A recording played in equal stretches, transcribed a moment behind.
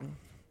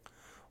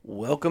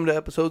Welcome to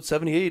episode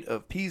 78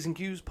 of P's and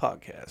Q's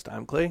podcast.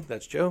 I'm Clay.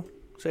 That's Joe.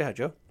 Say hi,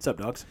 Joe. What's up,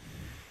 dogs?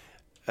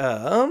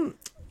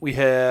 We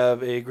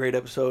have a great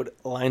episode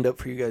lined up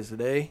for you guys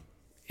today.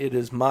 It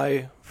is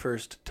my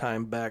first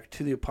time back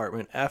to the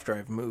apartment after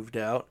I've moved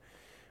out.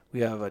 We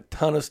have a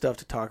ton of stuff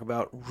to talk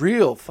about.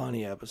 Real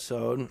funny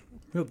episode.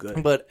 Real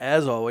good. But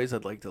as always,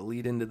 I'd like to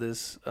lead into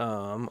this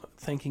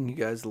thanking you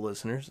guys, the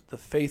listeners, the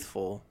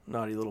faithful,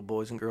 naughty little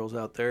boys and girls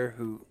out there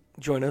who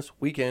join us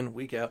week in,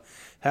 week out,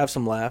 have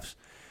some laughs.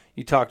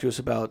 You talk to us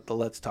about the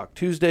Let's Talk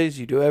Tuesdays.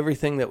 You do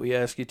everything that we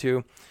ask you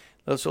to.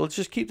 So let's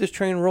just keep this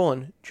train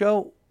rolling.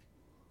 Joe,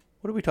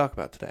 what do we talk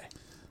about today?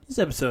 This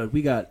episode,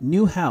 we got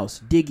new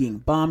house, digging,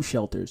 bomb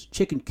shelters,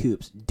 chicken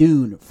coops,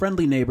 Dune,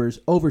 friendly neighbors,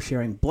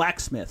 oversharing,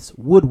 blacksmiths,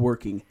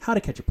 woodworking, how to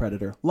catch a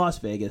predator, Las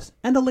Vegas,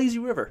 and a lazy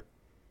river.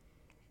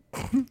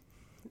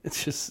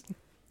 It's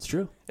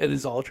true. It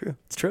is all true.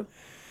 It's true.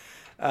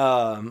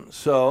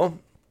 So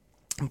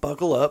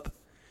buckle up,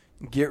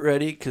 get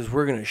ready, because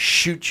we're going to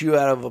shoot you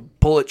out of a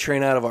bullet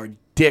train out of our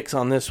dicks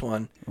on this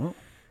one. Oh.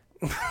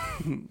 Wow.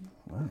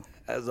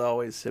 As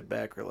always, sit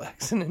back,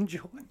 relax, and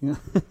enjoy.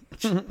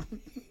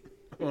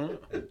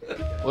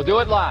 We'll do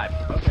it live.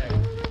 Okay.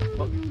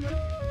 We'll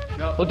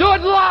do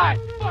it live.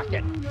 Fuck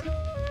it.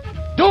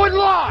 Do it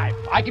live.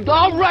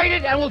 I'll write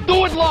it and we'll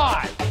do it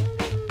live.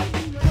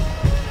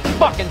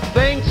 Fucking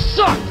thing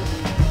sucks.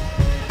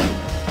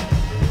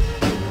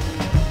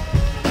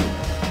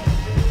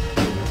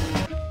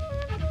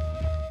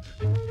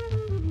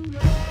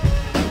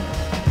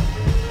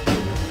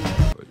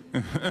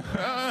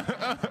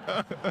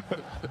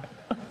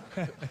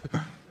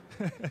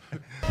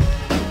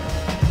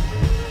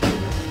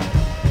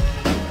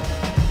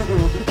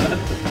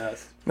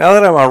 Now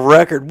that I'm on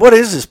record, what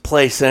is this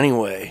place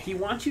anyway? He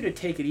wants you to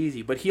take it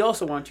easy, but he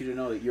also wants you to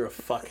know that you're a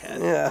fuckhead.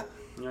 Yeah.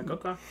 You're like,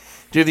 okay.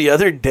 Dude, the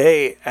other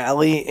day,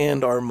 Allie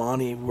and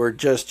Armani were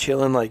just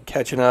chilling, like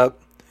catching up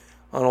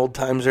on old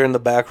times there in the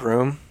back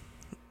room.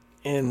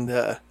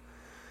 And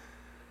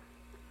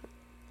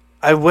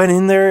I went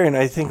in there and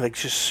I think like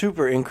just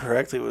super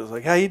incorrectly was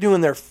like, how you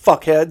doing there,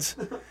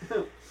 fuckheads?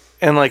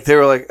 And like they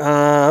were like,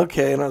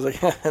 okay. And I was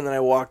like, and then I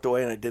walked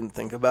away and I didn't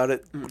think about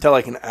it until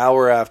like an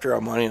hour after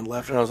Armani had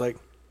left. And I was like,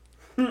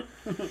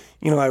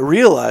 I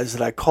realized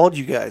that I called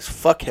you guys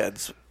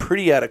fuckheads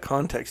pretty out of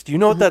context. Do you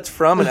know what that's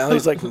from? And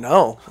Allie's like,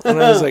 no.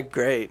 And I was like,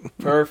 great.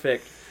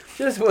 Perfect.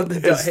 Just what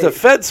the It's the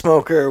Fed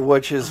Smoker,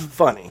 which is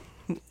funny.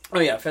 Oh,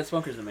 yeah, Fed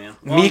Smoker's the man.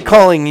 Me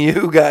calling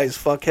you guys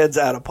fuckheads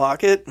out of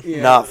pocket,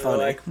 not funny.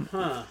 Like,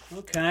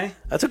 okay.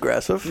 That's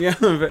aggressive. Yeah,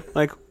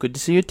 like, good to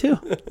see you too.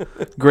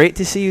 Great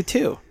to see you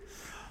too.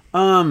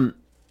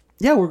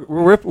 Yeah,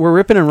 we're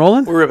ripping and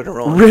rolling. We're ripping and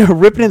rolling.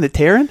 Ripping and the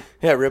tearing?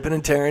 Yeah, ripping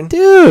and tearing.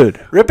 Dude.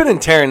 Ripping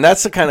and tearing,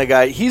 that's the kind of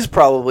guy, he's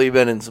probably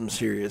been in some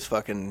serious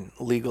fucking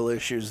legal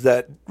issues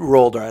that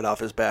rolled right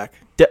off his back.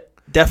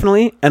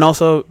 Definitely, and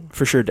also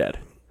for sure dead.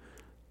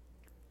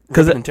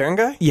 Ripping and tearing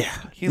guy? Yeah.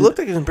 He looked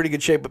like he was in pretty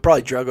good shape, but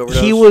probably drug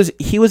overdose.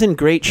 He was in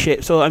great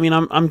shape. So, I mean,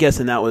 I'm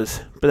guessing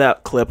that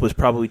clip was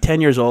probably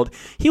 10 years old.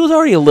 He was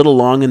already a little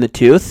long in the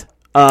tooth.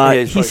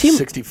 He seemed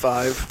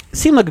 65.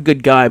 Seemed like a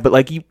good guy, but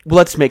like,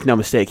 let's make no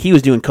mistake, he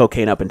was doing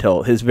cocaine up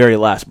until his very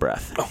last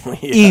breath. Oh,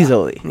 yeah.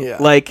 Easily. Yeah.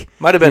 Like,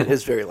 might have been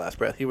his very last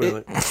breath. He was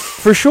like,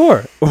 for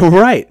sure.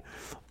 Right.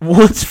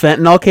 Once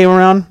fentanyl came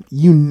around,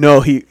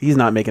 he's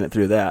not making it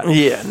through that.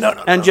 Yeah, no.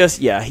 And just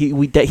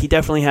he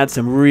definitely had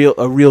a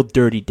real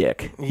dirty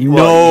dick.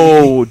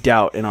 No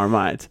doubt in our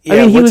minds. Yeah,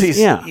 I mean, what's he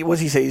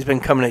say? He's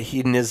been coming to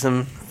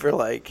hedonism for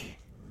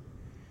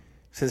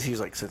since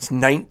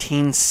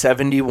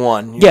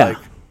 1971. Yeah. Like,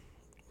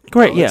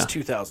 great. That's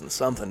 2000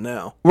 something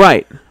now.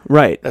 Right.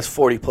 That's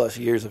 40 plus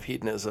years of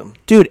hedonism,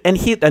 dude. And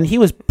he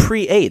was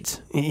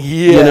pre-AIDS.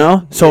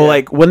 Yeah. So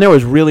like when there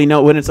was really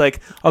when it's like,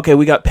 okay,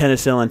 we got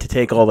penicillin to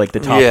take all like the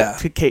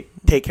to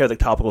take care of the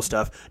topical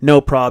stuff.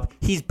 No prob.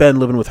 He's been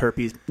living with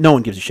herpes. No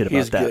one gives a shit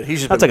about that.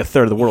 That's like a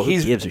third of the world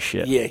who gives a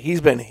shit. Yeah,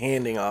 he's been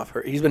handing off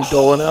he's been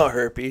doling out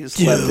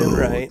herpes left and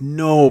right.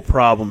 No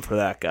problem for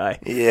that guy.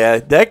 Yeah,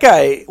 that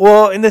guy.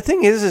 Well, and the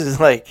thing is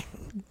like,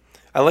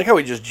 I like how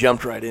we just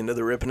jumped right into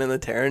the ripping and the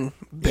tearing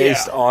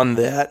based on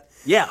that.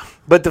 Yeah.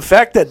 But the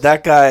fact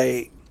that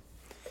guy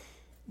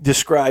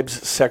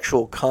describes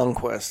sexual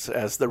conquests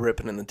as the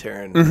ripping and the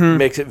tearing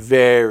makes it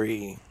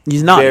very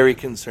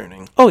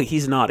concerning. Oh,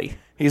 he's naughty.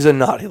 He's a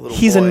naughty little boy.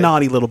 He's a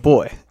naughty little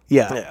boy.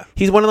 Yeah.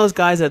 He's one of those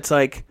guys that's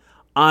like,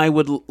 I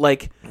would,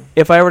 like,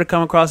 if I were to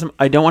come across him,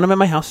 I don't want him in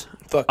my house.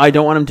 I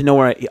don't want him to know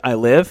where I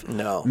live.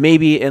 No.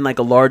 Maybe in like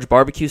a large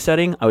barbecue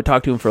setting, I would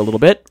talk to him for a little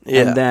bit.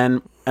 Yeah.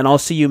 And I'll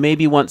see you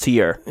maybe once a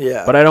year.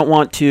 Yeah. But I don't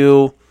want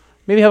to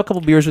maybe have a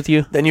couple beers with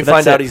you. Then you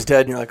find out he's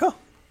dead and you're like, oh.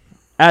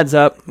 Adds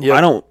up.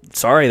 Yep.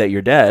 Sorry that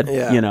you're dead.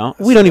 Yeah.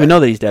 We don't even know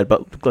that he's dead,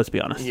 but let's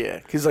be honest. Yeah.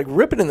 Because like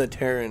ripping and the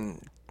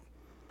tearing,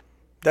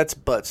 that's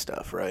butt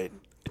stuff, right?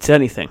 It's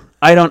anything.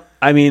 I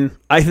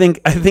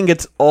think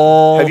it's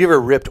all. Have you ever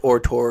ripped or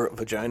tore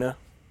vagina?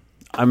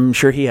 I'm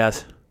sure he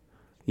has.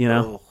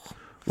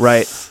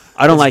 Right.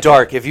 I don't like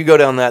dark. If you go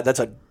down that, that's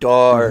a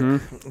dark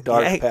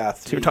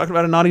path. So you're talking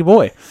about a naughty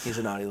boy. He's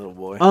a naughty little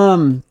boy.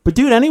 But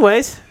dude,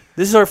 anyways,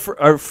 this is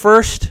our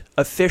first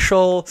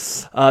official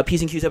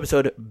P's and Q's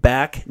episode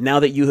back. Now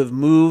that you have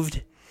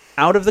moved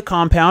out of the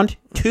compound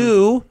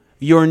to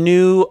your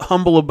new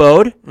humble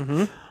abode.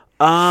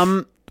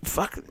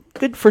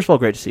 Good. First of all,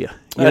 great to see you.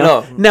 I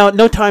know. Now,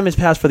 no time has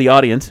passed for the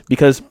audience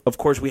because, of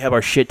course, we have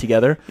our shit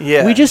together.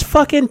 Yeah. We just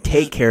fucking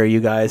take care of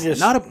you guys.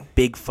 Not a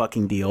big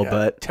fucking deal,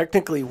 but...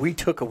 Technically, we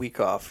took a week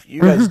off.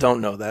 You guys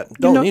don't know that.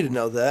 Don't need to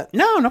know that.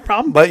 No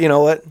problem. But you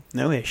know what?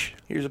 No ish.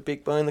 Here's a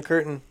peek behind the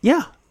curtain.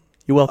 Yeah.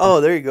 You're welcome.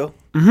 Oh, there you go.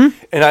 And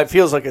it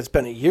feels like it's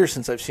been a year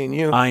since I've seen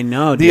you. I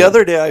know, dude. The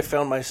other day, I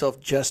found myself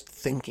just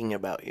thinking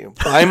about you.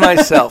 By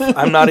myself.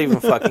 I'm not even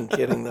fucking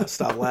kidding, though.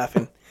 Stop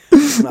laughing.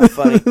 It's not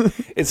funny.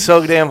 It's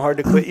so damn hard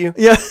to quit you.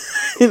 Yeah.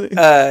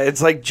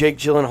 It's like Jake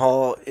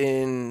Gyllenhaal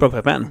in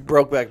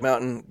Brokeback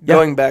Mountain. Yeah.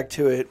 Going back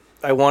to it,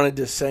 I wanted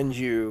to send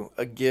you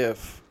a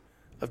GIF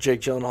of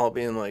Jake Gyllenhaal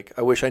being like,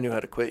 I wish I knew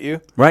how to quit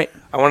you. Right.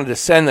 I wanted to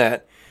send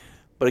that,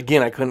 but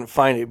again, I couldn't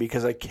find it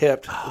because I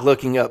kept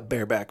looking up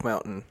Bareback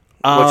Mountain, which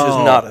is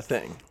not a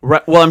thing.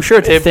 Right. Well, I'm sure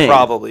it's a thing. It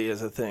probably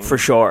is a thing. For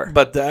sure.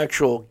 But the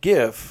actual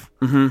GIF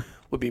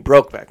would be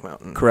Brokeback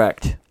Mountain.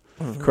 Correct.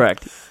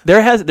 Correct.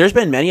 There's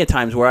been many a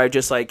times where I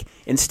just like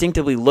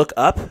instinctively look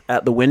up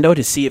at the window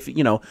to see if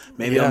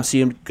maybe I'm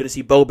going to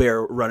see Bo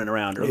Bear running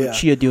around or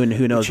Lucia doing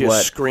who knows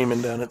what,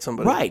 screaming down at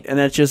somebody. Right, and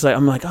it's just like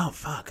I'm like, oh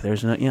fuck,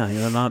 there's no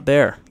you're not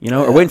there,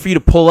 or waiting for you to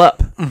pull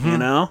up,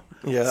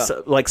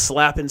 so, like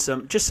slapping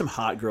some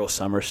hot girl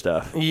summer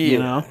stuff, a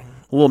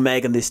little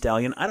Megan Thee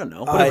Stallion. I don't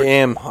know. Whatever. I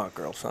am hot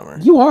girl summer.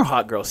 You are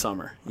hot girl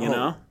summer. You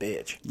know,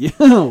 bitch. Yeah,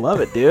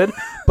 love it, dude.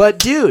 But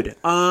dude,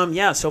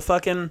 so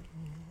fucking.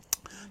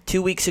 2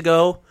 weeks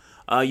ago,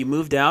 you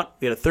moved out.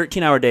 We had a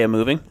 13-hour day of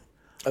moving.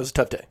 That was a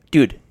tough day.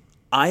 Dude,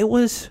 I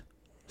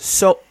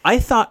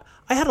thought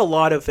I had a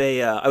lot of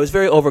I was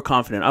very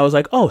overconfident. I was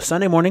like, oh,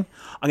 Sunday morning,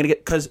 I'm going to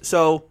get,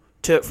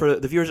 for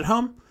the viewers at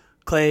home,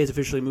 Clay has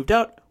officially moved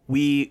out.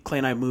 Clay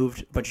and I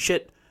moved a bunch of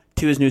shit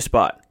to his new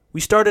spot.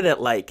 We started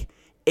at like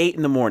 8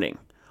 in the morning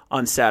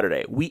on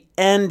Saturday. We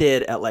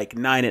ended at like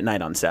 9 at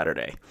night on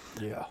Saturday.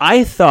 Yeah.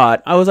 I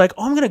was like,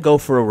 oh, I'm going to go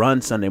for a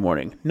run Sunday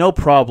morning. No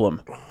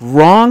problem.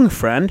 Wrong,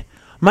 friend.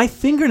 My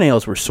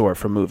fingernails were sore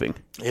from moving.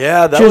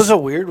 Yeah, that was a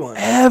weird one.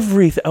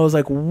 Everything. I was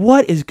like,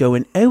 what is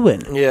going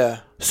on? Yeah.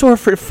 Sore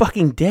for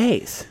fucking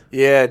days.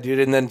 Yeah, dude.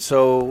 And then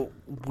so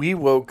we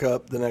woke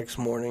up the next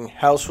morning.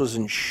 House was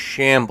in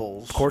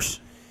shambles. Of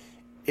course.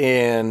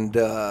 And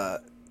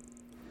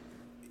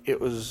it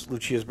was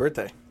Lucia's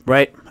birthday.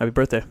 Right. Happy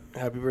birthday.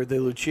 Happy birthday,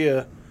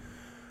 Lucia.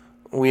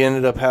 We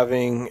ended up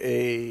having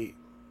a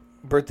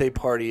birthday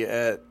party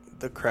at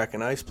the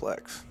Kraken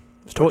Iceplex,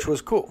 which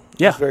was cool.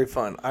 It was very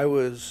fun. I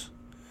was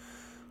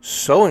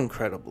so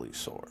incredibly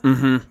sore.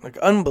 Like,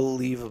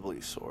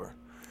 unbelievably sore.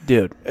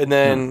 Dude. And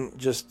then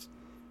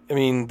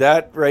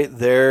that right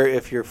there,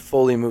 if you're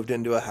fully moved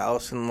into a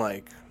house and,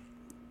 like,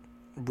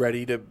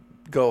 ready to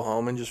go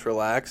home and just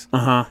relax,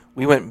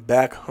 we went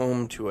back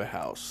home to a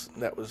house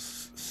that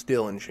was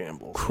still in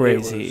shambles.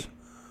 Crazy. It was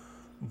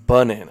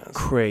bananas.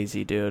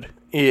 Crazy, dude.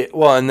 Yeah,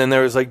 well, and then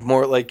there was, like,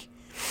 more, like,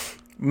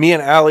 me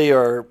and Allie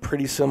are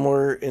pretty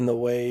similar in the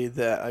way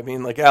that,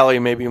 Allie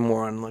may be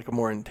more on, like, a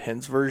more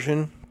intense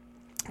version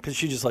because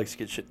she just likes to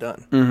get shit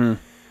done.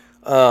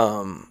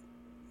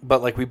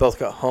 But, like, we both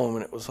got home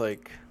and it was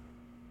like,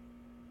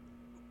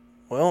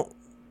 well,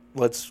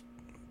 let's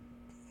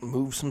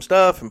move some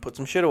stuff and put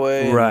some shit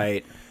away.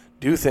 Right.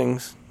 Do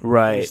things.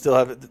 Right. We still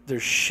have it.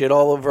 There's shit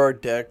all over our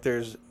deck.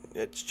 It's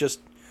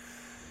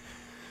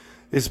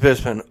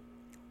been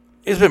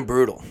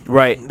brutal.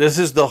 Right. This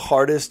is the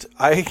hardest.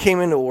 I came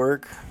into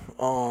work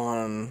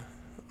on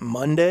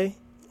Monday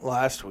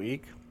last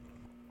week,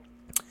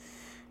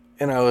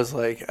 and I was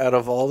like, out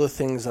of all the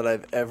things that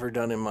I've ever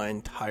done in my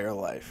entire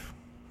life,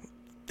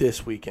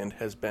 this weekend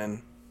has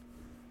been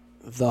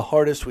the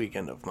hardest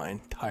weekend of my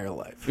entire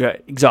life.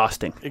 Right.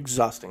 Exhausting.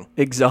 Exhausting.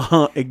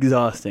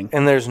 Exhausting.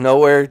 And there's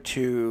nowhere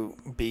to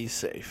be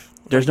safe.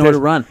 There's nowhere to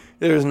run.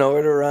 There's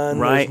nowhere to run.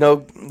 Right.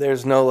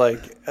 There's no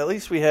like, at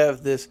least we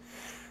have this.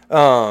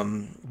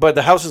 But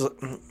the house is,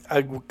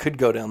 I could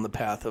go down the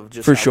path of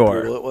just how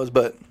brutal it was,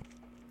 but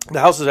the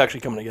house is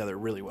actually coming together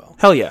really well.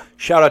 Hell yeah.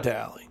 Shout out to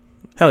Allie.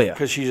 Hell yeah.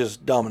 Because she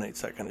just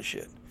dominates that kind of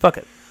shit. Fuck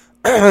it.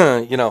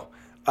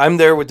 I'm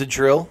there with the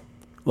drill.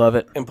 Love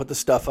it. And put the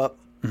stuff up.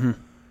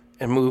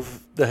 And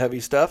move the heavy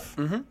stuff.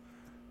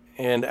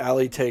 And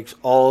Allie takes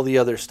all the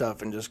other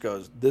stuff and just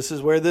goes, this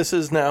is where this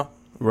is now.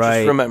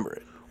 Right. Just remember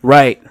it.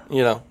 Right.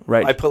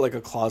 Right. I put like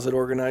a closet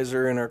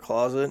organizer in our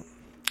closet.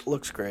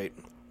 Looks great.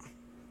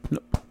 No.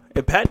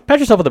 Hey, pat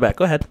yourself on the back.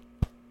 Go ahead.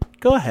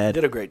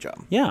 Did a great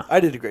job. Yeah.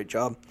 I did a great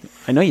job.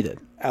 I know you did.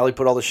 Allie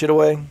put all the shit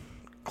away.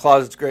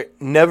 Closet's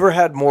great. Never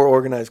had more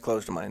organized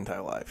clothes in my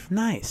entire life.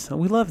 Nice.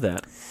 We love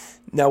that.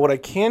 Now, what I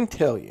can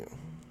tell you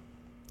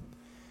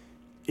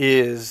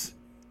is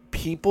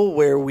people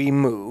where we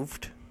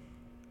moved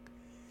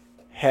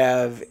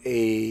have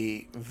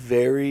they're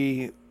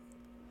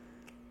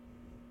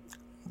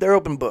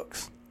open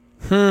books.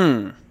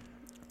 So,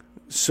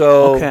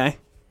 okay.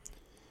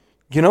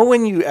 You know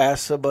when you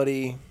ask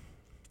somebody,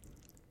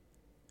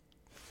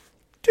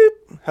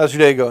 doop, how's your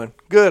day going?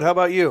 Good, how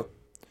about you?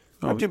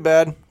 Not too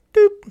bad.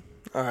 Doop.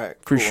 All right,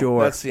 cool. For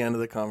sure. That's the end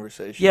of the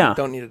conversation. Yeah. You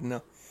don't need to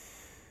know.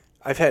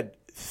 I've had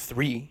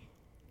 3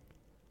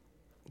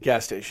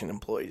 gas station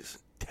employees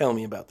tell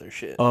me about their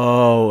shit.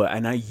 Oh,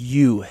 and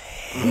you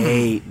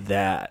hate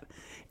that.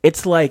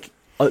 It's like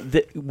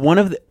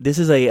this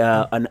is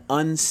an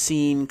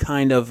unseen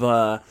kind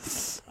of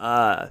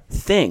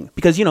thing,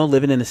 because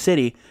living in the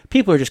city,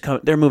 people are just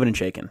they're moving and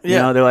shaking.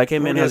 Yeah, they're like, hey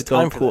man, how's it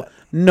going? Cool.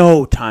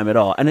 No time at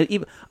all.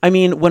 And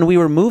when we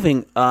were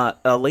moving,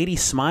 a lady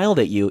smiled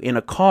at you in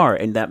a car,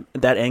 and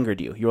that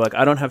angered you. You were like,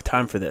 I don't have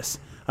time for this.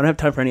 I don't have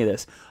time for any of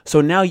this.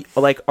 So now,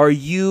 like, are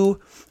you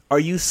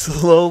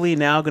slowly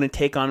now going to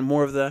take on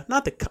more of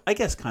I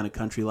guess kind of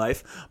country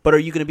life, but are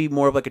you going to be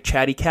more of like a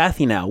chatty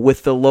Cathy now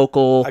with the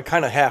local? I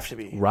kind of have to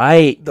be.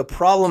 Right. The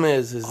problem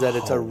is that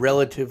it's a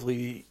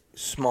relatively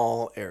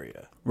small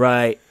area.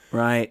 Right.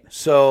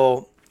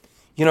 So,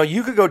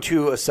 you could go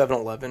to a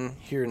 7-Eleven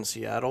here in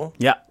Seattle.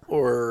 Yeah.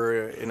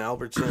 Or in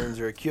Albertsons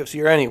or a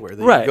QFC or anywhere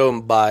that right. you go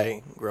and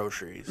buy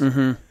groceries.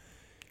 Mm-hmm.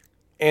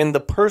 And the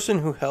person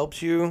who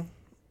helps you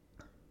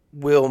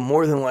will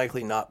more than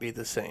likely not be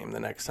the same the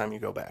next time you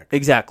go back.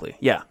 Exactly.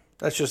 Yeah.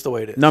 That's just the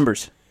way it is.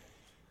 Numbers.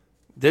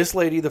 This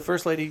lady, the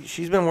first lady,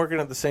 she's been working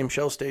at the same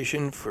Shell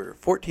station for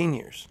 14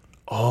 years.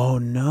 Oh,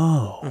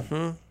 no.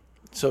 Mm-hmm.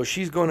 So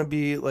she's going to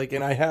be like,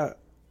 and I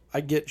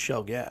get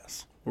Shell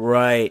gas.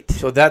 Right.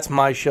 So that's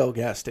my Shell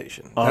gas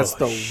station. That's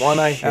the one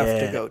I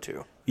have to go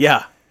to.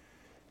 Yeah.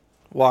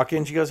 Walk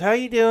in, she goes, how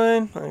you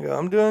doing? I go,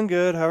 I'm doing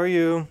good. How are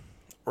you?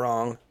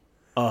 Wrong.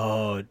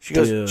 Oh, she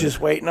goes,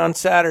 just waiting on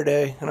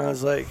Saturday. And I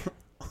was like,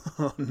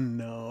 oh,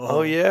 no.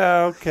 Oh,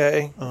 yeah,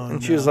 okay. Oh,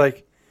 and she was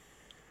like,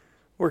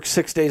 work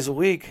 6 days a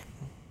week.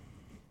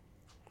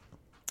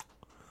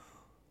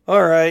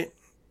 All right.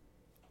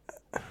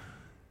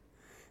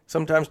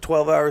 Sometimes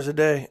 12 hours a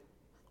day.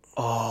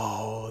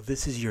 Oh,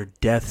 this is your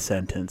death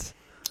sentence.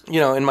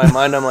 In my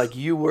mind, I'm like,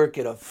 you work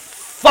at a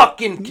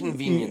fucking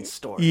convenience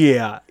store.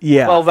 Yeah.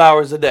 12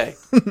 hours a day.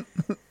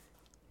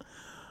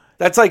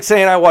 That's like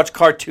saying I watch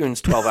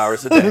cartoons 12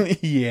 hours a day.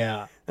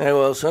 Yeah. And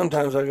well,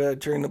 sometimes I got to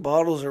turn the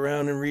bottles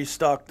around and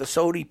restock the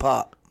soda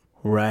pop.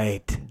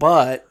 Right.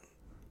 But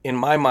in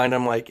my mind,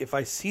 I'm like, if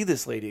I see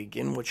this lady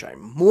again, which I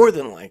more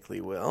than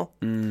likely will,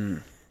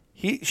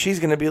 she's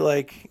going to be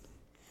like,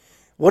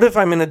 what if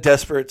I'm in a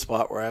desperate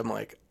spot where I'm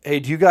like,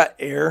 hey, do you got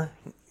air?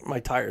 My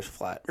tire's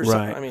flat or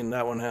something. I mean,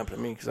 that wouldn't happen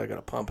to me because I got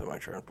a pump in my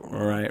truck.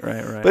 Right.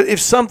 But if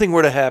something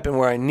were to happen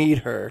where I need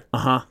her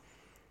to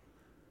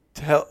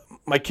help,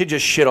 my kid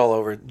just shit all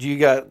over. Do you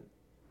got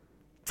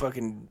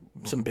fucking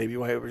some baby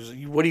wipers?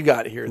 What do you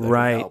got here that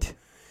would help?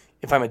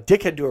 If I'm a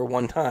dickhead to her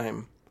one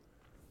time,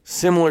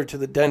 similar to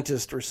the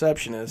dentist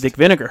receptionist, Vic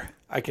Vinegar,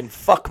 I can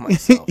fuck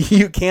myself.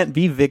 You can't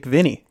be Vic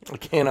Vinny. I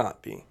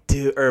cannot be.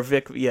 Dude, or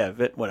Vic,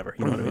 whatever.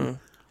 You know what I mean?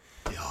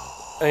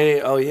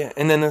 Oh, yeah.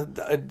 And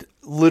then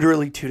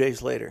literally 2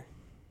 days later,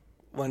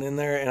 went in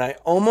there and I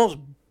almost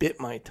bit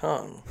my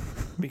tongue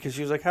because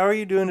she was like, how are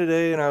you doing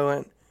today? And I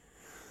went,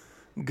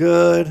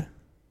 good.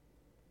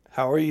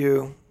 How are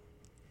you?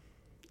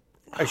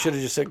 I should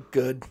have just said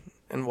good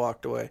and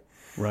walked away.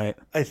 Right.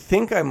 I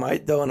think I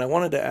might, though, and I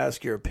wanted to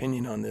ask your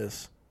opinion on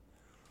this.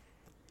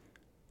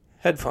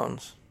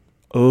 Headphones.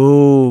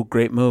 Oh,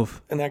 great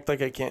move. And act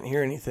like I can't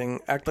hear anything.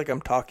 Act like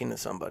I'm talking to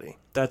somebody.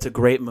 That's a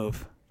great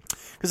move.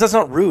 Because that's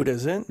not rude,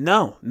 is it?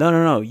 No.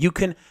 You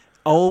can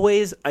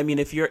always,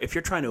 if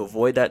you're trying to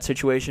avoid that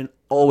situation,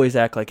 always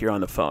act like you're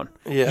on the phone.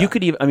 Yeah. You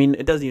could even,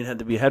 it doesn't even have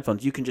to be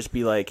headphones. You can just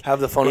be like,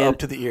 have the phone up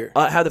to the ear.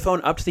 Have the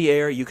phone up to the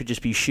air. You could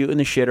just be shooting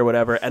the shit or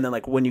whatever. And then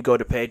like when you go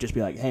to pay, just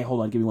be like, hey,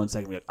 hold on, give me 1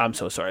 second. Be like, I'm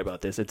so sorry about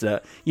this. It's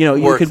a,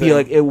 you could be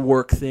like a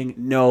work thing.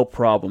 No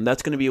problem.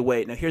 That's going to be a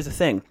wait. Now here's the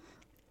thing.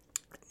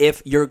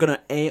 If you're going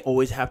to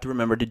always have to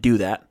remember to do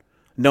that,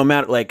 no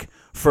matter like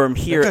from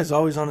here. That guy's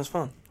always on his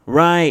phone.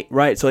 Right.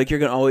 So like you're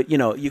going to always,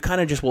 you kind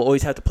of just will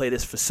always have to play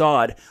this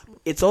facade.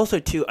 It's also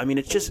too,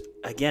 it's just,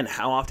 again,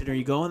 how often are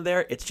you going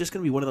there? It's just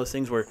going to be one of those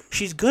things where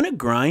she's going to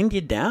grind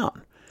you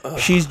down. Ugh.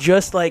 She's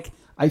just like,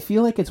 I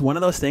feel like it's one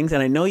of those things,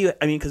 and I know you,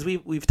 because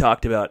we've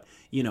talked about,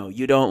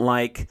 you don't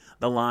like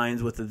the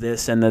lines with the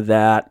this and the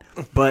that,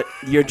 but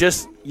you're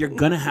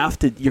going to have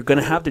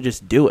to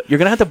just do it. You're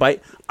going to have to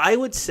bite. I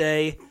would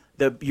say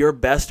your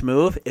best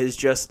move is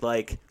just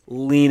like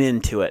lean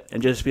into it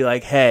and just be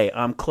like, hey,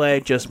 I'm Clay,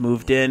 just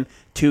moved in,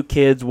 2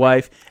 kids,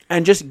 wife,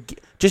 and just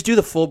do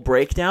the full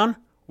breakdown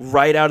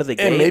right out of the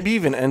gate. And maybe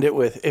even end it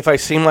with, if I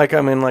seem like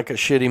I'm in like a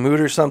shitty mood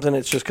or something,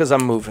 it's just because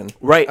I'm moving.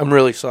 Right. I'm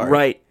really sorry.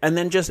 Right. And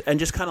then just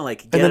kind of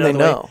like get and then it out they of the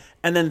know. way.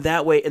 And then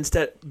that way,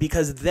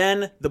 because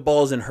then the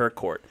ball's in her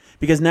court.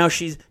 Because now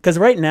because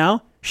right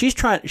now, she's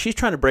trying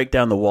to break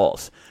down the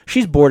walls.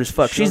 She's bored as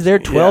fuck. She's there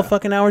 12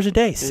 fucking hours a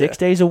day, 6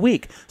 days a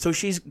week. So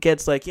she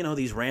gets like,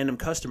 these random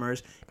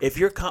customers. If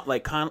you're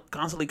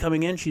constantly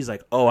coming in, she's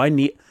like, oh,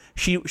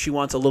 she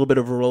wants a little bit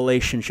of a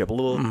relationship, a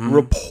little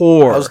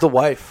rapport. How's the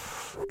wife?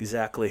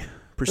 Exactly.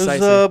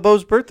 Precisely. There's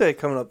Bo's birthday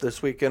coming up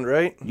this weekend,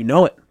 right? You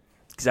know it.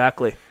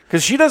 Exactly.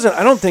 Because she doesn't,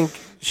 I don't think,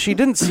 she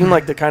didn't seem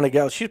like the kind of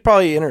gal, she's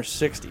probably in her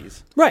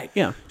 60s. Right,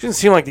 yeah. She doesn't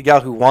seem like the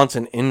gal who wants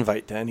an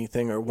invite to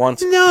anything or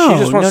wants, no, she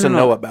just wants to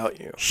know about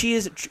you.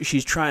 She's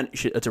trying,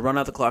 it's a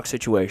run-out-the-clock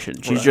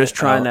situation. She's just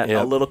trying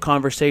a little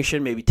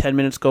conversation, maybe 10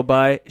 minutes go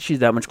by, she's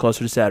that much closer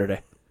to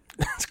Saturday.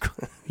 That's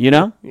cool. You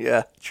know?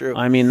 Yeah, true.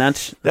 I mean,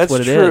 that's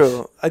what it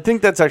true. is. I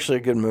think that's actually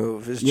a good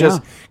move. It's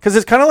just because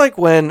it's kind of like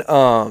when,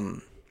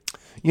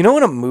 you know,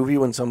 in a movie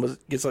when someone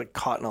gets like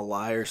caught in a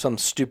lie or some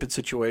stupid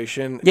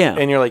situation,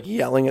 and you're like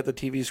yelling at the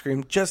TV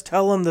screen, just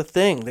tell them the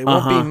thing. They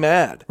won't be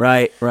mad.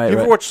 Right. You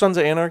ever watch Sons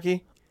of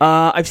Anarchy?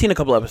 I've seen a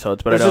couple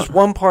episodes, but There's I don't. this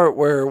one part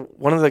where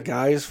one of the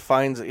guys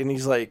finds, and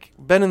he's like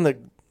been in the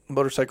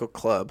motorcycle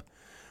club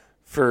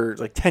for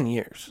like 10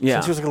 years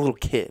since he was like a little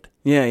kid.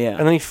 Yeah. And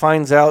then he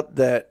finds out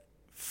that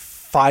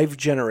 5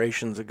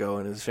 generations ago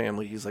in his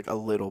family, he's like a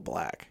little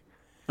black.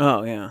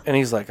 Oh, yeah. And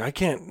he's like,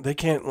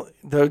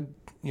 they'll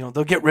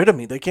get rid of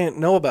me. They can't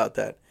know about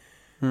that.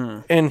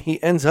 And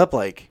he ends up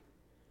like,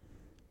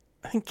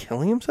 I think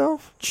killing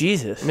himself.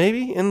 Jesus.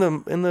 Maybe in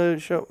the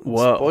show.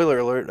 Whoa. Spoiler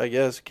alert, I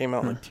guess. It came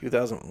out in like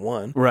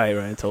 2001. Right.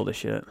 I told this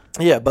shit.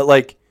 Yeah, but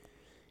like,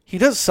 he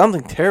does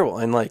something terrible.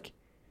 And like,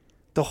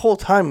 the whole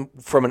time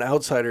from an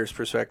outsider's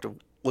perspective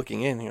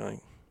looking in, you're like,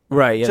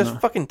 right, yeah. Just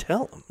fucking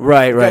tell them.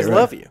 Right. Guys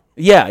love you.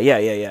 Yeah.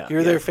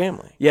 You're their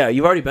family. Yeah,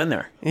 you've already been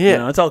there. Yeah. You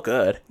know, it's all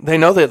good. They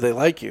know that they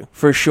like you.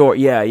 For sure,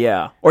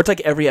 yeah. Or it's like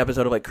every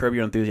episode of like Curb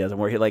Your Enthusiasm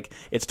where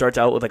it starts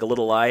out with like a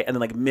little lie and then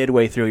like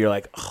midway through you're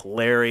like, oh,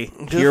 Larry,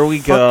 just here we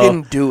go.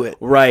 Fucking do it.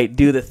 Right,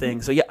 do the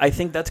thing. So yeah, I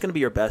think that's going to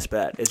be your best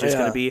bet. It's just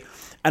going to be,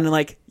 and then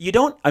like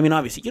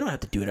obviously you don't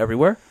have to do it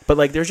everywhere, but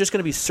like there's just going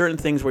to be certain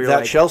things where you're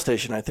that Shell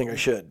station, I think I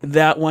should.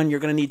 That one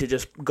you're going to need to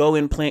just go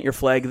in, plant your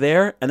flag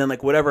there, and then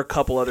like whatever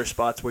couple other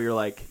spots where you're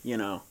like, you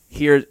know,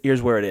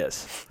 here's where it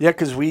is. Yeah,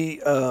 because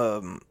we,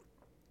 and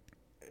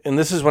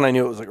this is when I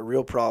knew it was like a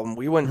real problem.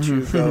 We went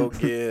to go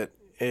get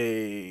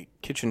a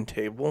kitchen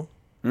table,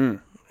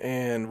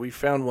 and we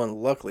found one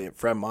luckily at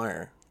Fred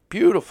Meyer.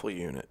 Beautiful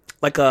unit,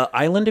 like a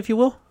island, if you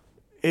will.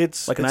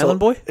 It's like an island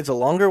boy. It's a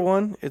longer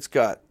one. It's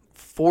got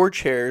 4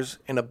 chairs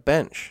and a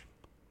bench.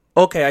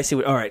 Okay, I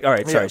see. All right.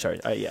 Sorry.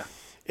 Yeah.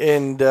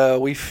 And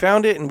we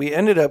found it, and we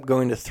ended up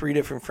going to 3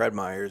 different Fred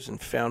Meyers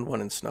and found one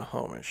in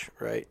Snohomish,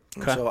 right?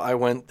 And so I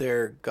went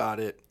there, got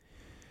it,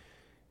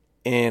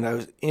 and I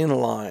was in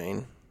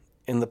line,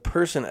 and the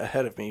person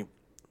ahead of me,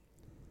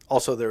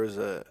 also there was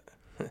a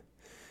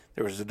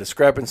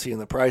discrepancy in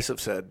the price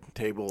of said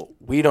table.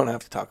 We don't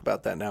have to talk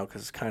about that now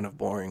because it's kind of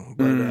boring,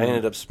 but I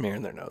ended up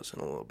smearing their nose in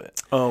a little bit.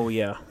 Oh,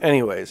 yeah.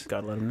 Anyways.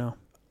 Gotta let them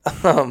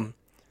know.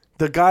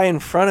 The guy in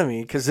front of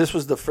me, because this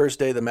was the first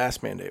day the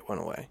mask mandate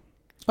went away.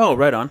 Oh,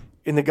 right on.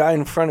 And the guy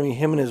in front of me,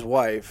 him and his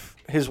wife,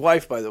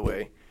 by the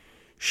way,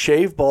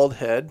 shaved bald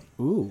head.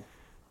 Ooh.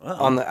 Wow.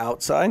 On the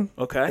outside.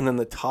 Okay. And then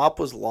the top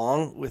was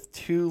long with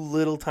 2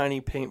 little tiny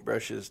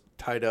paintbrushes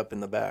tied up in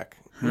the back.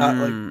 Not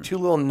like 2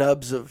 little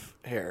nubs of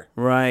hair.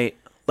 Right.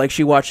 Like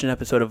she watched an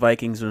episode of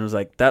Vikings and was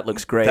like, that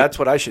looks great. That's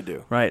what I should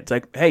do. Right. It's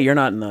like, hey, you're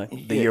not in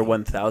the year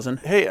 1000.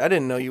 Hey, I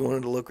didn't know you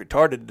wanted to look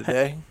retarded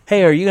today.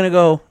 Hey, are you going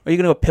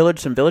to go pillage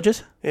some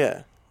villages?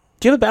 Yeah.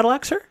 Do you have a battle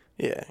axe, sir?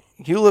 Yeah.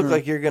 You look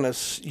like you're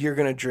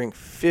gonna drink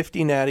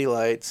 50 Natty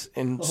Lights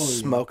and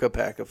smoke a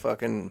pack of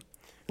fucking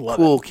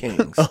Cool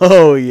Kings.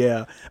 Oh,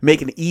 yeah.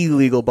 Make an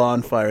illegal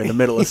bonfire in the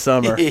middle of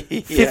summer.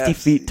 50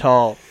 feet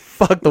tall.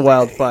 Fuck the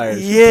wildfires.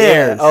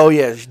 Yeah. Oh,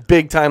 yeah.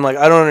 Big time. Like,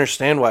 I don't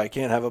understand why I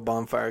can't have a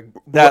bonfire.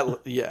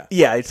 Yeah.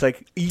 Yeah, it's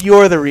like,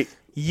 you're the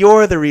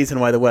reason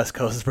why the West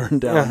Coast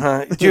burned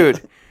down.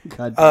 Dude.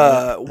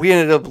 We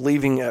ended up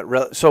leaving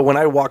so when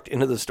I walked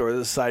into the store,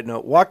 this is a side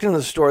note,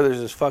 there's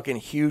this fucking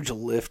huge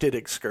lifted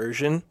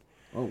excursion.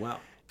 Oh, wow.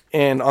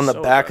 And on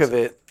the back of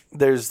it,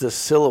 there's the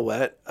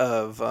silhouette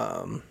of,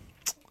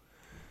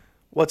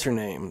 what's her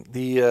name?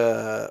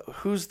 The,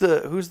 who's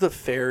the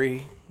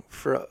fairy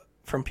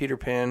from Peter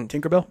Pan?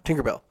 Tinkerbell?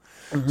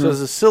 Mm-hmm. So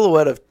there's a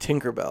silhouette of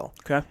Tinkerbell.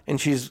 Okay.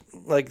 And she's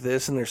like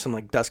this, and there's some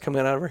like dust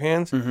coming out of her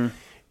hands. Mm-hmm.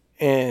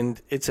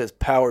 And it says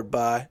powered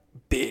by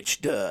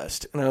bitch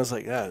dust. And I was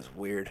like, that is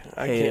weird.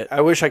 I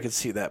wish I could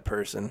see that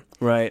person.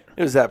 Right.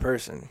 It was that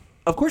person.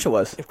 Of course it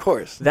was. Of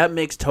course. That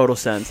makes total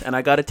sense. And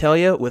I got to tell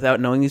you, without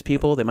knowing these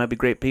people, they might be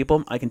great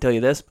people. I can tell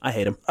you this. I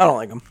hate them. I don't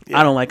like them. Yeah.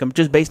 I don't like them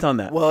just based on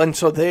that. Well, and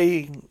so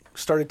they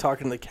started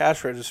talking to the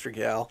cash register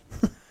gal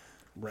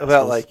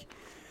about like,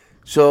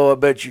 so I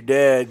bet your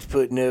dad's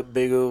putting up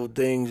big old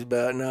things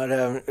about not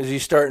having, is he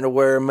starting to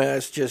wear a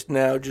mask just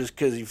now just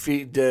because he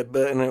feet dead?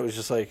 But, and it was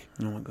just like,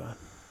 oh my God.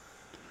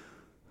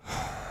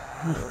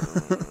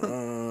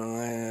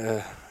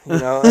 You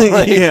know,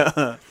 like,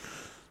 yeah.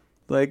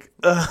 Like,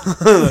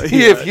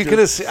 if you could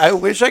have seen, I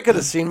wish I could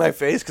have seen my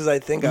face because I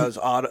think I was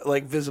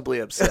visibly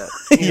upset.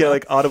 Yeah,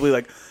 like audibly,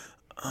 like,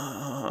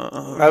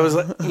 I was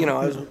like,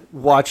 I was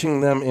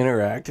watching them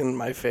interact, and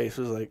my face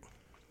was like,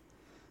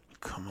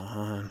 come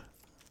on.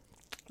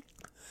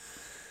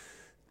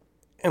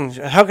 And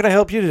how can I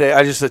help you today?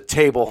 A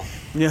table.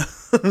 Yeah.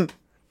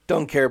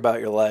 don't care about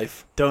your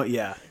life.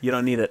 You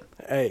don't need it.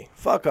 Hey,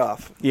 fuck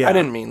off. Yeah. I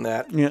didn't mean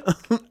that. Yeah.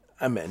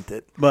 I meant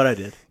it. But I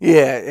did.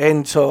 Yeah,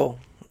 and so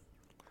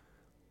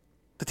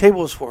the table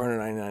was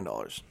 $499.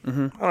 Mm-hmm.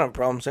 I don't have a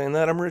problem saying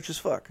that. I'm rich as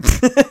fuck.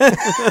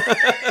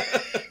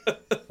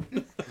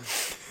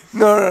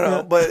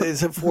 No. But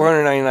it's at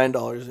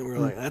 $499, and we were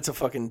like, that's a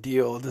fucking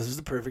deal. This is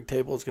the perfect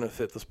table. It's going to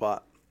fit the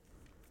spot.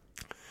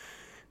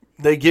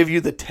 They give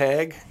you the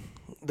tag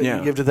that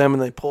you give to them,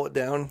 and they pull it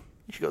down.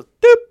 She goes,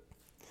 doop.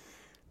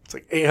 It's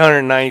like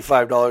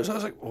 $895. I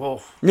was like,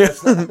 whoa,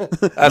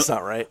 that's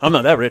not right. I'm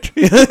not that rich.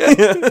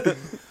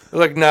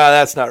 Like, nah,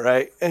 that's not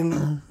right.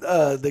 And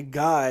the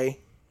guy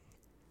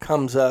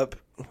comes up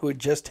who had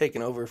just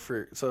taken over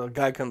so a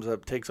guy comes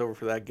up, takes over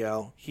for that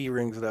gal. He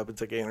rings it up.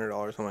 It's like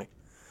 $800. I'm like,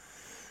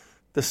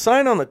 the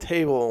sign on the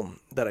table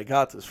that I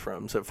got this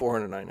from said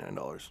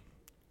 $499.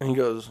 And he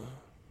goes,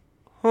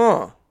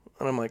 huh.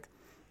 And I'm like,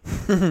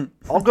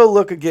 I'll go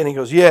look again. He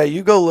goes, yeah,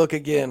 you go look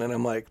again. And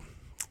I'm like,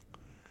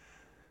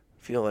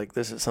 feel like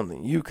this is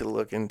something you could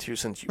look into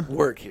since you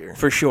work here.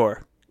 For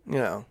sure. You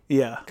know.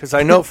 Yeah. Because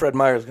I know Fred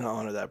Meyer's going to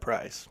honor that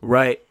price.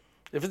 Right.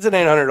 If it's an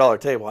 $800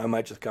 table, I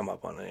might just come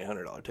up on an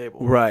 $800 table.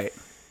 Right.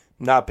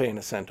 Not paying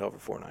a cent over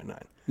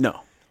 $499.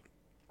 No.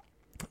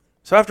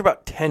 So after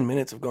about 10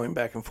 minutes of going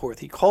back and forth,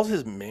 he calls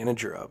his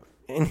manager up.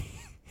 And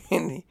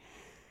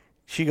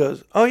she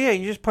goes, oh, yeah,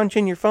 you just punch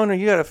in your phone or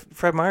you got a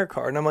Fred Meyer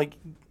card. And I'm like...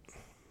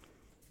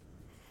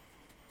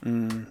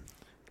 Boop,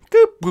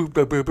 boop,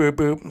 boop, boop,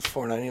 boop. It's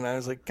 $4.99. I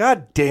was like,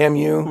 God damn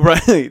you.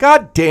 Right.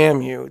 God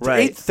damn you. It's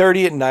right.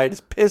 8:30 at night.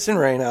 It's pissing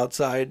rain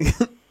outside.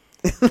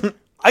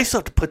 I still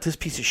have to put this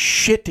piece of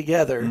shit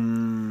together. Oh,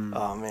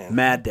 man.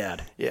 Mad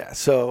dad. Yeah,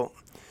 so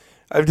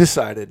I've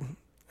decided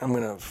I'm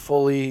going to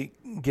fully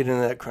get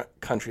into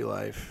that country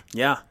life.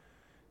 Yeah.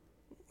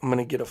 I'm going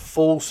to get a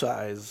full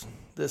size,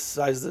 this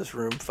size of this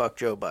room, fuck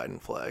Joe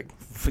Biden flag.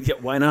 Yeah,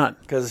 why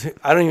not? Because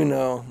I don't even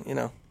know, you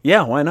know.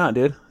 Yeah, why not,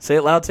 dude? Say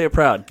it loud, say it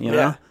proud, you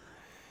know?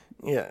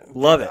 Yeah.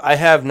 Love it.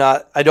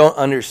 I don't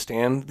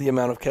understand the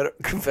amount of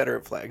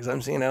Confederate flags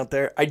I'm seeing out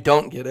there. I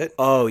don't get it.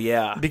 Oh,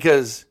 yeah.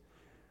 Because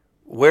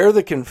where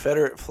the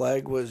Confederate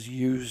flag was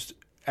used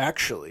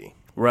actually,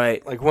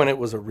 right, like when it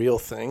was a real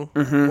thing,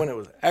 when it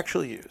was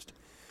actually used,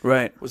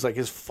 right, was like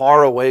as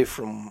far away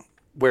from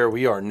where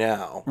we are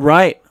now.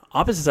 Right.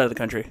 Opposite side of the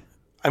country.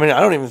 I mean, I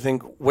don't even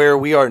think where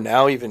we are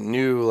now even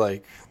knew,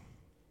 like,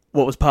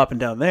 what was popping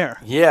down there.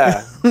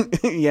 Yeah.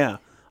 Yeah.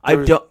 I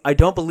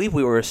don't believe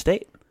we were a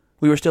state.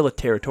 We were still a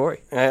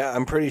territory.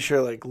 I'm pretty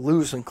sure, like,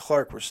 Lewis and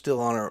Clark were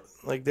still on our,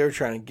 like, they were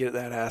trying to get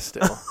that ass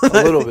still a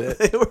little bit.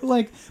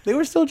 They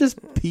were still just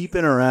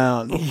peeping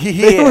around.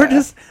 Yeah.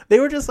 They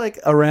were just like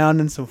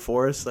around in some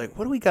forest. Like,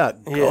 what do we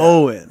got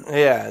going?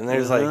 Yeah, and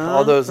there's like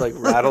all those like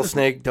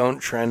rattlesnake don't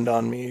trend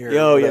on me or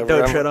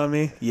don't tread on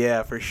me.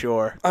 Yeah, for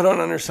sure. I don't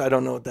understand. I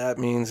don't know what that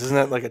means. Isn't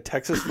that like a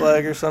Texas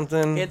flag or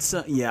something? It's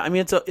I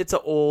mean it's a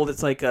old.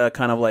 It's like a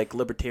kind of like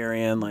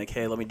libertarian. Like,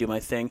 hey, let me do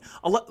my thing.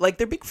 Like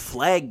they're big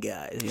flag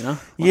guys, you know.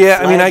 Yeah,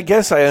 I mean, I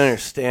guess I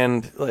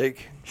understand.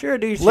 Like, sure,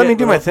 do let me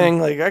do my thing.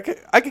 Like,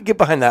 I could get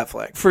behind that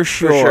flag for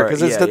sure. Because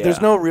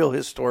there's no real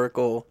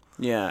historical.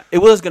 Yeah, it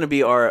was going to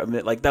be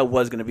that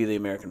was going to be the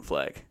American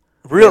flag.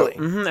 Really?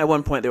 Mm-hmm. At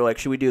one point, they were like,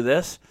 "Should we do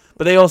this?"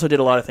 But they also did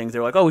a lot of things. They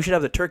were like, "Oh, we should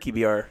have the turkey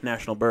be our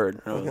national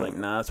bird." And I was like,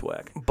 "Nah, that's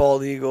whack."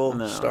 Bald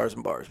eagle, stars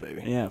and bars,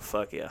 baby. Yeah,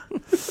 fuck yeah,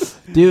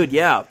 dude.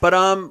 Yeah, but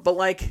other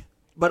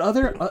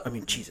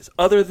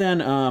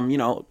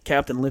than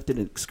Captain Lifted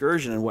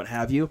Excursion and what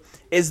have you,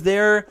 is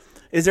there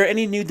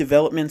any new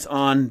developments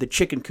on the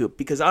chicken coop?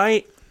 Because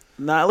let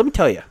me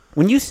tell you,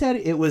 when you said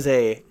it was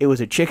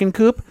a chicken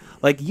coop,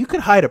 like you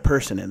could hide a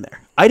person in there.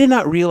 I did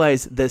not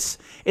realize this.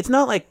 It's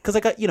not like, because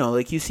I got,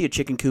 like you see a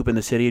chicken coop in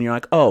the city and you're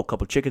like, oh, a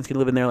couple chickens can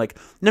live in there. Like,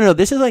 no,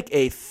 this is like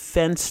a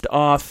fenced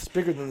off. It's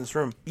bigger than this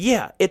room.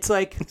 Yeah, it's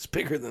like. It's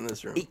bigger than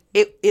this room.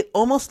 It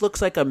almost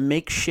looks like a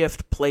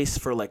makeshift place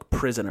for like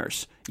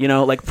prisoners,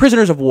 like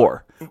prisoners of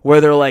war,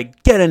 where they're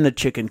like, get in the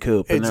chicken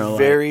coop. And it's they're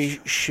very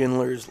like,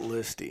 Schindler's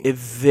Listy.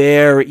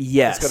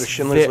 Yes. It's got a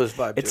Schindler's List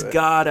vibe to it.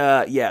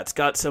 It's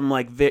got some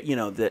like,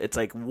 it's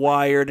like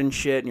wired and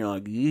shit, and you're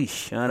like,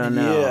 yeesh, I don't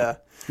know. Yeah.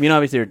 I mean,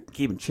 obviously they're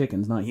keeping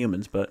chickens, not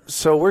humans, but...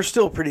 So we're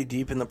still pretty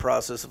deep in the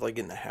process of, like,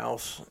 getting the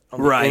house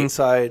on the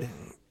inside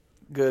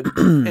good.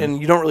 And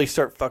you don't really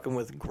start fucking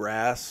with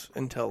grass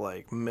until,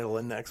 like, middle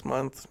of next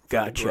month.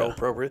 Gotcha. Grow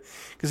appropriate.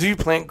 Because if you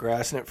plant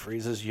grass and it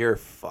freezes, you're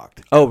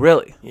fucked. Oh,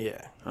 really?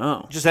 Yeah.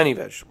 Oh. Just any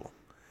vegetable.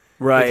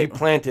 Right. If you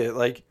plant it,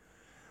 like...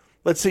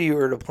 Let's say you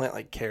were to plant,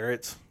 like,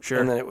 carrots. Sure.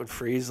 And then it would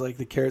freeze. Like,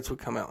 the carrots would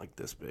come out like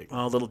this big.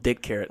 Oh, little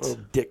dick carrots.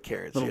 Little dick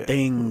carrots. Little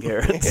ding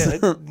carrots.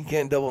 Yeah, you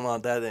can't double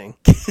knot that thing.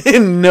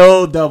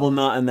 No double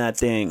knot in that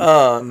thing.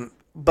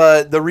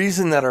 But the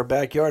reason that our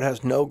backyard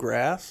has no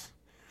grass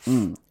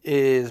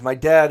is my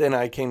dad and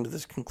I came to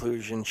this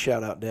conclusion.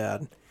 Shout out,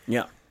 Dad.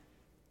 Yeah.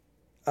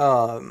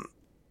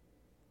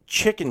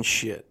 Chicken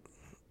shit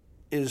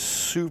is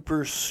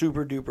super,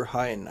 super duper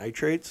high in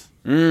nitrates,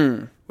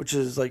 which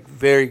is, like,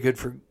 very good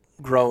for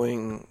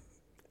growing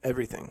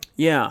everything.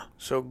 Yeah.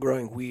 So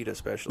growing weed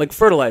especially. Like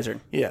fertilizer.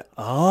 Yeah.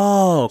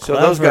 Oh, so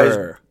clever. those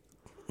guys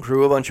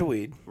grew a bunch of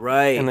weed.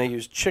 Right. And they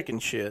used chicken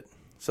shit.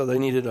 So they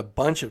needed a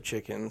bunch of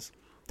chickens.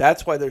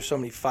 That's why there's so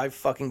many 5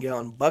 fucking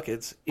gallon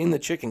buckets in the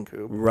chicken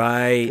coop.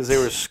 Right. Because they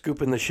were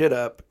scooping the shit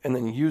up and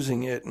then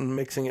using it and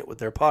mixing it with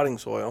their potting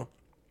soil.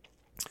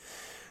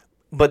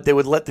 But they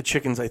would let the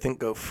chickens, I think,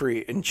 go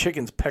free. And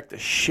chickens peck the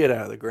shit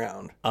out of the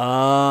ground.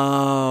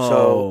 Oh.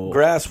 So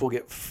grass will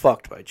get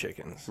fucked by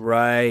chickens.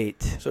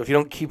 Right. So if you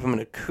don't keep them in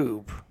a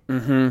coop...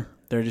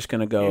 They're just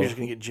going to go... You're just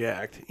going to get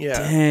jacked. Yeah.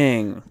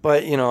 Dang.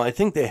 But, I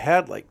think they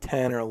had like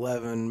 10 or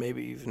 11,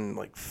 maybe even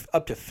like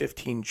up to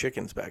 15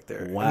 chickens back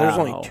there. Wow. And there's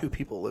only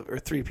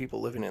 3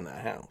 people living in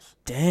that house.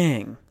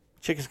 Dang.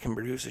 Chickens can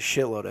produce a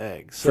shitload of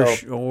eggs. For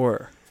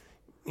sure.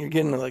 You're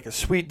getting like a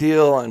sweet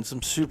deal on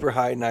some super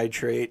high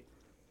nitrate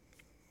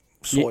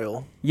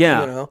soil.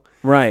 Yeah.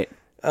 Right.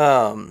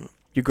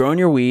 You're growing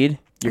your weed.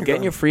 You're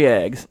getting your free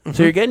eggs.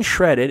 So you're getting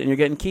shredded and you're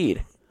getting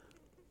keyed.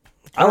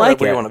 I like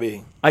it. Where you want to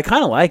be. I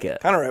kind of like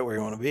it. Kind of right where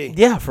you want to be.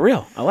 Yeah, for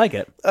real. I like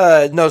it.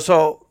 No,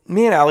 so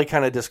me and Allie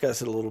kind of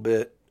discussed it a little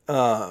bit.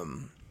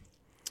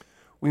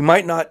 We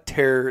might not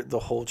tear the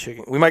whole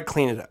chicken. We might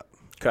clean it up.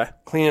 Okay.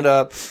 Clean it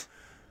up,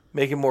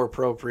 make it more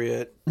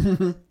appropriate,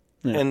 and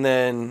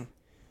then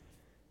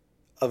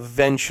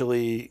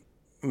eventually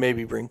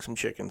maybe bring some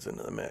chickens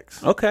into the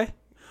mix. Okay.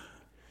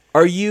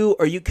 Are you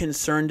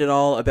concerned at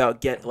all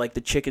about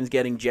the chickens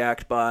getting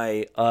jacked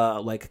by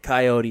like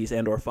coyotes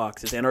and or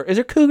foxes or is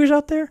there cougars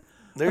out there?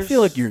 I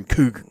feel like you're in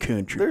cougar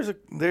country.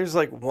 There's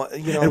like one,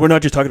 and we're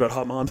not just talking about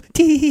hot moms.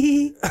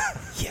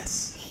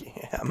 Yes.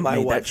 Yeah, my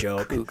wife's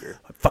a cougar.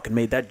 I fucking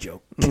made that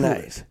joke.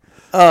 Nice.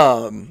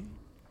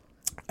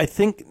 I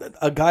think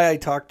a guy I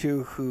talked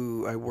to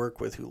who I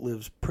work with who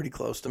lives pretty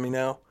close to me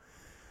now,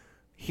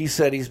 he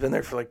said he's been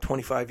there for like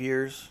 25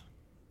 years.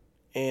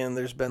 And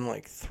there's been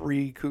like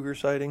 3 cougar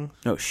sightings.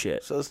 Oh,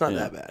 shit. So it's not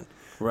that bad.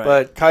 Right.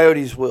 But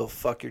coyotes will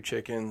fuck your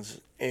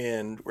chickens,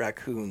 and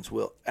raccoons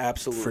will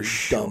absolutely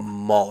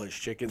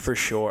demolish chickens. For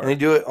sure. And they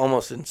do it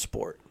almost in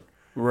sport.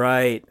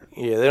 Right.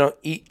 Yeah, they don't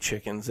eat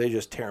chickens. They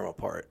just tear them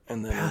apart.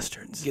 And then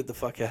bastards. Get the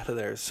fuck out of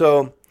there.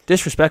 So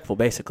disrespectful,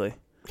 basically.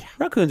 Yeah.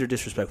 Raccoons are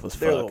disrespectful as fuck.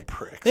 They're little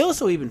pricks. They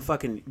also even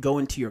fucking go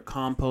into your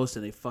compost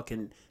and they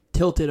fucking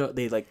tilt it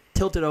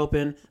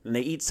open, and they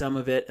eat some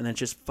of it, and then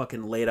just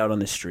fucking lay it out on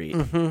the street.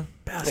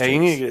 Bastards. Yeah, you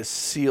need to get a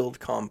sealed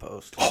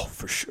compost. Oh,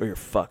 for sure. You're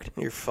fucked.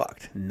 You're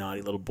fucked.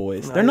 Naughty little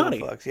boys. They're naughty.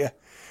 Fucks, yeah.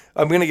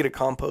 I'm going to get a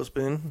compost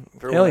bin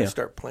for when I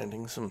start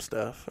planting some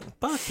stuff.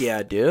 Fuck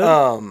yeah, dude.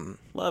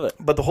 Love it.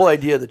 But the whole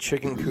idea of the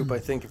chicken coop, I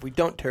think, if we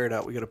don't tear it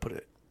out, we got to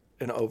put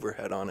an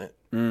overhead on it.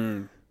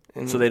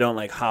 So they don't,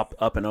 like, hop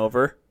up and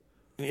over?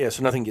 Yeah,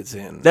 so nothing gets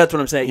in. That's what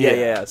I'm saying.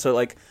 Yeah. So,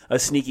 like, a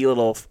sneaky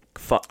little...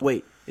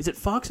 Wait. Is it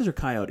foxes or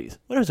coyotes?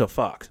 What is a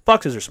fox?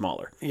 Foxes are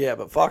smaller. Yeah,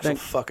 but fox will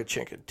fuck a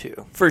chicken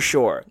too. For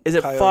sure. Is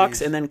it coyotes.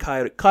 Fox and then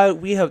coyote?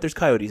 There's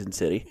coyotes in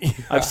city. Yeah.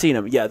 I've seen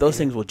them. Yeah, those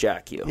things will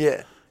jack you.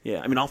 Yeah.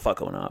 Yeah, I mean, I'll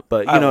fuck one up,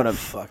 but you know what I'm...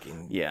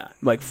 fucking... Yeah,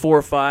 like 4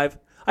 or 5.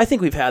 I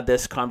think we've had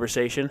this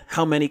conversation.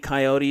 How many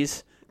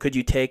coyotes could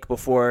you take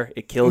before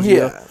it kills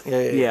you?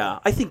 Yeah.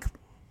 I think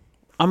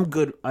I'm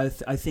good. I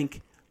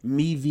think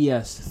me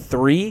vs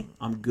 3,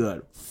 I'm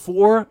good.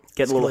 4,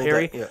 get a little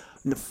hairy. Yeah.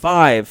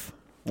 5,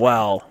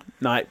 well...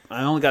 I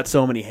only got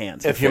so many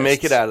hands. If you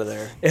make it out of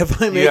there, you have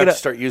to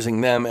start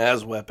using them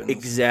as weapons.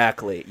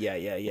 Exactly. Yeah.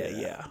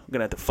 I'm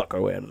gonna have to fuck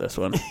our way out of this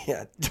one.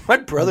 Yeah. My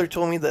brother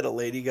told me that a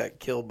lady got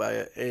killed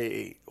by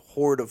a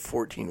horde of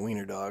 14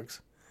 wiener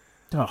dogs.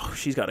 Oh,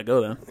 she's got to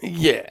go then.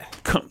 Yeah.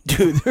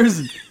 Dude,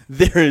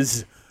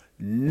 there's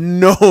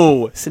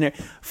no scenario.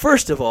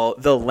 First of all,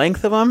 the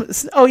length of them.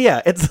 Oh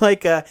yeah, it's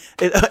like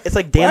it's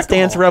like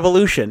Dance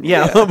Revolution.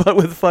 Yeah, but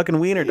with fucking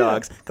wiener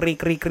dogs. Creak,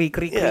 creak, creak,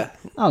 creak. Yeah.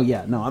 Oh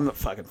yeah, no, I'm not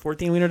fucking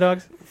 14 wiener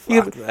dogs.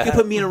 You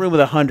put me in a room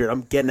with 100,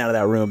 I'm getting out of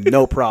that room,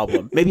 no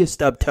problem. Maybe a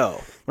stub toe,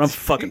 but I'm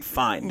fucking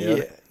fine,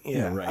 dude.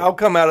 Yeah. Right. I'll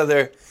come out of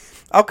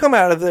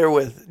there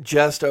with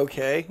just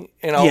okay,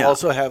 and I'll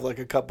also have like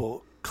a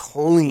couple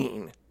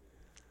clean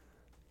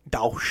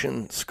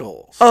Daushan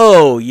skulls.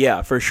 Oh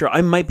yeah, for sure.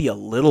 I might be a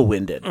little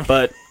winded,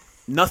 but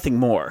nothing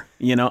more.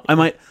 You know,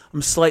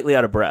 I'm slightly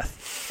out of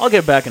breath. I'll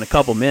get back in a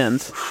couple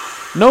mins.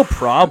 No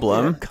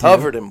problem.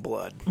 Covered in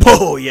blood.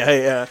 Oh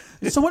yeah.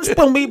 Someone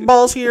spill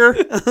meatballs here.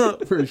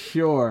 For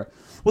sure.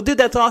 Well, dude,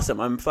 that's awesome.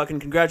 I'm fucking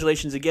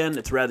congratulations again.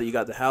 It's rad that you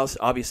got the house.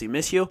 Obviously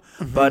miss you,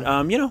 but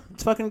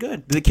it's fucking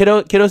good. The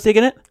kiddos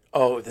digging it?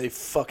 Oh, they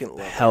fucking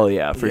love it. Hell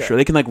yeah, for sure.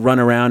 They can like run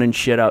around and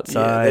shit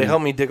outside. Yeah, they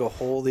helped me dig a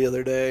hole the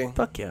other day.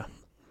 Fuck yeah.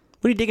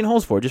 What are you digging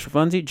holes for? Just for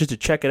funsies? Just to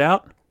check it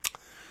out?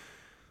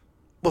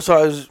 Well, so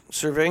I was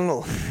surveying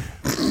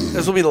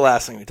this will be the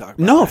last thing we talk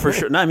about. No, for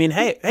sure. No, I mean,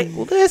 hey,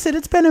 well, listen,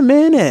 it's been a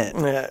minute.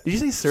 Yeah. Did you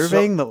say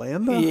surveying the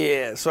land, though?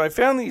 Yeah, so I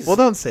found these... Well,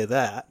 don't say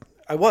that.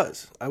 I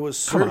was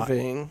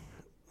surveying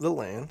the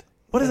land.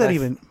 What does that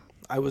even...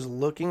 I was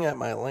looking at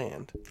my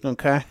land.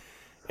 Okay.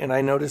 And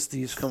I noticed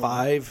these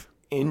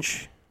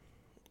 5-inch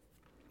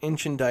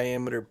in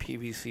diameter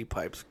PVC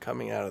pipes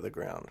coming out of the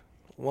ground.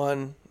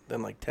 One...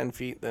 then like 10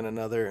 feet, then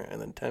another,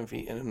 and then 10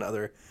 feet and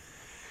another.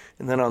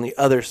 And then on the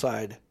other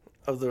side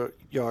of the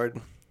yard,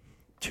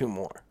 2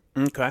 more.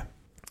 Okay.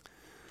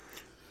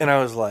 And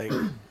I was like,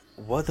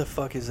 what the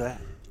fuck is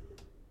that?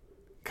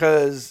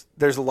 Because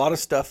there's a lot of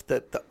stuff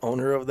that the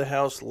owner of the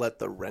house let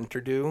the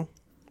renter do.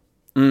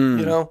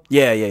 You know?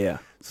 Yeah.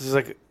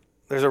 So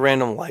there's a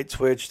random light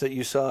switch that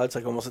you saw. It's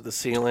like almost at the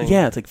ceiling.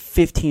 Yeah, it's like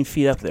 15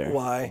 feet up there.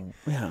 Why?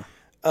 Yeah.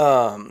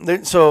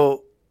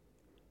 So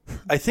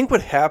I think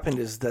what happened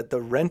is that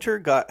the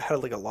renter had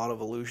like a lot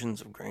of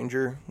illusions of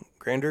grandeur.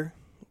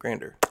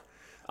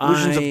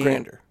 Illusions of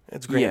grandeur.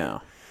 It's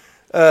grandeur.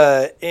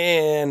 Yeah.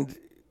 And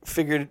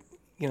figured,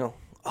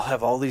 I'll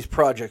have all these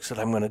projects that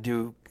I'm going to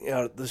do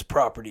out at this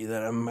property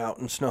that I'm out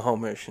in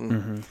Snohomish.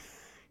 And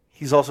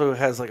he's also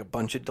has like a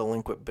bunch of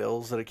delinquent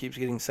bills that it keeps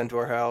getting sent to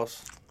our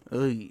house.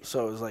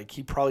 So it was like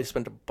he probably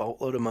spent a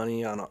boatload of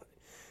money on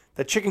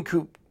that chicken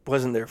coop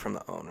wasn't there from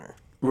the owner.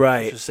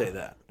 Right. Let's just say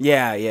that.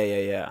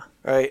 Yeah.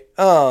 Right.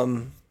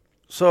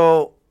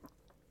 So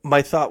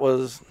my thought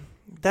was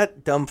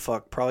that dumb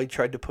fuck probably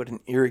tried to put an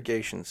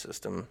irrigation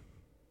system,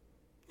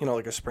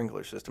 like a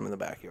sprinkler system in the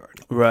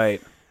backyard.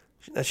 Right.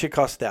 That shit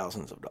costs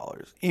thousands of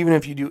dollars. Even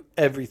if you do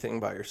everything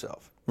by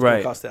yourself. It's going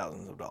to cost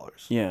thousands of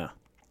dollars. Yeah.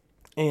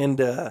 And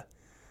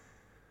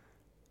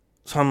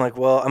so I'm like,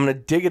 well, I'm going to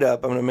dig it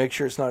up. I'm going to make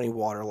sure it's not any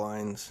water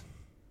lines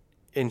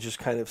and just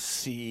kind of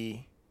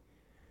see,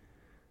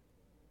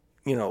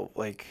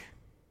 like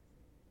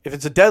if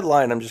it's a dead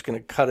line, I'm just going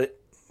to cut it,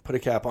 put a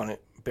cap on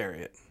it,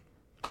 bury it.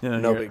 Yeah,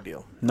 no big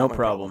deal. No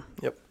problem.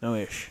 Yep. No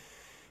ish.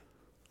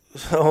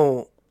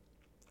 So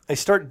I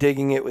start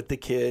digging it with the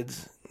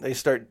kids.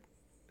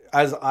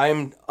 As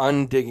I'm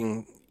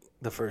undigging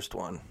the first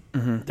one,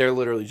 they're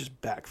literally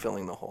just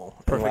backfilling the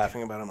hole and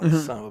laughing about it. I'm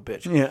like, son of a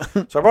bitch.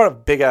 Yeah. So I brought a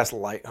big-ass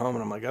light home,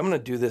 and I'm like, I'm going to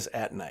do this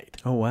at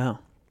night. Oh, wow.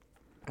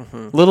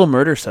 Little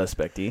murder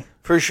suspect-y.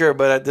 For sure,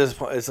 but at this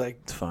point, it's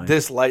fine.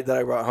 This light that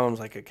I brought home is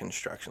like a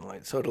construction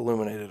light, so it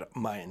illuminated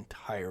my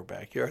entire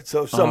backyard.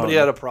 So if somebody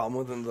had a problem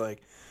with it,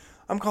 like,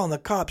 I'm calling the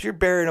cops, you're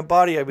burying a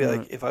body, I'd be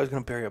like, if I was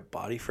going to bury a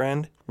body,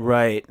 friend,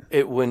 right,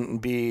 it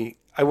wouldn't be,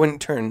 I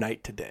wouldn't turn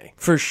night to day.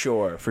 For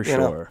sure.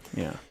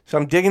 Yeah. So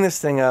I'm digging this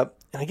thing up,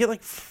 and I get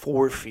like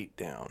 4 feet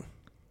down,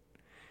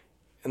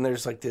 and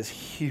there's like this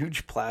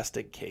huge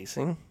plastic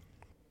casing,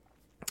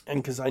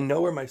 and because I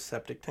know where my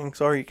septic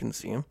tanks are, you can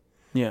see them.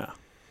 Yeah.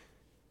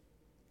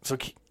 So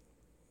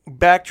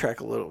backtrack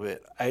a little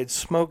bit. I had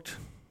smoked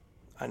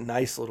a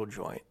nice little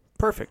joint.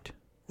 Perfect.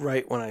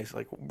 Right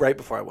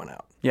before I went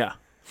out. Yeah.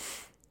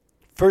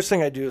 First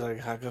thing I do is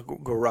I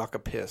go rock a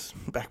piss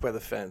back by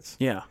the fence.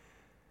 Yeah.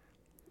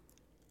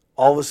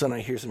 All of a sudden I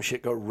hear some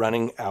shit go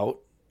running out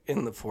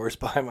in the forest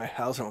behind my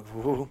house. I'm like,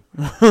 whoa.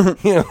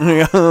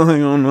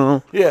 Oh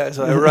no. Yeah,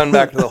 so I run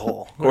back to the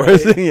hole. Right?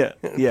 Yeah.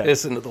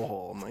 Piss into the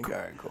hole. I'm like, all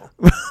right, cool.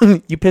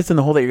 You piss in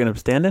the hole that you're going to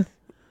stand in?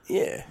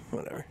 Yeah,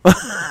 whatever.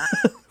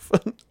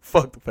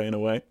 Fuck the pain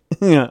away.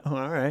 Yeah,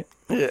 all right.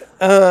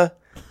 Yeah.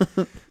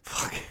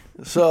 Fuck.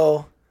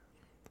 So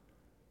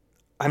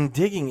I'm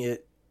digging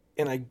it,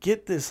 and I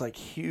get this like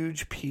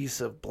huge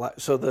piece of black.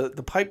 So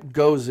the pipe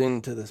goes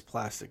into this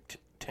plastic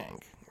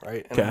tank,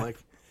 right? And I'm like,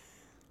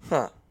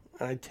 huh.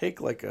 And I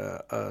take like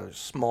a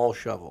small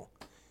shovel,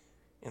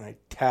 and I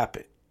tap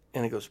it,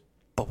 and it goes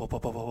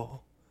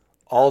all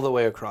the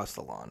way across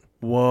the lawn.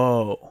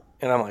 Whoa.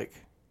 And I'm like,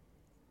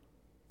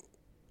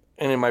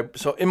 and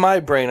in my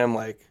brain, I'm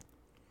like,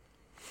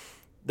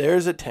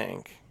 there's a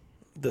tank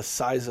the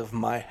size of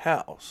my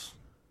house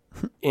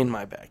in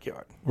my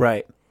backyard.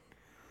 Right.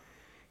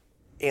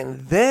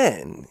 And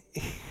then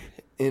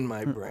in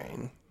my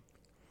brain,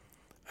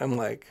 I'm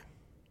like,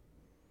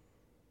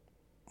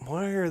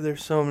 why are there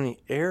so many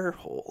air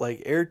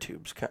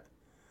tubes?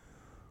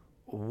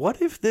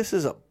 What if this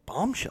is a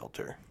bomb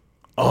shelter?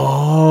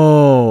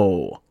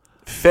 Oh.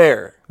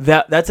 Fair.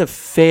 That's a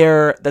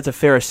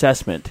fair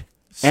assessment.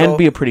 And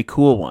be a pretty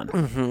cool one.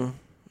 Mm-hmm.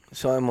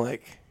 So I'm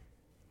like,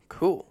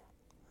 cool.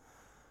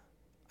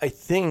 I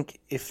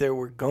think if there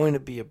were going to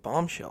be a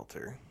bomb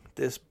shelter,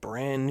 this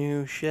brand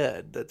new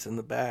shed that's in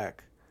the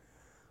back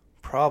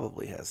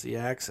probably has the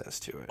access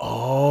to it.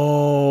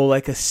 Oh,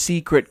 like a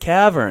secret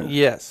cavern.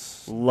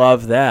 Yes.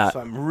 Love that.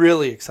 So I'm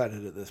really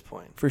excited at this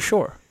point. For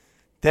sure.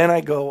 Then I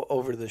go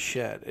over to the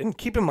shed. And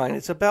keep in mind,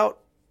 it's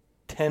about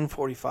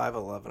 10:45,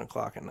 11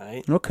 o'clock at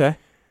night. Okay.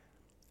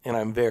 And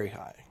I'm very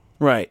high.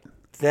 Right.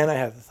 Then I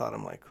have the thought,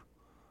 I'm like,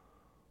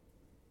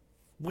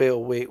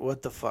 wait,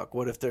 what the fuck?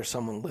 What if there's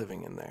someone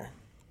living in there?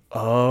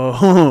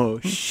 Oh,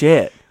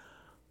 shit.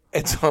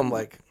 And so I'm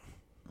like,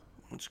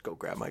 let's go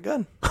grab my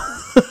gun.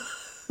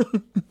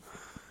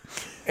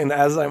 And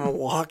as I'm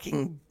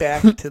walking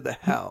back to the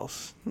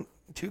house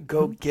to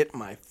go get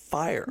my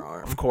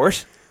firearm. Of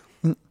course.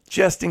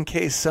 Just in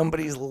case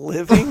somebody's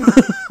living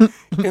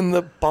in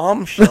the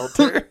bomb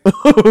shelter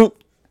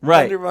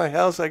right under my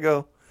house, I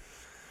go,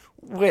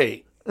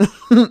 wait.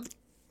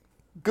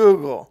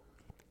 Google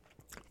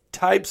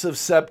types of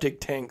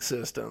septic tank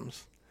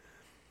systems.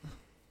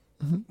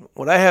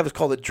 What I have is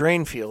called a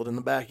drain field in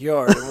the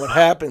backyard, and what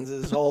happens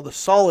is all the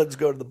solids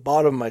go to the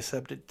bottom of my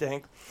septic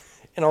tank,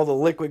 and all the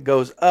liquid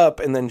goes up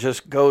and then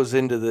just goes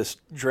into this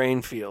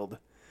drain field.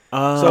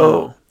 Oh.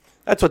 So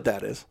that's what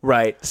that is.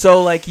 Right.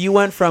 So, like, you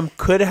went from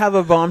could have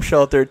a bomb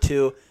shelter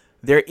to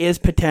there is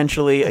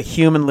potentially a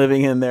human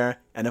living in there,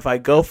 and if I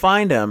go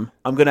find him,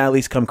 I'm going to at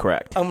least come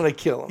correct. I'm going to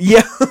kill him.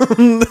 Yeah.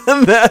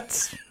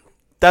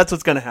 That's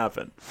what's going to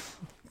happen.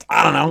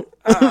 I don't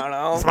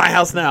know. It's my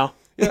house now.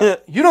 Yeah.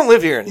 You don't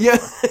live here anymore.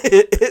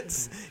 Yeah.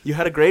 You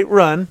had a great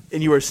run,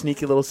 and you were a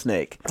sneaky little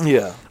snake.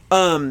 Yeah.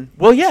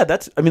 Well, yeah,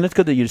 that's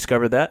good that you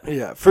discovered that.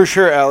 Yeah, for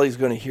sure Allie's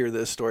going to hear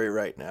this story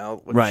right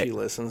now when she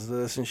listens to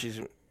this, and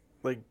she's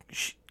like,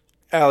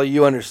 Allie,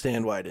 you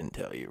understand why I didn't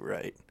tell you,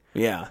 right?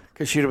 Yeah.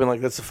 Because she'd have been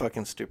like, that's the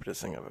fucking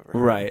stupidest thing I've ever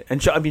heard. Right.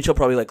 And she'll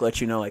probably, like,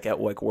 let you know, like, at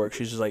work.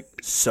 She's just like,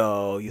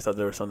 so, you thought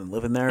there was something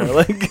living there? Or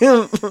like,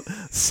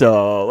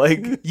 so,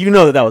 like, you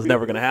know that was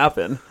never going to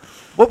happen.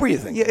 What were you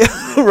thinking?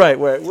 Yeah, right.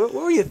 What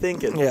were you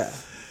thinking? Yeah.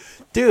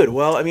 Dude,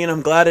 well, I mean,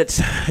 I'm glad it's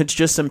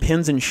just some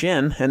pins and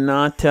shin and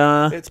not...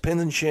 It's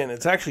pins and shin.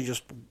 It's actually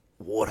just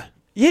wood.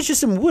 Yeah, it's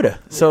just some wood.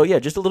 So, yeah,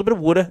 just a little bit of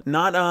wood.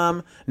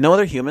 Not, no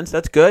other humans.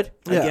 That's good.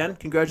 Yeah. Again,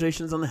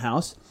 congratulations on the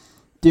house.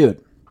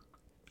 Dude,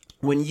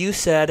 when you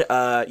said,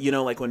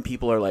 like when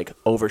people are, like,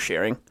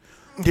 oversharing...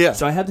 Yeah.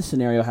 So I had this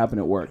scenario happen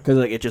at work because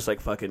like it just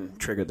like fucking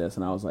triggered this,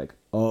 and I was like,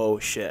 "Oh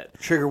shit!"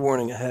 Trigger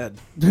warning ahead.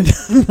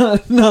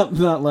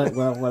 not like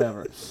well,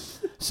 whatever.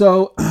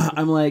 So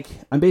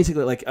I'm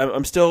basically like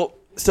I'm still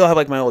have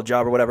like my old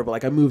job or whatever, but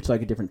like I moved to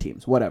like a different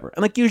teams, whatever.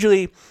 And like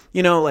usually,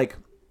 like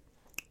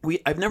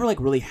I've never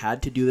like really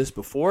had to do this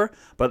before,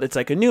 but it's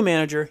like a new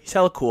manager. He's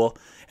hella cool,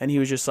 and he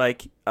was just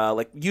like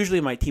usually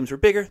my teams were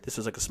bigger. This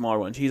was like a smaller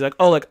one. So he's like,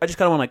 "Oh, like I just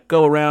kind of want to like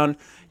go around."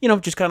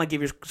 Just kind of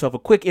give yourself a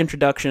quick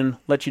introduction,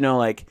 let you know,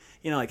 like,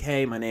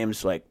 hey, my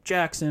name's, like,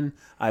 Jackson.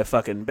 I've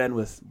fucking been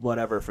with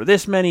whatever for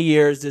this many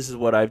years. This is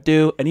what I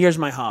do. And here's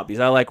my hobbies.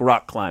 I like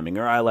rock climbing,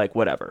 or I like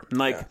whatever. And,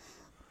 like,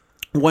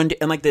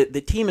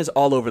 the team is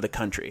all over the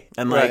country.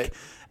 And, like,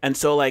 and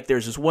so, like,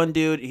 there's this one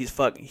dude,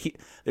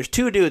 there's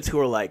two dudes who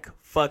are, like,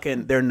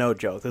 fucking, they're no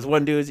joke. There's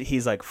one dude,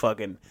 he's, like,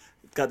 fucking,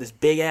 got this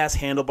big-ass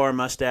handlebar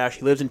mustache.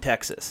 He lives in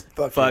Texas.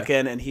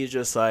 And he's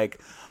just,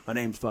 like, my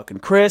name's fucking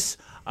Chris.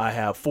 I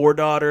have 4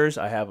 daughters,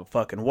 I have a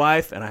fucking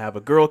wife, and I have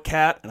a girl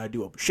cat, and I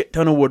do a shit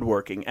ton of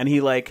woodworking. And he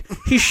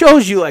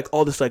shows you, like,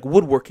 all this, like,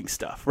 woodworking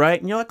stuff, right?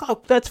 And you're like,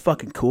 oh, that's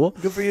fucking cool.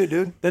 Good for you,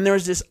 dude. Then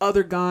there's this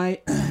other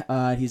guy,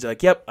 he's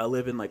like, yep, I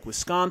live in, like,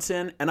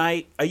 Wisconsin, and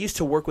I used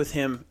to work with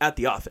him at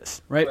the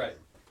office, right?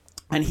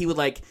 And he would,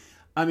 like,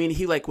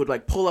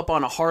 would pull up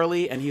on a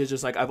Harley, and he was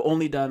just like, I've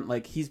only done,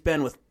 like, he's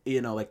been with,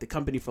 like, the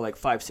company for, like,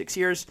 5-6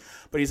 years,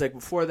 but he's like,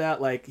 before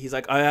that, like, he's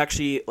like, I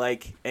actually,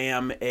 like,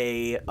 am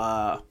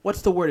a,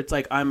 what's the word? It's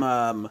like, I'm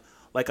a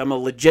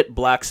legit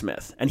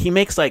blacksmith, and he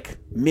makes, like,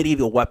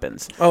 medieval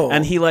weapons. Oh.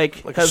 And he,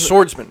 like a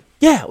swordsman.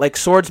 Yeah, like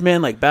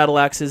swordsman, like battle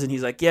axes, and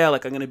he's like, yeah,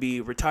 like, I'm going to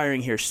be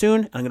retiring here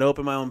soon, I'm going to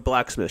open my own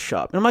blacksmith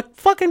shop. And I'm like,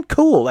 fucking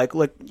cool. Like,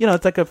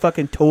 it's like a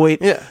fucking toy.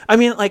 Yeah. I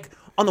mean, like,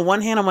 on the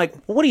one hand, I'm like,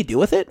 well, what do you do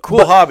with it?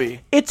 Cool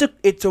hobby. It's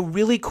a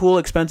really cool,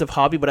 expensive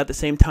hobby, but at the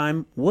same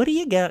time, what do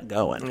you got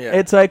going? Yeah.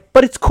 It's like,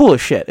 but it's cool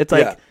as shit. It's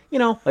like,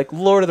 like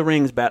Lord of the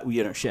Rings,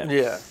 shit.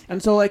 Yeah.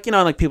 And so, like,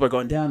 like people are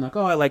going down, like,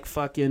 oh, I like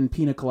fucking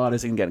pina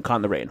coladas and getting caught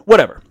in the rain.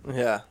 Whatever.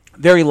 Yeah.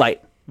 Very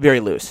light, very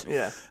loose.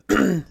 Yeah.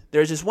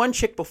 There's this one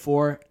chick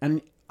before,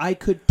 and I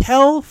could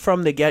tell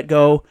from the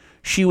get-go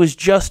she was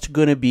just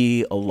gonna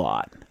be a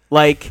lot.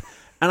 Like,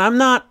 and I'm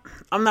not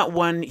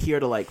one here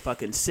to, like,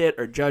 fucking sit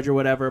or judge or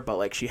whatever, but,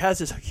 like, she has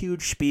this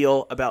huge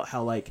spiel about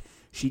how, like,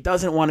 she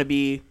doesn't want to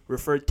be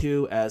referred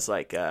to as,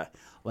 like a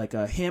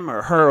him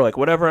or her or, like,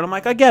 whatever. And I'm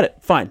like, I get it.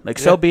 Fine. Like,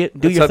 so be it.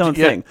 Do your own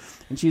thing.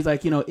 And she's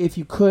like, if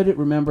you could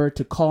remember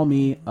to call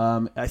me,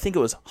 I think it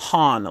was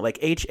Han, like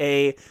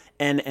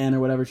Hann or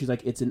whatever. She's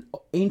like, it's an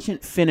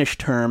ancient Finnish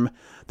term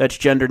that's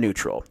gender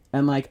neutral.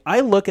 And, like,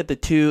 I look at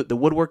the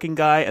woodworking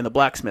guy and the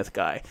blacksmith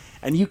guy,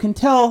 and you can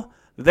tell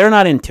they're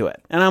not into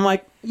it. And I'm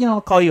like,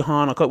 I'll call you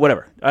Han, I'll call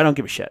whatever. I don't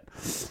give a shit.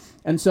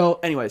 And so,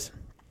 anyways,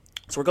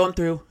 so we're going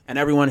through, and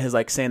everyone is,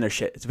 like, saying their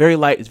shit. It's very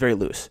light, it's very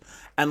loose.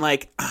 And,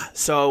 like,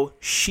 so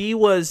she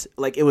was,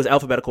 like, it was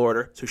alphabetical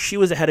order. So she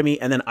was ahead of me,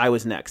 and then I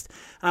was next.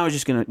 And I was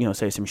just going to,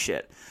 say some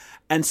shit.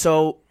 And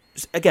so,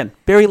 again,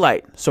 very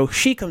light. So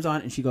she comes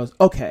on, and she goes,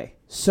 okay,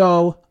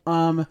 so,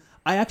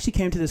 I actually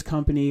came to this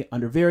company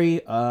under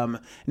very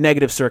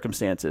negative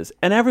circumstances.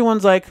 And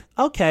everyone's like,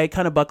 okay,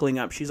 kind of buckling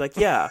up. She's like,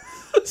 yeah.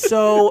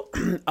 So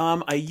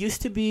I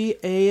used to be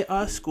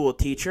a school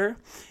teacher,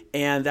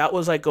 and that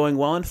was, like, going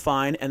well and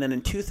fine. And then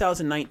in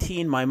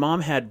 2019, my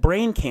mom had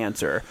brain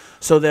cancer.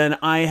 So then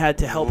I had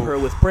to help her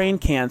with brain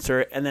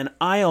cancer. And then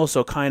I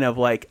also kind of,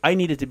 like, I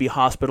needed to be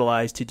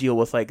hospitalized to deal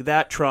with, like,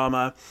 that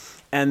trauma.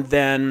 And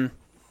then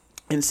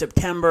in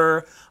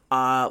September,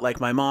 like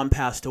my mom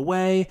passed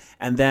away,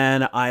 and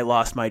then I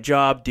lost my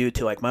job due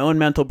to like my own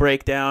mental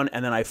breakdown,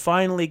 and then I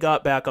finally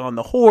got back on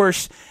the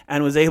horse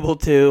and was able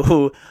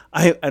to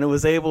like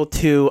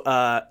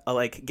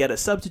get a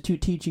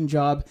substitute teaching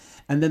job,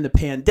 and then the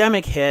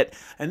pandemic hit,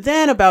 and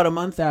then about a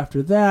month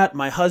after that,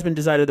 my husband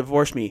decided to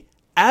divorce me.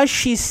 As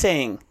she is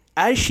saying,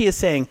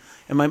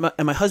 and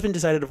my husband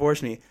decided to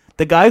divorce me.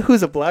 The guy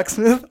who's a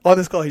blacksmith on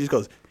this call, he just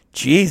goes,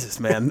 "Jesus,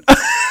 man."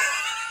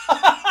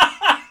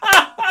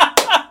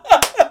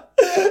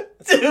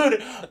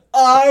 Dude,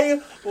 I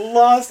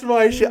lost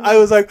my shit. I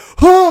was like,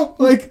 "Huh,"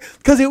 like,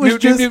 because it was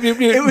just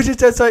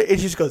it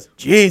just goes,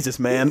 "Jesus,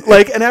 man."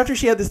 Like, and after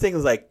she had this thing, it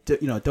was like,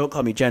 don't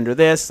call me gender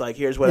this. Like,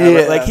 here's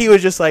whatever. Yeah. Like, he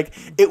was just like,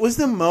 it was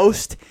the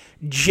most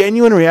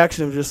genuine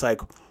reaction of just like,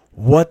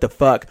 what the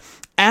fuck?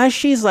 As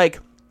she's like,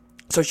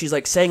 so she's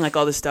like saying like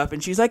all this stuff,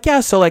 and she's like,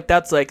 yeah, so like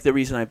that's like the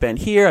reason I've been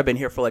here. I've been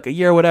here for like a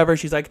year or whatever.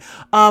 She's like,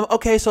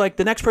 okay, so like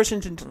the next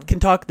person can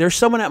talk. There's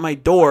someone at my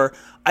door.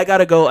 I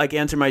gotta go like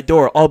answer my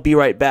door. I'll be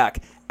right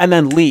back. And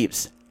then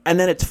leaves. And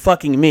then it's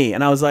fucking me.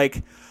 And I was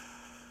like,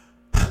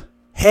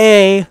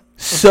 hey,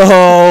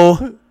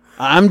 so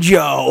I'm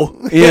Joe,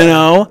 you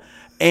know?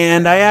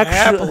 And I actually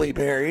happily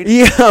married.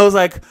 Yeah, I was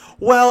like,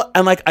 well,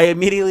 and like I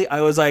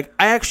was like,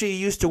 I actually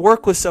used to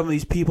work with some of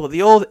these people at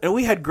the old, and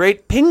we had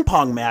great ping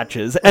pong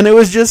matches, and it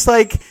was just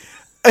like,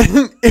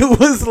 it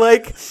was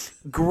like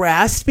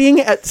grasping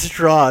at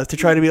straws to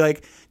try to be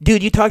like,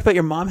 dude, you talked about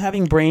your mom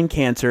having brain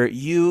cancer,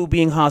 you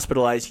being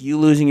hospitalized, you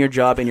losing your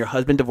job, and your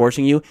husband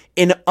divorcing you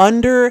in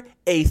under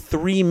a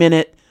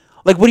 3-minute.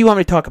 Like, what do you want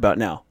me to talk about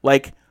now?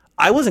 Like,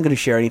 I wasn't going to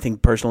share anything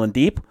personal and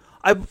deep.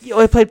 I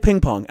played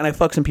ping pong, and I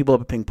fucked some people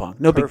up at ping pong.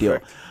 No big deal.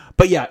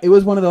 But yeah, it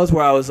was one of those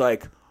where I was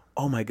like,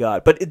 oh my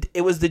God. But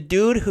it was the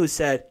dude who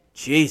said,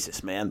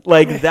 Jesus, man.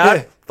 Like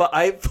that,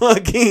 I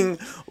fucking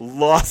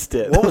lost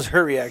it. What was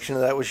her reaction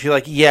to that? Was she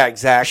like, yeah,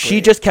 exactly? She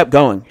just kept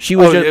going. She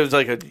was it was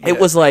like a... Yeah. It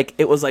was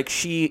like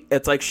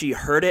she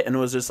heard it and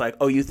was just like,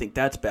 oh, you think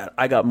that's bad?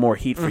 I got more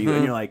heat for you.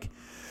 And you're like,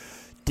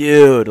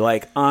 dude,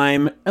 like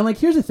and like,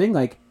 here's the thing.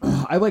 Like,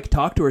 I like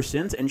talked to her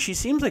since, and she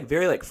seems like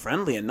very like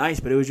friendly and nice,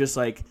 but it was just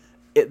like,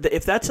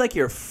 if that's like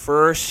your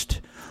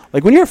first,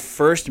 like when you're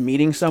first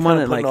meeting someone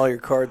and like all your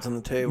cards on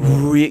the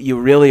table,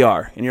 you really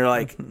are, and you're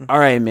like, all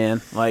right,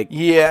 man, like,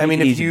 yeah, I mean,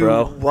 if you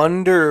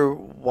wonder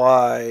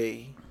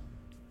why,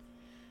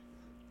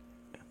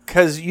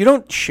 because you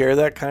don't share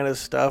that kind of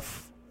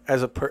stuff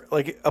as a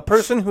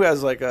person who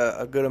has like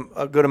a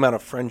good amount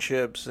of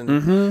friendships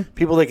and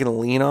people they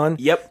can lean on.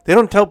 Yep. They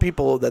don't tell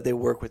people that they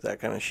work with that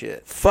kind of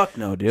shit. Fuck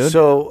no, dude.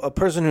 So a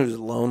person who's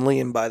lonely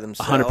and by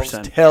themselves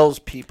 100%. tells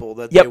people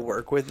that they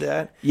work with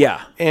that.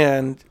 Yeah.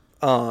 And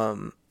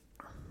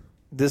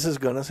this is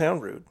gonna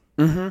sound rude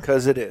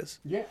because it is.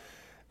 Yeah.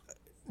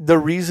 The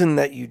reason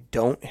that you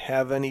don't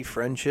have any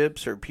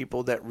friendships or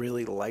people that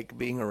really like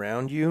being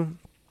around you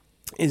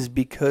is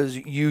because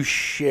you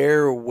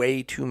share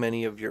way too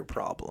many of your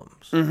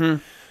problems. Mm-hmm.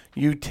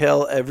 You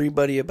tell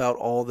everybody about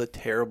all the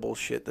terrible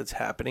shit that's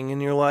happening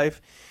in your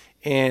life.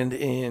 And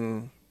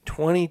in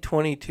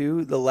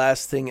 2022, the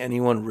last thing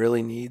anyone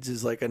really needs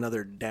is like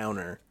another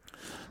downer.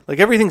 Like,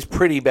 everything's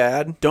pretty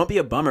bad. Don't be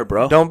a bummer,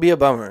 bro. Don't be a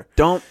bummer.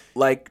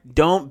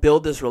 Don't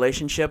build this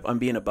relationship on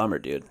being a bummer,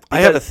 dude. Because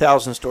I have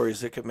 1,000 stories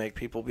that could make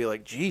people be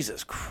like,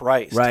 Jesus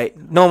Christ. Right.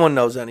 No one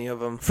knows any of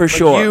them. For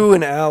sure. You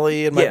and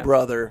Allie and my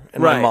brother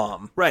and my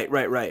mom. Right.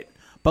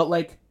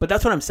 But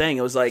that's what I'm saying.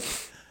 It was like,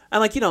 and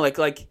like, you know,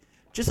 like,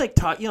 just like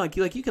talk, you know,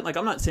 like you can, like,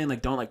 I'm not saying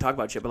like don't like talk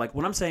about shit, but like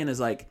what I'm saying is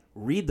like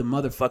read the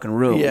motherfucking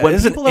room. Yeah, when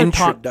people are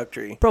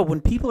introductory. Bro, when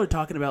people are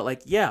talking about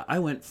like, yeah, I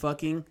went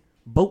fucking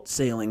boat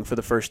sailing for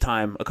the first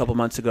time a couple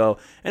months ago,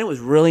 and it was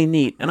really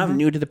neat, and I'm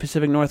new to the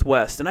Pacific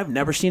Northwest, and I've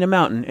never seen a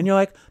mountain, and you're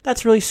like,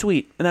 that's really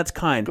sweet, and that's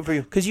kind. Good for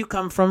you. Because you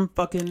come from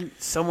fucking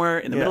somewhere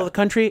in the middle of the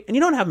country, and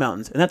you don't have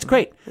mountains, and that's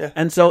great. Yeah.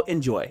 And so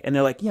enjoy. And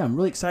they're like, yeah, I'm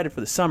really excited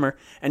for the summer,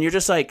 and you're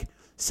just like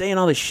saying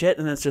all this shit,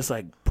 and it's just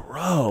like,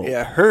 bro.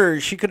 Yeah,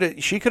 she could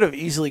have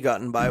easily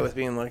gotten by with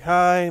being like,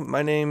 hi,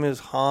 my name is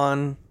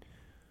Han.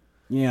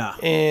 Yeah.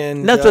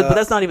 And but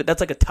that's not even, that's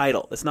like a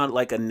title. It's not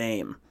like a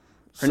name.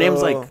 Her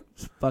name's like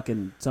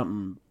fucking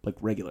something like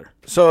regular.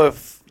 So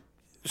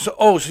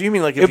you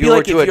mean like if you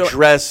were to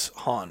address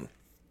Han?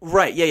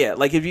 Right, yeah.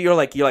 Like if you're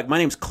like my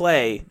name's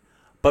Clay,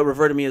 but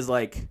refer to me as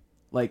like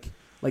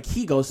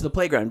he goes to the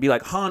playground. Be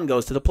like Han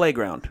goes to the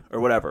playground or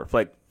whatever.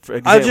 Like, for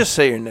example, I'll just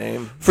say your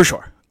name. For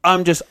sure.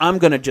 I'm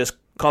gonna just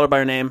call her by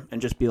her name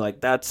and just be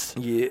like, that's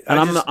and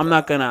I'm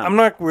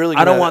not really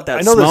I don't want that.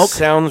 I know this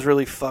sounds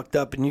really fucked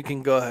up, and you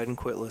can go ahead and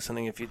quit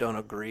listening if you don't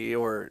agree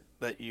or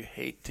that you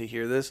hate to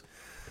hear this.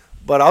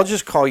 But I'll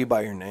just call you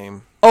by your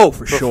name. Oh,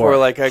 for sure. Before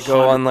like I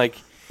go on like,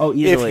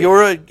 easily.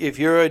 If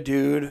you're a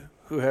dude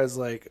who has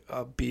like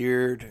a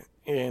beard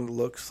and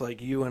looks like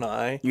you and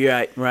I,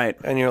 yeah, right,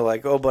 and you're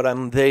like, oh, but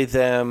I'm they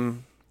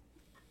them,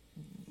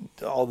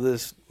 all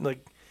this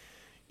like,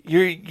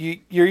 you're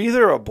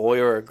either a boy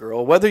or a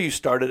girl. Whether you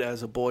started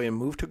as a boy and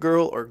moved to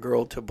girl or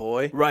girl to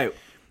boy, right.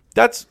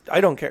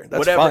 I don't care. That's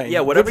whatever, fine. Yeah,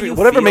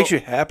 whatever makes you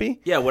happy.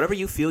 Yeah, whatever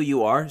you feel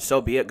you are,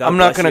 so be it. God I'm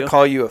not going to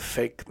call you a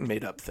fake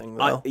made up thing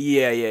though.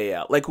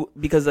 Yeah. Like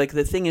because like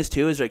the thing is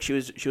too is like she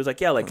was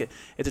like, yeah, like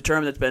it's a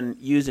term that's been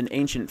used in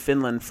ancient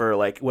Finland for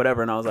like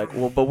whatever, and I was like,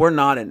 well, but we're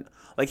not in.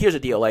 Like, here's the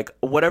deal. Like,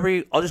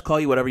 I'll just call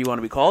you whatever you want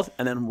to be called,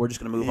 and then we're just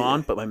going to move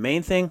on. But my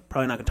main thing,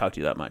 probably not going to talk to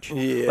you that much.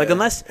 Yeah. Like,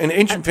 unless... In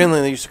ancient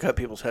Finland, they used to cut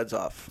people's heads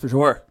off. For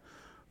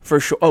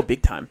sure. Oh,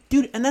 big time.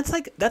 Dude, and that's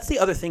the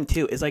other thing,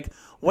 too, is, like,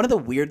 one of the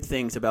weird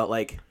things about,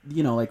 like,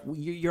 you know, like,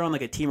 you're on,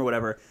 like, a team or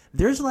whatever.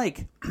 There's,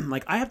 like,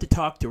 I have to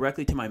talk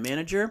directly to my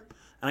manager,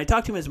 and I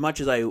talk to him as much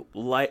as I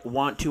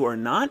want to or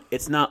not.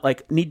 It's not,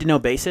 like, need-to-know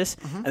basis.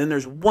 Mm-hmm. And then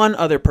there's one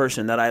other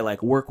person that I,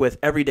 like, work with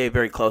every day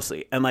very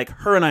closely. And, like,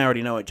 her and I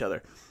already know each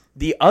other.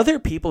 The other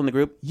people in the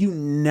group, you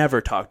never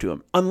talk to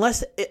them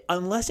unless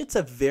it's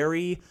a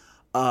very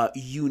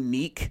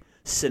unique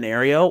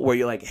scenario where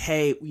you're like,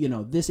 hey, you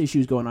know, this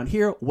issue's going on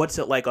here. What's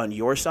it like on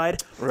your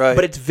side? Right.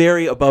 But it's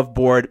very above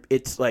board.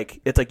 It's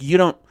like you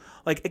don't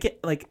like again.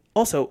 Like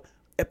also,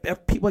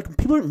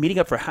 people are meeting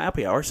up for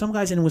happy hour. Some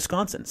guys in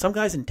Wisconsin, some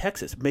guys in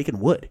Texas making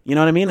wood. You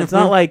know what I mean? It's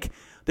not like.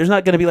 There's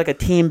not going to be like a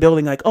team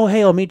building like, oh,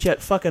 hey, I'll meet you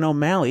at fucking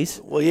O'Malley's.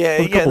 Well, yeah.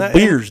 With a couple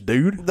beers,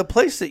 dude. The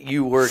place that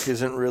you work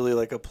isn't really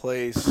like a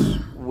place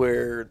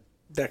where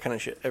that kind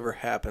of shit ever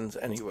happens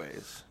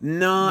anyways.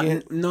 Not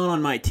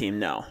on my team,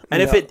 no.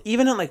 And if it,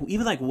 even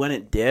when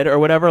it did or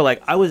whatever,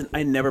 like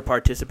I never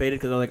participated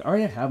because I was like, I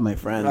already have my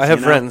friends. I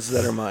have friends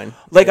that are mine.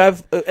 Like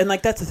and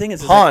like that's the thing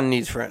is Han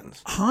needs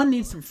friends. Han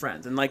needs some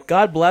friends. And like,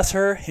 God bless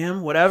her,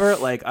 him, whatever.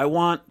 Like I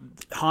want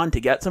Han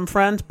to get some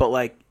friends, but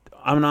like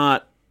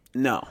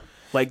no.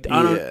 Like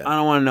I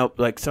don't want to know.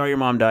 Like, sorry your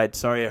mom died.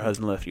 Sorry your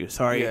husband left you.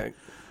 Sorry,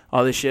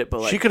 all this shit. But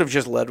like, she could have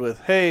just led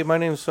with, "Hey, my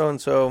name's so and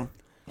so.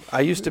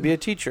 I used to be a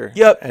teacher.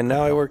 Yep, and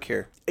now I work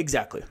here."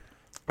 Exactly.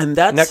 And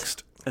that's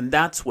next. And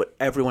that's what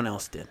everyone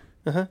else did.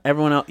 Uh-huh.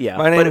 Everyone else, yeah.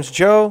 My name's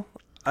Joe.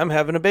 I'm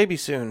having a baby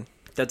soon.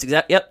 That's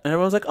exact. Yep. And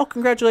everyone's like, "Oh,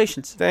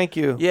 congratulations." Thank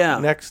you. Yeah.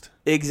 Next.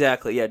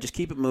 Exactly. Yeah. Just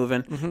keep it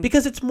moving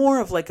because it's more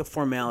of like a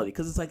formality.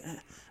 Because it's like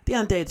at the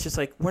end of the day, it's just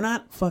like we're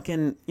not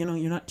fucking. You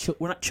know,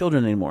 we're not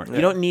children anymore. Yeah.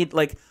 You don't need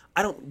like.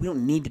 We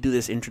don't need to do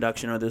this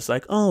introduction or this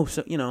like, oh,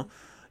 so you know,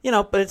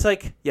 but it's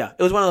like, yeah,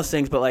 it was one of those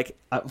things. But like,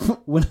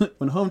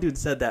 when Home Dude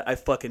said that, I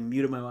fucking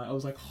muted my mic. I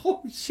was like,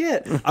 oh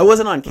shit, I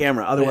wasn't on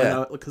camera,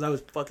 otherwise, because I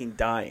was fucking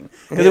dying.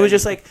 Because it was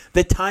just like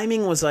the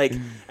timing was like,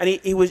 and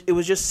it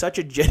was just such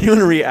a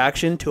genuine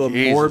reaction to a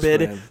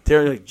morbid.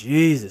 They're like,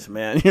 Jesus,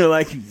 man, you're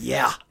like,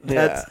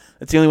 that's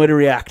the only way to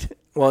react.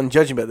 Well, and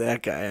judging by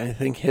that guy, I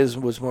think his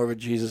was more of a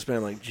Jesus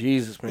man. Like,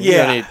 Jesus man, you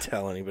don't need to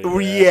tell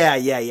anybody.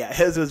 Yeah.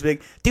 His was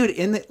big, dude.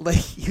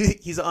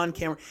 He's on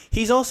camera.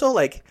 He's also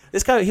like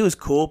this guy. He was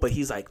cool, but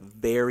he's like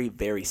very,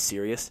 very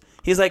serious.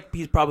 He's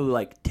probably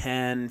like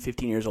 10,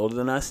 15 years older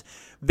than us.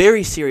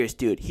 Very serious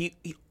dude. He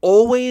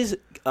always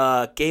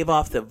gave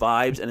off the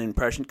vibes and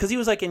impression because he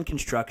was like in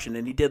construction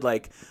and he did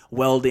like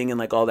welding and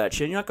like all that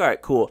shit. And you're like, all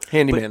right, cool,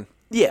 handyman.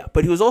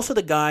 But he was also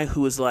the guy who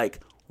was like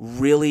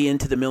really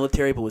into the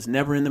military but was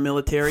never in the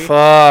military.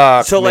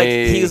 Fuck so like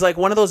me. he was like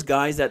one of those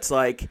guys that's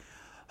like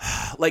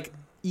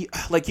you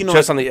know,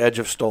 just on the edge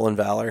of stolen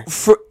valor.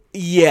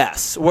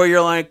 Yes, where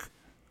you're like,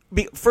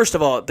 first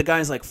of all, the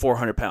guy's like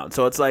 400 pounds,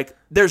 so it's like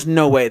there's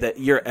no way that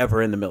you're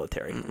ever in the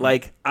military. Mm-hmm.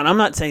 Like, and I'm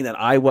not saying that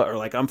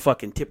I'm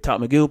fucking tip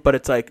top Magoo, but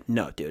it's like,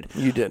 no, dude,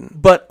 you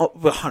didn't. But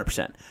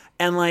 100%,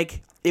 and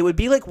like it would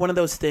be like one of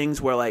those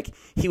things where like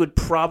he would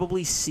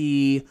probably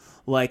see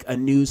like a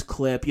news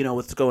clip, you know,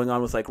 what's going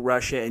on with like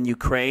Russia and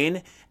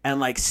Ukraine, and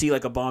like see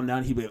like a bomb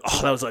down. He'd be like,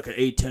 oh, that was like an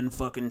A-10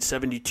 fucking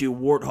 72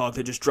 Warthog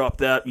that just dropped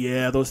that.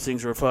 Yeah, those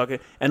things were fucking,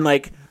 and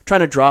like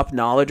trying to drop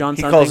knowledge on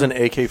something. He calls an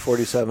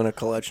AK-47 a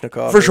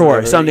Kalashnikov. For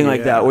sure, something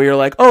like that, where you're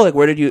like, oh, like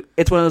where did you?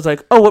 It's one of those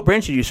like, oh, what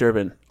branch did you serve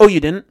in? Oh, you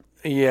didn't.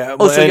 Yeah.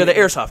 Oh, so you're the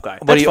airsoft guy.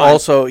 But he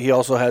also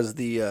has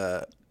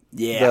the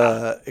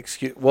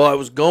excuse. Well, I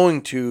was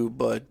going to,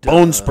 but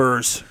bone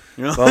spurs.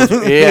 You know?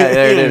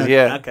 There it is.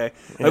 Yeah. Okay.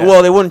 Like,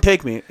 well, they wouldn't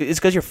take me. It's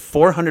because you're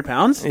 400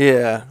 pounds.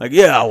 Yeah. Like,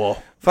 yeah.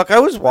 Well, fuck. I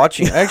was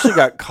watching. I actually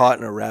got caught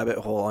in a rabbit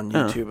hole on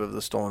YouTube of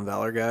the Stolen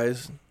Valor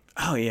guys.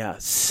 Oh yeah,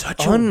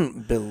 such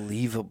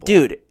unbelievable,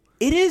 dude.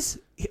 It is.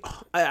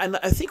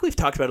 I think we've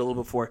talked about it a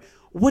little before.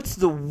 What's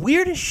the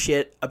weirdest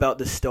shit about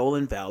the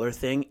Stolen Valor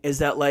thing is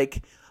that,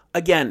 like,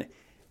 again,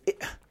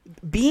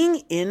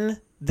 being in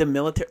the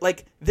military,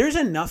 like, there's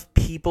enough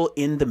people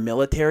in the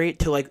military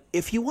to, like,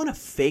 if you want to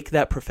fake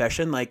that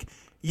profession, like,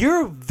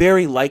 you're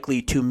very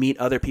likely to meet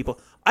other people.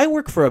 I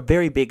work for a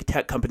very big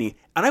tech company,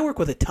 and I work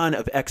with a ton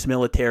of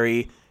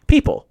ex-military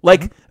people.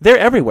 Like, they're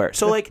everywhere.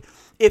 So, like,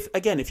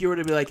 if you were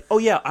to be like, oh,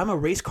 yeah, I'm a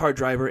race car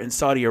driver in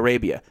Saudi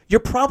Arabia, you're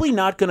probably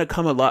not going to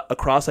come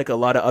across, like, a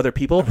lot of other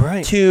people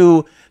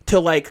to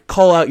like,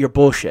 call out your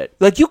bullshit.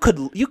 Like, you could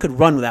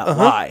run with that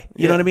lie.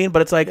 You know what I mean?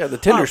 But it's like... Yeah, the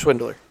Tinder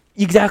swindler.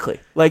 Exactly.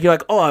 Like, you're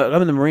like, oh,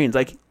 I'm in the Marines.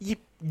 Like,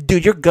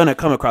 dude, you're going to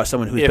come across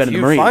someone who's been in the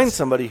Marines. If you find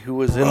somebody who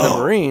was in the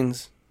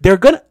Marines, they're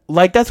gonna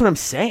like. That's what I'm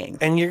saying.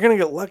 And you're gonna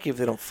get lucky if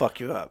they don't fuck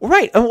you up,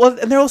 right?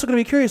 And they're also gonna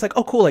be curious, like,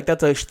 oh, cool, like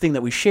that's a thing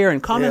that we share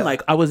in common. Yeah.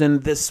 Like, I was in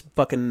this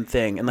fucking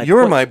thing, and like,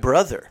 you're my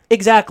brother.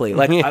 Exactly.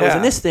 Like, I was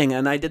in this thing,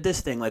 and I did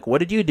this thing. Like, what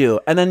did you do?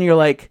 And then you're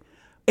like,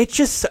 it's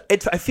just,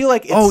 I feel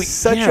like it's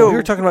such a. We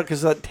were talking about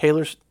because that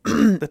Taylor's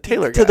the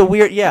Taylor guy. To the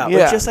weird,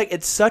 But just like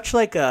it's such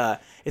like a.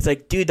 It's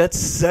like, dude, that's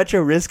such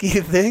a risky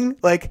thing.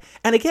 Like,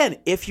 and again,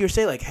 if you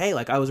say like, hey,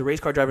 like I was a race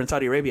car driver in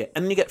Saudi Arabia,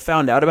 and then you get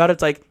found out about it,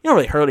 it's like you're not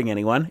really hurting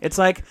anyone. It's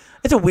like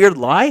it's a weird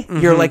lie. Mm-hmm.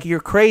 You're like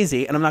you're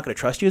crazy, and I'm not going to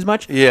trust you as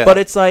much. Yeah. But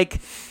it's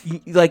like,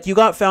 you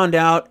got found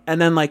out,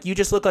 and then like you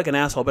just look like an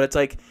asshole. But it's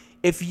like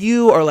if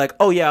you are like,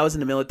 oh yeah, I was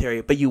in the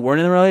military, but you weren't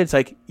in the military, it's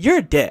like you're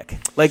a dick.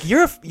 Like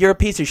you're a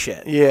piece of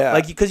shit. Yeah.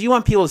 Like because you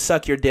want people to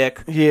suck your dick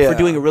for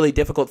doing a really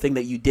difficult thing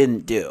that you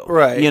didn't do.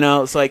 Right. You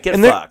know, it's like get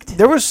fucked.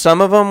 There was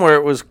some of them where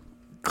it was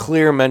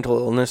clear mental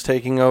illness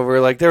taking over.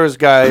 Like there was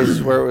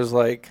guys where it was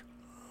like,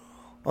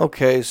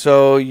 okay,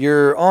 so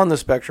you're on the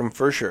spectrum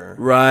for sure,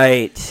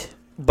 right?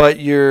 But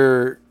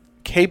you're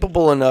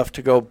capable enough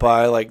to go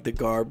buy like the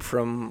garb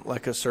from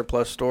like a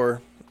surplus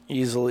store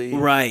easily,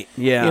 right?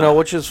 Yeah, you know,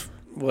 which is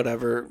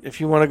whatever. If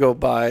you want to go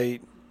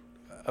buy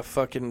a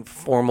fucking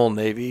formal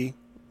Navy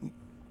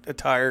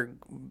attire,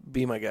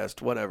 be my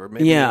guest, whatever,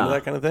 maybe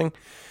that kind of thing.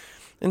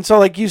 And so,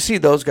 like, you see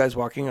those guys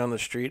walking on the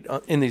street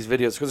in these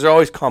videos, because they're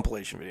always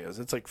compilation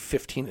videos. It's like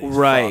 15 of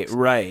these.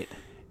 Right.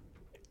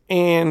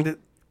 And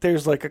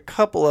there's, like, a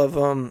couple of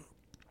them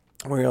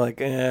where you're like,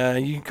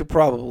 you could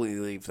probably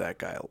leave that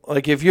guy.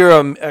 Like, if you're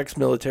an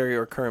ex-military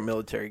or current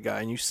military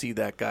guy and you see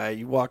that guy,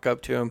 you walk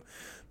up to him,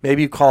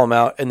 maybe you call him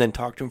out, and then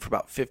talk to him for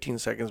about 15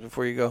 seconds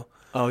before you go,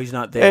 oh, he's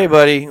not there. Hey,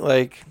 buddy,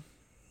 like,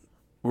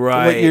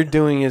 right. What you're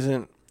doing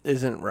isn't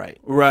right.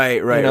 Right,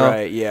 you know?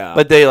 Right, yeah.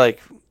 But they,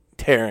 like,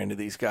 tear into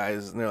these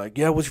guys, and they're like,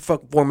 yeah, what's your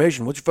fucking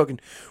formation?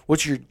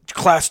 What's your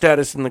class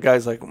status? And the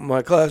guy's like,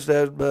 my class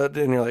status, but,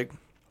 and you're like,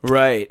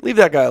 right, leave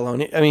that guy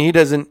alone. I mean,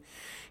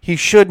 he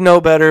should know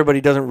better, but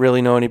he doesn't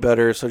really know any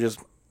better, so just,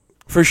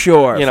 for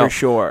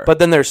sure. But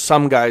then there's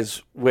some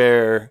guys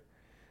where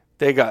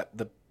they got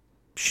the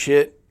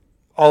shit,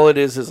 all it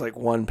is like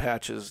one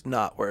patch is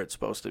not where it's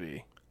supposed to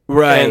be.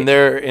 Right. And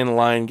they're in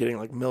line getting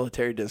like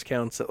military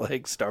discounts at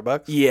like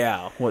Starbucks.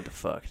 Yeah. What the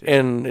fuck, dude?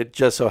 And it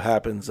just so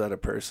happens that a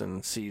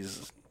person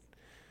sees,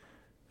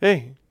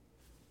 hey,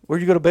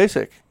 where'd you go to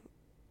basic?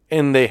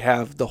 And they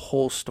have the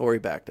whole story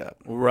backed up.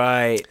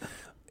 Right.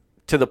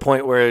 To the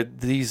point where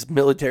these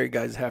military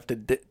guys have to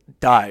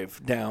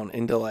dive down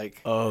into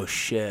like, oh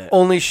shit,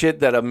 only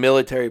shit that a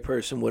military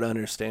person would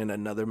understand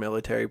another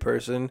military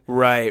person.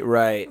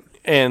 Right.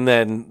 And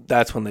then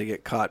that's when they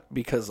get caught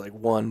because like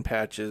one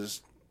patch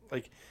is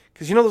like,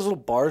 because you know those little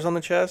bars on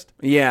the chest?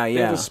 Yeah. They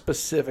have a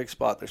specific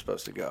spot they're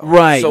supposed to go.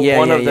 Right, so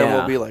one of them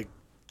will be like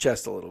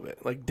just a little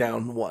bit, like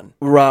down one.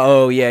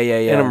 Oh, yeah.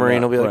 And a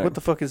Marine will be like, what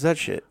the fuck is that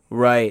shit?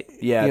 Right.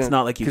 Yeah, it's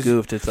not like you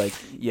goofed. It's like,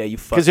 yeah, you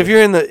fucked. Because if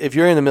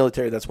you're in the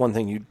military, that's one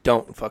thing you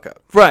don't fuck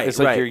up. Right. It's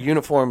like your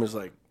uniform is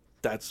like,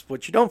 that's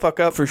what you don't fuck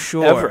up. For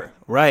sure. Ever.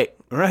 Right.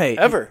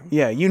 Ever.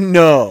 Yeah, you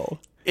know.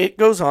 It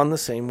goes on the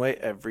same way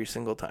every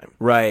single time.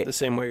 Right. The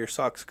same way your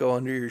socks go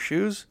under your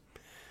shoes.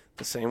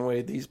 The same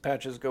way these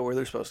patches go where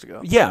they're supposed to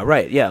go. Yeah,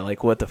 right. Yeah,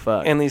 like what the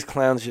fuck? And these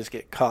clowns just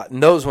get caught.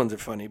 And those ones are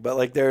funny. But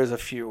like there's a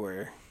few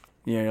where...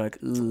 Yeah, you're like,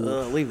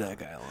 leave that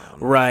guy alone.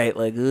 Right,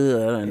 like, I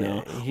don't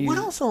know. Yeah, what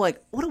also,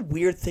 like, what a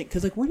weird thing,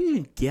 because, like, where do you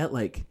even get,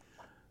 like,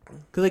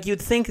 because, like,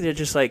 you'd think that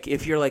just, like,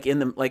 if you're, like, in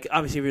the, like,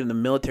 obviously if you're in the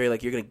military,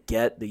 like, you're going to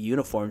get the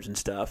uniforms and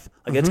stuff.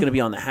 Like, it's going to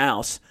be on the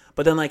house.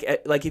 But then, like,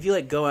 if you,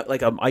 like, go at,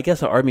 like, I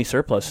guess an Army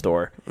surplus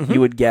store, you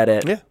would get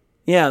it. Yeah.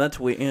 Yeah,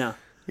 that's weird, yeah.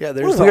 Yeah,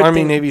 there's the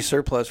Army Navy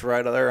surplus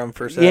right there on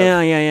First Ave.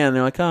 Yeah. And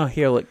they're like, oh,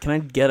 here, look, can I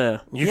get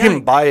a... You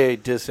can buy a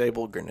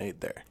disabled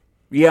grenade there.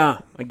 Yeah,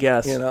 I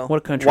guess. You know? What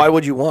a country. Why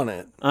would you want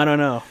it? I don't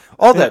know.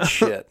 All that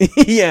shit.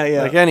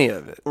 Yeah. Like any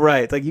of it.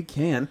 Right. Like you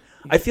can.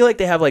 I feel like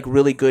they have like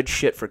really good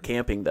shit for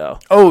camping though.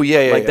 Oh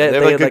yeah. Like they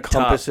have like good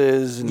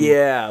compasses and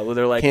well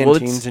they're like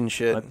canteens and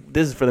shit. Like,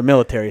 this is for the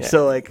military. Yeah.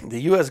 So like the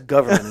US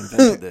government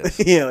invented this.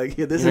 This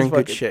you're is in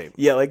good shape.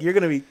 Yeah, like you're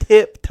gonna be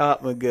tip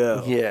top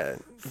Magoo. Yeah.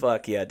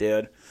 Fuck yeah,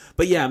 dude.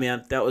 But yeah,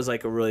 man, that was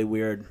like a really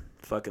weird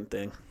fucking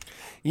thing.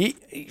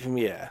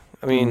 Yeah.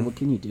 I mean, what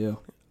can you do?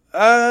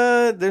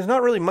 There's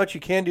not really much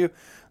you can do.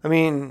 I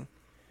mean,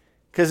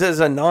 because as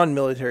a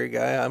non-military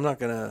guy, I'm not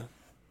gonna.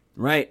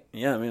 Right.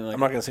 Yeah. I mean, like, I'm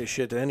not gonna say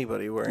shit to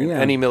anybody wearing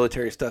any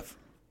military stuff,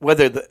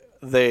 whether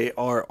they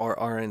are or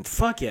aren't.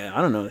 Fuck yeah!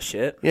 I don't know the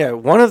shit. Yeah.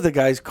 One of the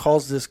guys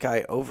calls this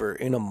guy over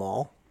in a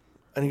mall,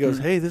 and he goes,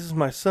 "Hey, this is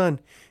my son.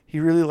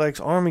 He really likes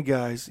Army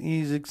guys.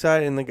 He's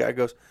excited." And the guy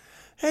goes,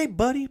 "Hey,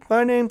 buddy,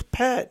 my name's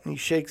Pat." And he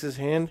shakes his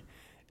hand,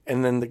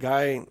 and then the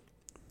guy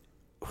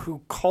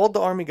who called the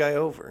Army guy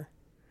over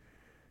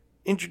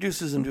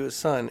introduces him to his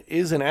son,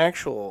 is an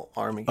actual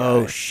Army guy.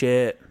 Oh,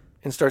 shit.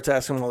 And starts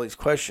asking him all these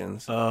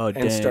questions. Oh,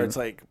 damn. And starts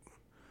like...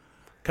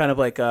 Kind of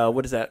like,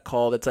 what is that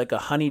called? It's like a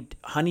honey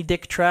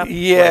dick trap?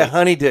 Yeah, like,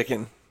 honey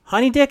dicking.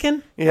 Honey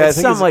dicking? Yeah,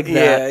 it's something like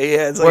that.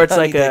 Yeah, it's where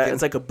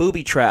it's like a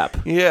booby trap.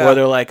 Yeah. Where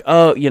they're like,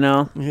 oh, you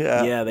know.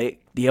 Yeah. Yeah,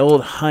 The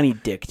old honey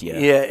dicked you.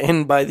 Yeah,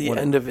 and by the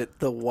end of it,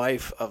 the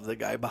wife of the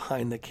guy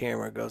behind the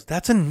camera goes,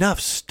 "That's enough,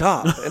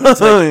 stop." And it's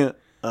like,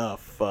 oh,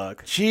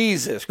 fuck.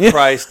 Jesus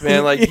Christ,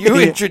 man. Like, you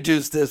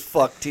introduced this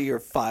fuck to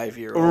your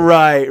 5-year-old.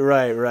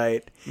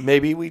 Right.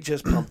 Maybe we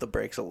just pumped the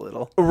brakes a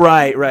little.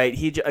 Right.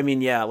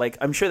 Like,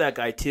 I'm sure that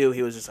guy, too,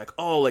 he was just like,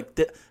 oh, like,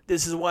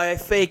 this is why I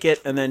fake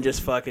it. And then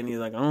just fucking, he's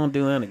like, I won't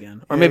do that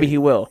again. Or maybe he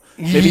will.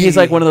 Maybe he's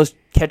like one of those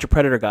Catch a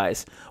Predator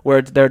guys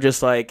where they're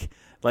just like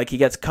he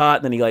gets caught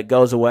and then he like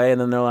goes away and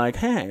then they're like,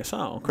 hey,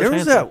 so Chris there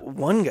was Hansen. That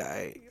one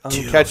guy on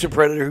Catch a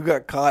Predator who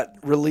got caught,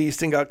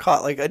 released, and got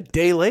caught like a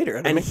day later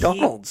at a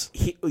McDonald's.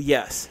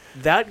 Yes,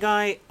 that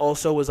guy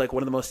also was like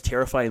one of the most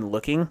terrifying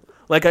looking.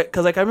 Like,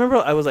 because I remember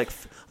I was like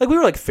we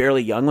were like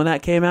fairly young when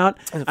that came out,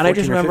 and I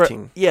just remember,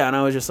 and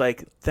I was just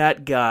like,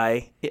 that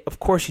guy. Of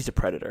course, he's a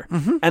predator.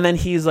 Mm-hmm. And then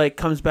he's like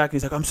comes back and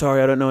he's like, I'm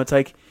sorry, I don't know. It's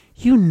like,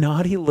 you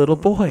naughty little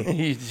boy.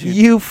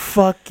 You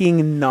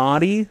fucking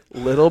naughty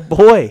little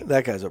boy.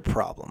 That guy's a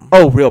problem.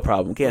 Oh, real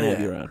problem. Can't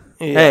have you around.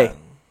 Yeah. Hey.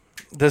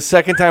 The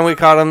second time we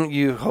caught him,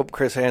 you hope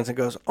Chris Hansen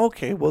goes,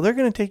 okay, well, they're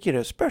going to take you to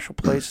a special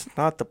place,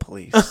 not the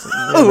police.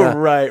 Oh,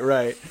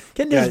 right.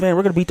 Get in this van.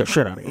 We're going to beat the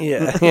shit out of you.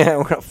 Yeah,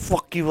 we're going to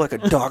fuck you like a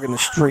dog in the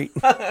street.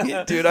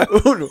 Yeah, dude,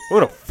 we're going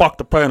to fuck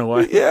the pain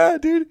away. Yeah,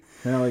 dude.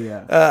 Hell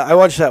yeah. I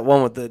watched that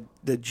one with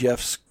the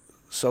Jeff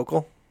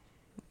Sokol.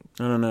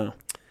 I don't know.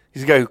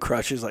 He's the guy who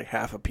crushes like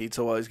half a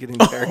pizza while he's getting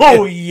interrogated.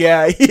 Oh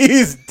yeah,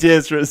 he's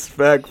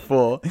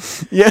disrespectful.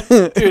 Yeah,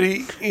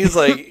 dude, he's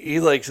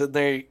like sitting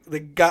there.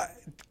 The guy,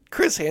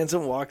 Chris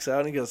Hansen, walks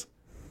out and he goes,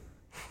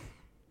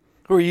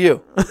 "Who are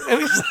you?"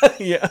 And he's like,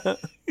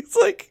 he's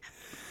like,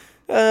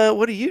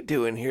 "What are you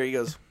doing here?" He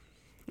goes,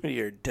 "Are you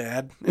your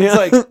dad?" And he's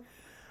like,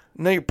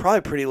 "No, you're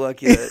probably pretty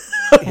lucky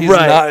that he's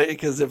not,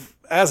 because if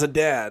as a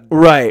dad,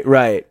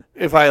 right,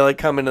 if I like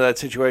come into that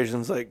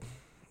situation, it's like."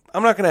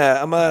 I'm gonna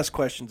ask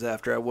questions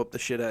after I whoop the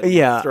shit out of you.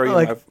 Yeah,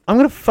 I'm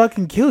gonna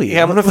fucking kill you.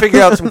 Yeah, I'm gonna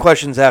figure out some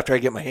questions after I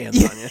get my hands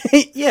on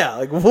you. Yeah,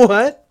 like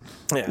what?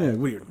 Yeah,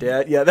 weird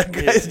dad. Yeah, that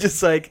guy's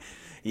just like,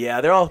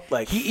 they're all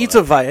like, he eats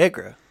a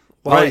Viagra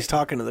while he's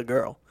talking to the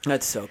girl.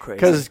 That's so crazy.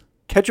 Because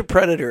Catch a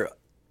Predator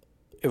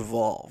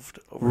evolved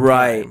over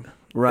time.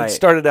 Right. It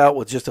started out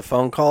with just a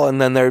phone call,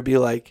 and then there'd be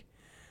like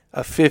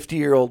a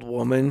 50-year-old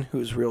woman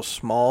who's real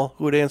small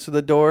who would answer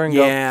the door and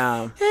go, "Hey,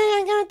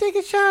 I'm gonna take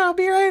a shower. I'll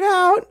be right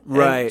out."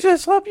 Right. And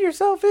just slip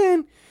yourself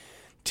in.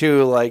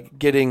 To like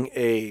getting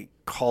a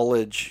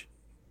college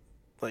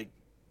like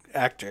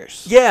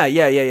actors. Yeah.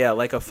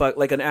 Like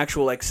like an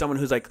actual like someone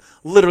who's like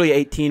literally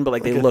 18, but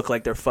like they look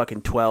like they're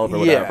fucking 12 or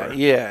whatever.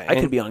 Yeah. I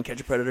could be on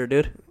Catch a Predator,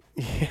 dude.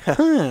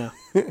 Yeah.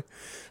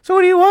 So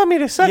what do you want me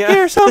to suck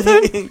you or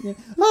something?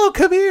 Oh,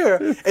 come here!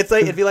 It's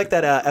like it'd be like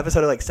that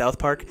episode of like South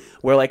Park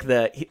where like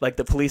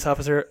the police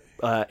officer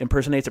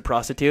impersonates a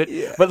prostitute,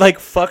 but like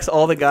fucks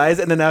all the guys,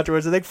 and then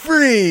afterwards they're like,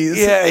 freeze!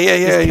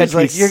 Yeah. He's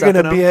like, you're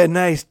gonna be a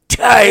nice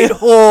tight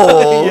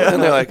hole, and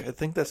they're like, I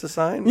think that's a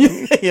sign.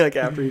 Yeah, like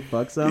after he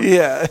fucks them.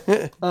 Yeah.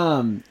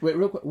 Wait,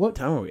 real quick, what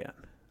time are we at?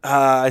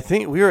 I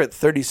think we were at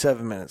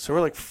 37 minutes, so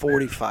we're like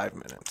 45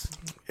 minutes.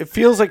 It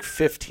feels like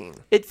 15.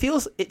 It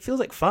feels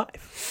like 5.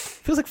 It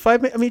feels like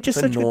 5 minutes. I mean, just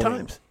such good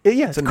times.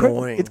 Yeah, it's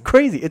annoying. It's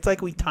crazy. It's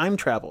like we time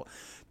travel.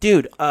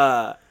 Dude,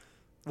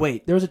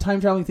 wait, there was a time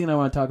traveling thing I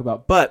want to talk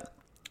about. But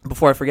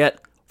before I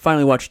forget,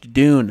 finally watched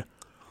Dune.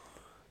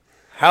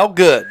 How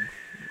good?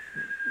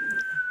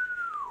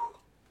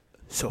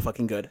 So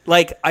fucking good.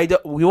 Like,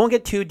 we won't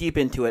get too deep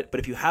into it, but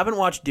if you haven't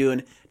watched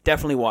Dune,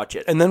 definitely watch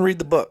it. And then read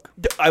the book.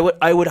 I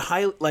would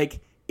highly,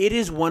 like, it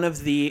is one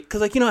of the,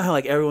 because like, you know how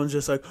like everyone's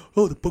just like,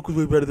 oh, the book was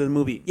way better than the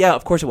movie. Yeah,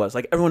 of course it was.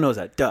 Like, everyone knows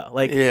that. Duh.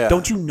 Like,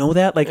 don't you know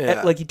that? Like,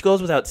 like it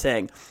goes without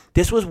saying.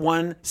 This was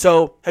one.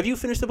 So, have you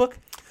finished the book?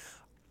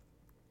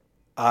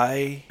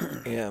 I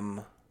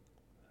am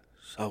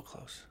so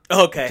close.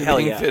 Okay, hell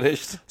yeah.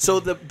 Finished.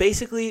 So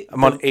basically,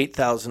 I'm on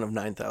 8,000 of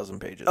 9,000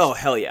 pages. Oh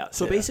hell yeah!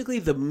 So basically,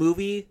 the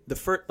movie,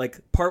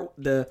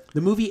 the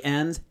movie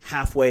ends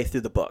halfway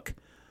through the book.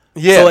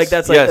 Yeah. So like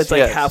that's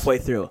like halfway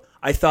through.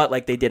 I thought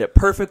like they did it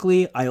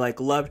perfectly. I like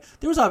loved.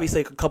 There was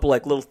obviously like a couple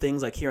like little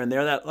things like here and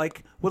there that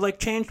like would like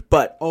change,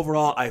 but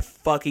overall, I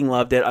fucking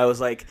loved it. I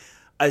was like,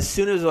 as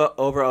soon as it was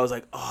over, I was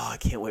like, oh, I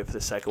can't wait for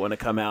the second one to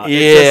come out.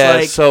 Yeah,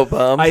 like, so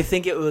bummed. I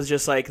think it was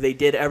just like they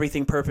did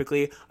everything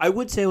perfectly. I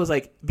would say it was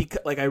like,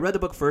 because like I read the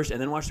book first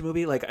and then watched the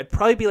movie. Like I'd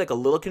probably be like a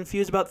little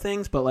confused about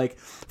things, but like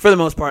for the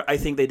most part, I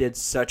think they did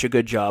such a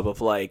good job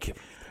of like.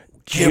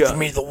 Give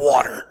me the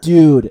water.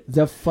 Dude,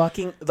 the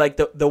fucking, like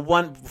the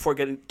one, before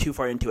getting too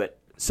far into it.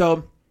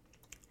 So,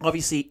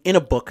 obviously, in a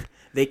book,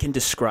 they can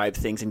describe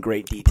things in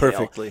great detail.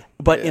 Perfectly.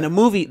 But in a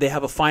movie, they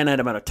have a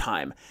finite amount of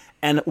time.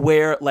 And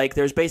where, like,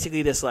 there's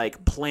basically this,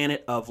 like,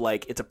 planet of,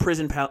 like, it's a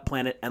prison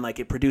planet, and, like,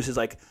 it produces,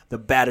 like, the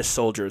baddest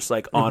soldiers,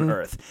 like, on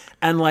Earth.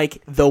 And,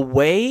 like, the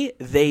way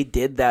they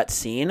did that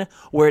scene,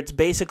 where it's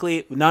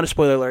basically, not a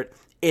spoiler alert,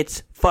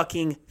 it's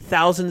fucking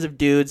thousands of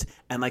dudes,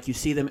 and like you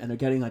see them, and they're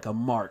getting like a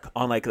mark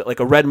on like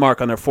a red mark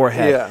on their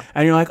forehead,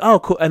 and you're like, oh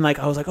cool, and like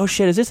I was like, oh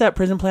shit, is this that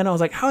prison planet? I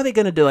was like, how are they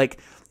gonna do like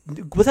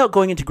without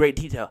going into great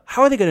detail,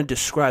 how are they going to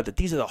describe that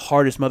these are the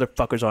hardest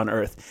motherfuckers on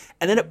earth?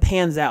 And then it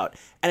pans out,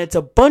 and it's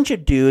a bunch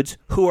of dudes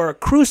who are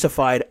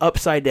crucified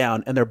upside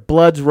down, and their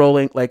blood's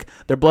rolling, like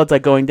their blood's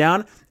like going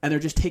down, and they're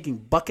just taking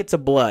buckets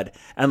of blood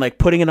and like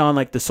putting it on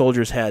like the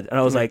soldier's head. And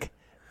I was like,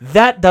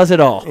 that does it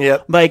all.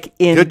 Yep. Like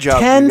in Good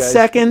job, 10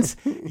 seconds,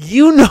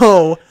 you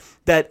know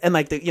that, and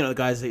like the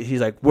guys,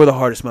 he's like, we're the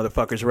hardest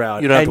motherfuckers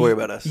around. You don't have to worry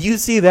about us. You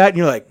see that, and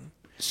you're like,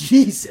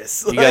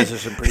 Jesus, you guys are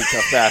some pretty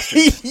tough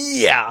bastards.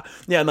 Yeah,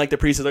 and like the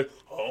priest is like,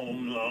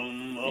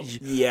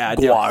 yeah,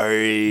 dude,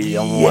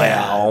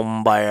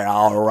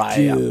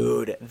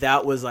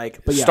 that was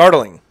like, but yeah,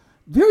 startling,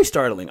 very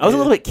startling. I was a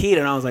little bit keyed,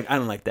 and I was like, I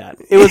don't like that.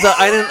 It was,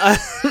 I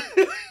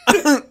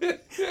was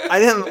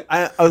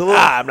a little,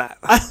 I'm not.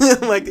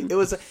 like, it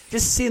was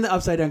just seeing the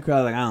upside down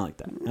crowd. Like, I don't like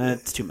that.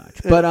 It's too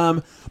much. But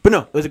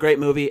no, it was a great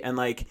movie, and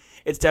like,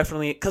 it's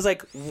definitely because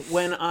like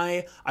when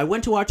I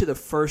went to watch it the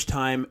first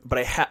time,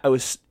 but I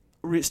was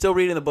still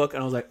reading the book,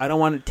 and I was like, I don't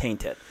want to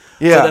taint it.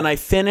 Yeah. So then I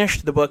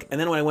finished the book, and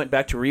then when I went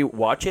back to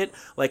re-watch it,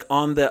 like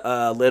on the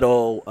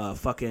little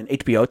fucking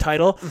HBO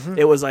title,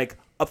 it was like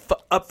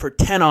up for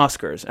 10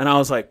 Oscars, and I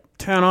was like,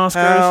 10 Oscars,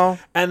 How?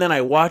 And then I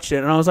watched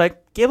it, and I was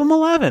like, give him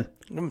 11.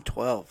 Give him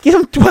 12. Give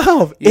him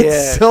 12. Yeah.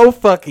 It's so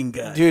fucking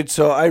good, dude.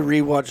 So I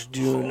rewatched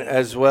Dune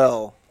as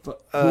well,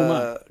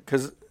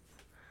 because.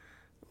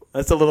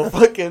 That's a little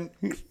fucking.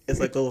 It's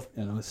like a little.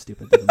 I know it's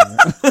stupid.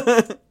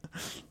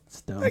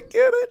 It's dumb. I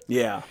get it.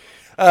 Yeah.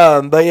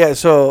 But yeah,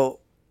 so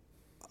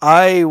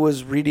I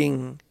was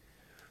reading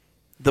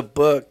the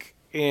book,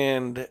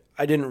 and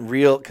I didn't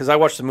because I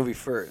watched the movie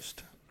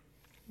first,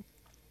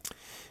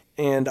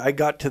 and I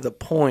got to the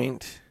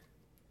point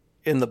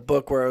in the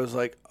book where I was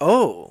like,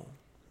 "Oh,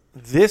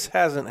 this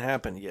hasn't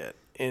happened yet."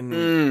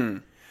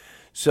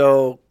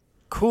 So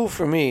cool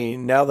for me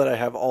now that I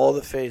have all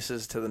the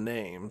faces to the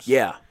names.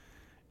 Yeah.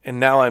 And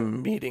now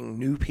I'm meeting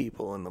new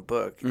people in the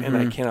book, and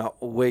I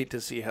cannot wait to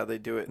see how they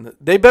do it. And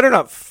they better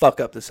not fuck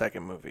up the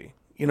second movie.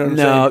 You know what I'm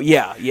saying? No,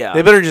 yeah.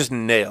 They better just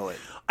nail it.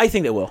 I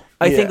think they will.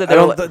 I think that they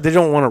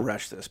don't want to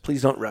rush this.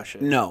 Please don't rush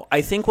it. No,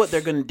 I think what they're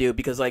going to do,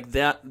 because like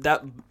that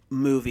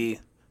movie,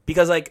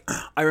 because like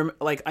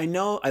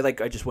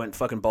I just went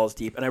fucking balls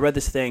deep, and I read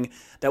this thing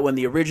that when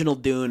the original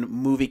Dune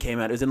movie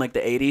came out, it was in like the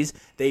 80s.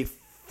 They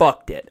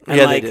fucked it. And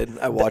they did.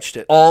 I watched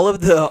it. All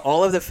of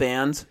the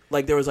fans,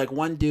 like there was like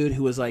one dude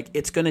who was like,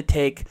 it's going to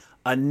take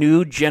a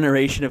new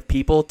generation of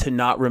people to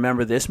not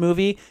remember this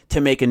movie to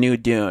make a new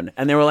Dune.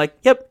 And they were like,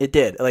 yep, it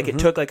did. Like it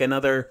took like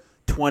another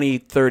 20,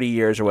 30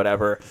 years or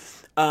whatever.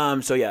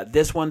 So yeah,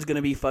 this one's going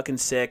to be fucking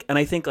sick. And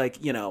I think like,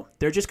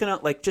 they're just going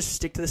to like just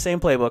stick to the same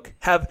playbook.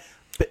 I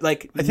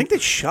think they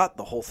shot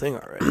the whole thing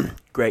already.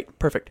 Great.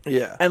 Perfect.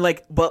 Yeah. And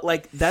like, but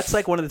like, that's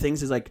like one of the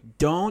things is like,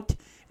 don't,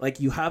 like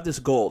you have this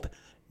gold.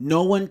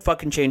 No one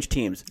fucking change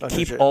teams.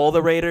 Keep all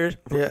the Raiders.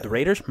 Yeah. The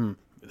Raiders?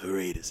 The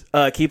Raiders.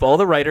 Keep all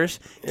the writers.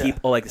 Yeah. Keep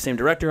all like the same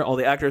director, all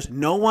the actors.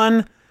 No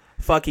one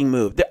fucking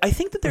move. I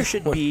think that there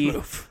should be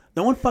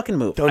no one fucking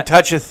move. Don't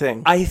touch a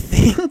thing. I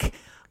think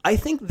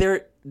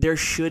there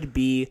should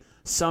be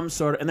some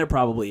sort of, and there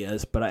probably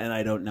is, but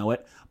I don't know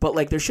it. But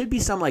like there should be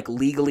some like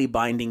legally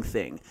binding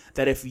thing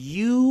that if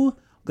you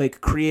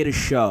like create a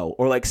show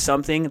or like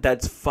something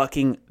that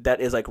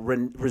is like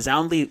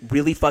resoundingly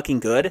really fucking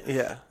good.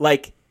 Yeah.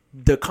 Like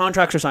the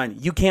contracts are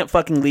signed. You can't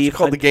fucking leave. It's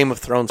called the Game of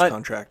Thrones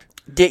contract.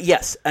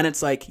 Yes, and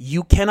it's like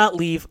you cannot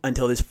leave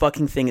until this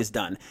fucking thing is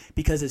done.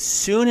 Because as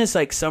soon as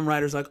like some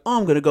writer's like, oh,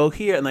 I'm gonna go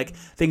here, and like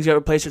things get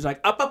replaced, it's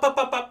like up.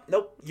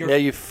 Nope.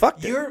 You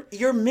fucked it.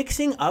 You're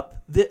mixing up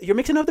the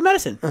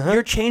medicine.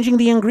 You're changing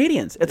the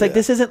ingredients. It's like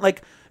this isn't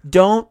like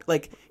don't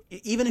like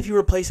even if you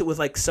replace it with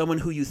like someone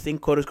who you think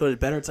quote unquote is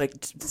better, it's like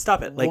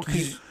stop it. Like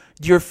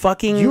you're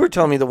fucking. You were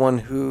telling me the one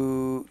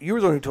who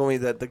told me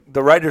that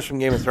the writers from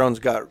Game of Thrones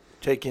got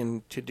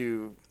taken to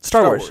do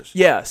Star Wars.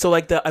 Yeah, so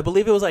like I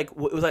believe it was like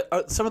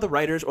some of the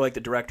writers or like the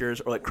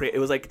directors or like it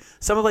was like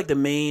some of like the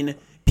main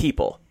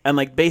people, and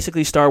like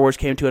basically Star Wars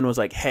came to it and was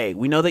like, hey,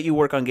 we know that you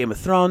work on Game of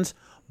Thrones,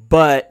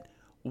 but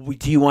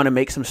do you want to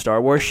make some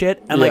Star Wars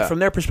shit? And like from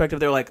their perspective,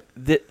 they're like,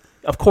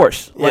 of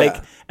course, like,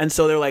 and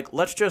so they're like,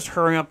 let's just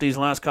hurry up these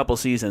last couple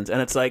seasons, and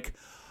it's like.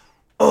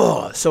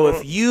 Oh, so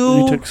if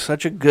you took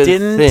such a good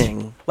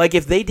thing, like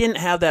if they didn't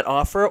have that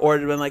offer, or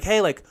it'd been like, hey,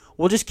 like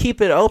we'll just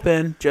keep it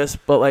open,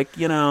 but like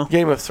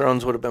Game of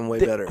Thrones would have been way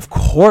better. Of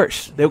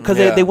course, because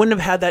they wouldn't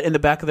have had that in the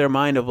back of their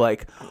mind of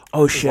like,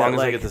 oh shit, as long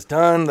as I get this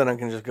done, then I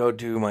can just go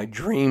do my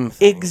dream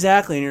thing.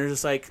 Exactly, and you're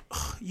just like,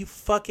 oh, you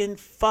fucking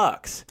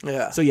fucks.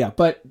 Yeah. So yeah,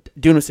 but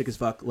Dune was sick as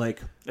fuck. Like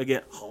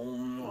again, dude,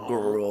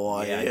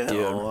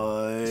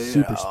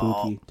 super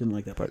spooky. Didn't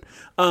like that part.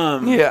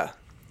 Yeah.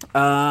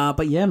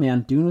 But yeah,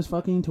 man, Dune was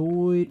fucking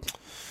toit.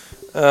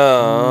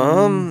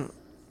 I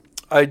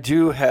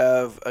do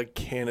have a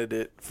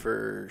candidate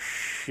for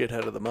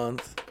shithead of the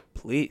month.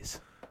 Please,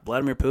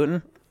 Vladimir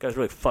Putin. Guy's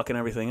really fucking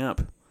everything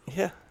up.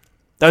 Yeah,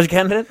 that was your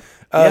candidate.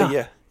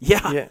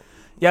 Yeah.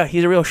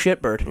 He's a real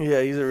shitbird.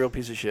 Yeah, he's a real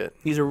piece of shit.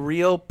 He's a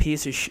real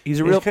piece of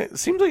shit.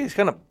 Seems like he's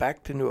kind of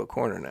backed into a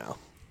corner now.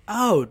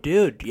 Oh,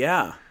 dude,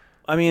 yeah.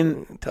 I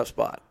mean, tough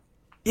spot.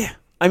 Yeah.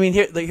 I mean,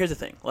 here's the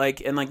thing.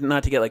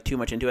 Not to get too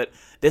much into it.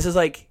 This is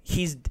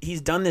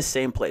he's done this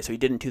same play. So he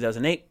did in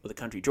 2008 with the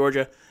country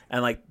Georgia,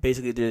 and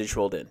basically just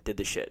rolled in, did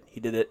this shit. He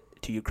did it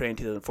to Ukraine in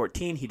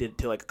 2014. He did it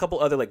to a couple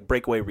other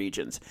breakaway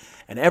regions,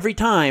 and every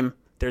time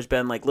there's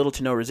been little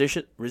to no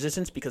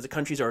resistance because the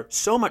countries are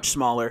so much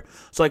smaller.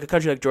 So a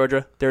country like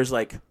Georgia, there's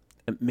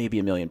maybe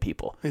 1 million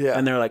people,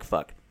 and they're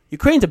fuck.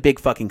 Ukraine's a big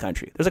fucking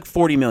country. There's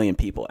 40 million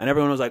people, and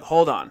everyone was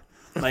hold on.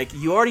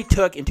 You already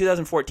took, in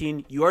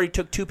 2014, you already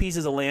took 2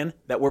 pieces of land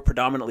that were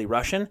predominantly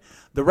Russian.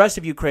 The rest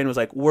of Ukraine was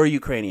we're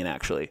Ukrainian,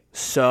 actually.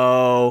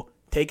 So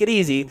take it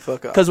easy.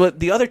 Because with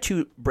the other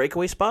 2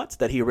 breakaway spots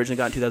that he originally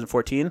got in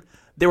 2014,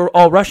 they were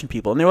all Russian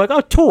people. And they were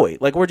oh, toy.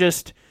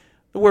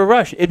 We're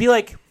Russian. It'd be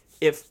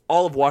if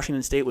all of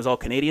Washington State was all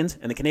Canadians,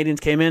 and the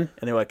Canadians came in,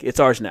 and they were it's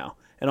ours now.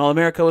 And all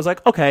America was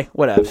okay,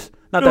 whatevs.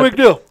 Not no big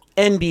deal.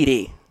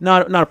 NBD.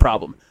 Not a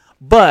problem.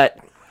 But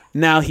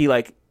now he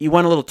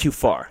went a little too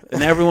far,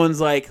 and everyone's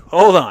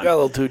hold on. Got a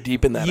little too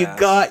deep in that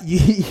ass.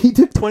 You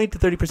took 20 to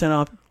 30%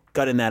 off,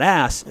 got in that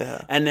ass,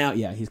 and now,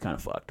 he's kind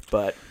of fucked.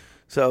 But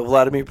so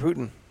Vladimir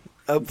Putin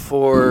up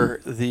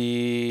for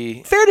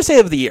the... Fair to say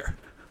of the year.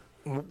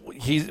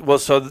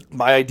 So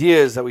my idea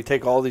is that we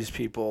take all these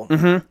people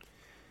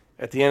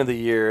at the end of the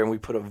year, and we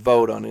put a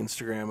vote on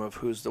Instagram of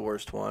who's the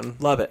worst one.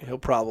 Love it. He'll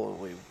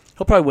probably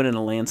win in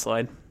a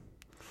landslide.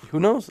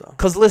 Who knows, though?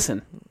 Because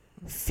listen...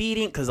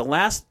 Feeding, because the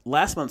last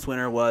month's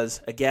winner was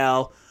a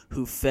gal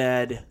who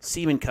fed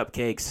semen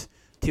cupcakes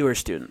to her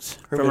students.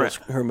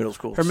 Her middle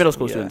school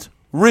students.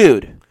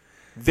 Rude.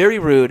 Very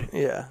rude.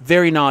 Yeah.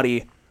 Very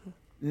naughty.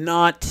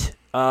 Not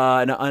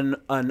an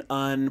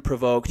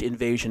unprovoked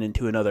invasion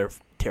into another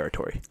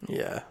territory.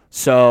 Yeah.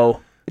 So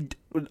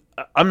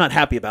I'm not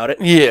happy about it.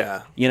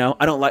 Yeah.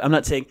 I'm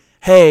not saying,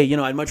 hey,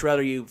 I'd much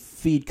rather you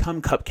feed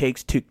cum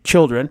cupcakes to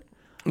children.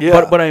 Yeah.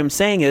 But what I am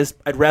saying is,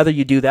 I'd rather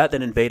you do that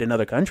than invade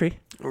another country,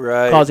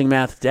 causing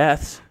mass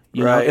deaths.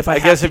 You know, if I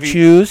have to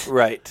choose,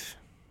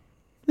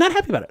 not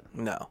happy about it.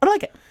 No, I don't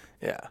like it.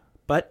 Yeah,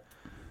 but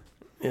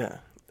then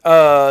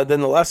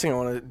the last thing I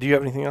want to. Do you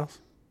have anything else?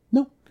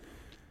 No.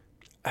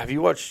 Have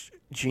you watched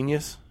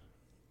Genius?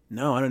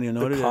 No, I don't even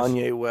know what it is. The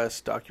Kanye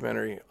West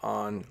documentary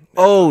on Netflix.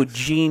 Oh,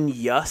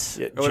 Genius.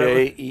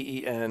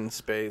 Jen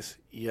space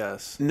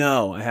yes.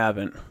 No, I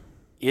haven't.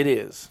 It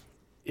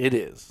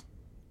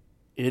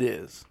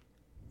is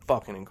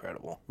fucking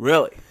incredible.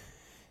 Really?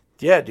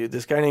 Yeah, dude.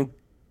 This guy named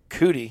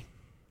Cootie,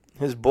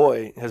 his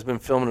boy, has been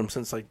filming him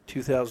since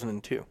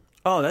 2002.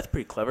 Oh, that's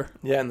pretty clever.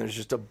 Yeah, and there's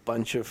just a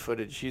bunch of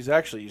footage. He's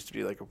actually used to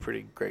be a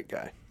pretty great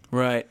guy.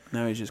 Right.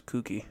 Now he's just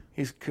kooky.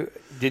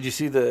 Did you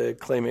see the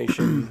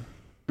Claymation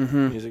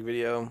music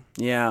video?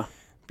 Yeah.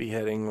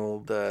 Beheading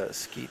old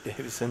Skeet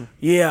Davidson?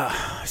 Yeah,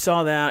 I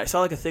saw that. I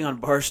saw a thing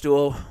on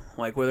Barstool,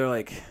 where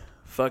they're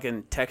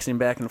fucking texting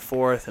back and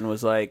forth, and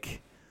was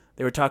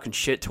they were talking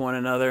shit to one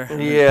another. And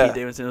Pete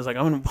Davidson was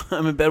I'm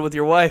in bed with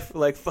your wife.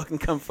 Fucking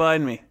come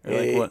find me.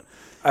 Or what?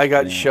 I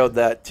got showed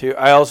that too.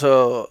 I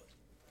also,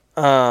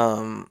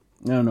 I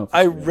don't know.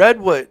 I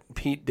read what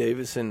Pete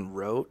Davidson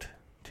wrote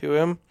to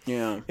him.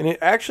 Yeah. And it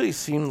actually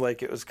seemed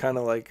like it was kind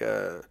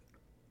of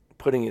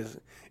putting his,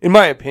 in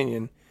my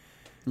opinion.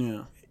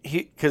 Yeah.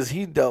 Because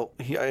he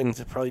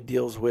probably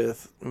deals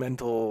with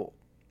mental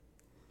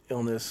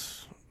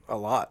illness a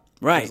lot.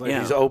 Right,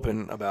 He's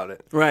open about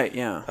it. Right,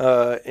 yeah.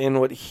 And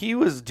what he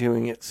was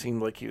doing, it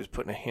seemed like he was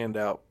putting a hand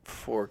out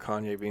for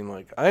Kanye, being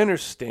I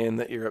understand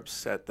that you're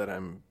upset that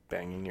I'm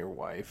banging your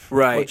wife.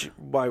 Right.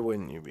 Why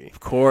wouldn't you be? Of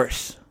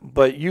course.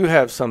 But you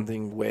have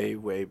something way,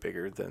 way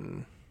bigger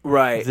than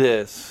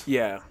this.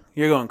 Yeah.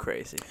 You're going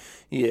crazy.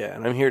 Yeah,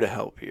 and I'm here to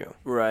help you.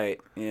 Right,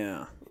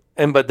 yeah.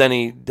 But then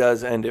he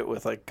does end it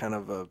with kind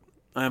of a...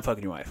 I'm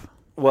fucking your wife.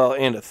 Well,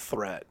 and a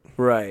threat.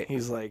 Right.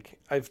 He's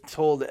I've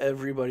told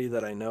everybody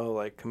that I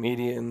know,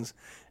 comedians,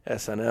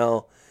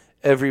 SNL,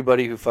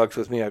 everybody who fucks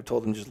with me, I've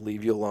told them just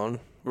leave you alone.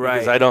 Right.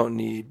 Because I don't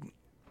need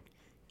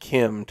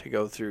Kim to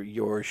go through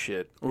your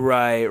shit.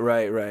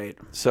 Right.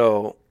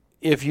 So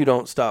if you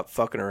don't stop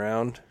fucking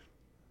around,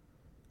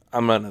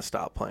 I'm going to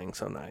stop playing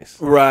so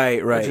nice.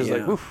 Right. Which is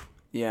oof.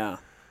 Yeah.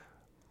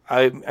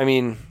 I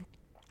mean,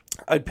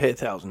 I'd pay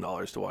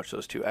 $1,000 to watch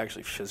those two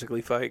actually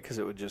physically fight because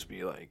it would just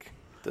be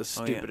the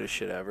stupidest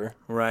shit ever.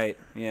 Right,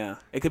 yeah.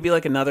 It could be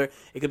it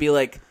could be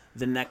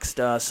the next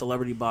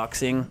celebrity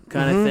boxing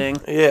kind of thing.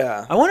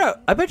 Yeah.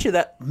 I bet you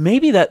that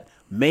maybe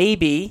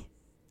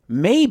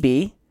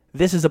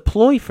this is a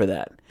ploy for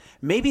that.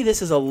 Maybe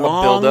this is a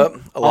long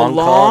build-up, a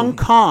long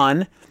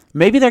con.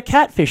 Maybe they're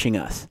catfishing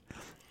us.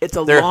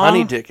 They're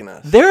honey dicking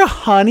us. They're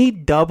honey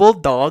double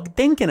dog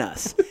dinking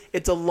us.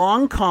 It's a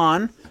long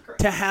con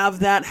to have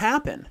that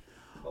happen.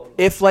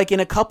 If in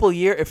a couple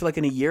years,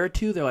 in a year or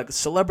two, they're a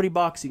celebrity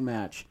boxing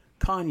match,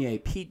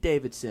 Kanye, Pete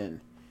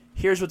Davidson,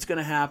 here's what's going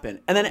to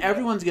happen. And then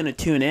everyone's going to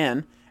tune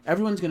in.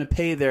 Everyone's going to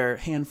pay their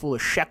handful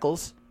of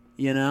shekels,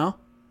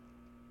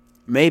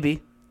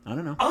 Maybe. I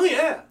don't know. Oh,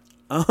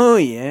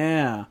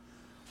 yeah.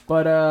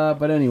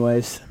 But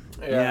anyways.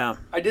 Yeah.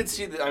 I did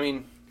see that. I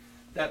mean,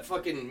 that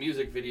fucking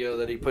music video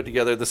that he put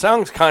together. The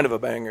song's kind of a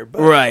banger,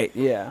 but right?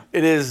 Yeah,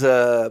 it is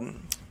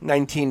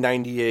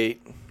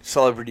 1998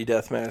 Celebrity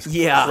Deathmatch.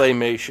 Yeah,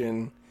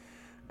 claymation.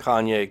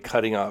 Kanye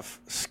cutting off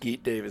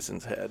Skeet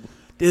Davidson's head.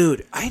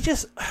 Dude,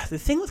 the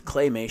thing with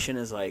claymation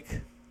is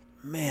like,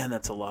 man,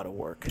 that's a lot of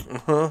work.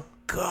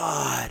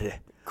 God,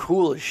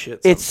 cool as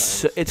shit.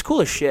 Sometimes. It's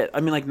cool as shit.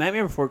 I mean, like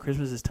Nightmare Before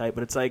Christmas is tight,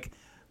 but it's like,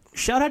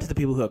 shout out to the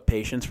people who have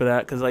patience for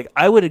that, because like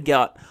I would have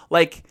got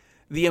like.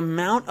 The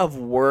amount of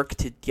work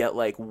to get,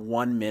 like,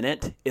 1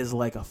 minute is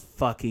like a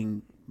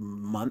fucking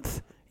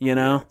month, you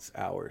know? Yeah, it's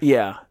hours.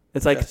 Yeah.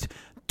 It's like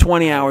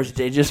 20 hours a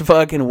day, just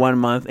fucking 1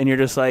 month, and you're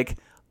just like,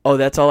 oh,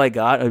 that's all I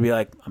got? I'd be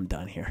like, I'm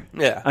done here.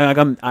 Yeah.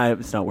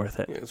 It's not worth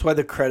it. Yeah, that's why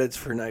the credits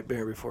for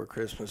Nightmare Before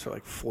Christmas are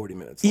like 40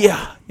 minutes long.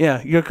 Yeah.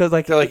 Yeah. Because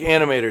like, they're like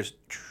animators.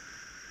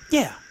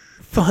 Yeah.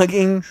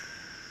 Fucking.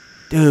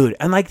 Dude.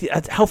 And, like,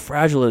 that's how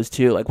fragile it is,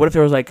 too. Like, what if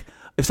there was, like,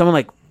 if someone,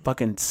 like,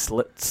 fucking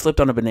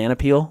slipped on a banana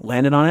peel,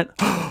 landed on it.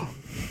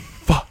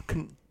 Fuck.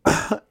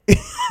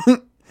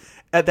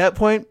 At that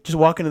point, just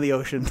walk into the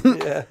ocean.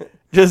 Yeah.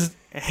 Just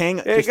hang.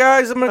 Hey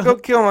guys, I'm gonna go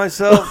kill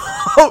myself.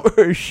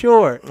 For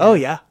sure. Oh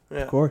yeah,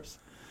 of course.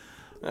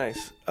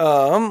 Nice.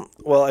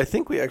 Well, I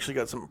think we actually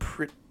got some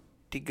pretty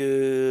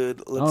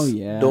good.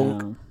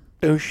 Dunk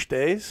douche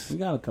days. We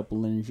got a couple.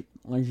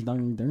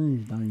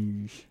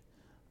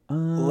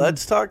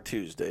 Let's Talk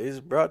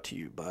Tuesdays, brought to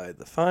you by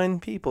the fine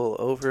people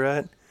over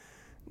at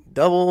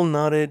Double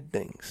Knotted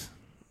Dinks.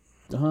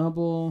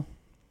 Double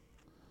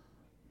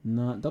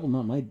not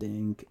my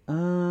dink.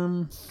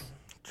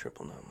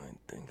 Triple not my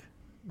dink.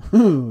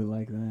 Ooh,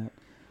 like that.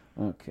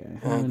 Okay.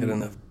 I don't get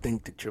enough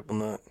dink to triple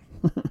knot.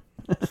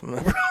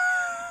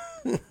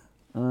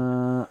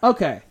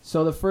 Okay.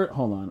 So the first,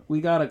 hold on. We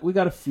got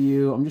a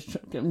few. I'm just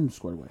getting them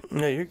squared away.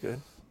 Yeah, you're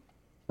good.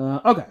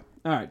 Okay.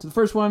 All right. So the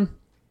first one,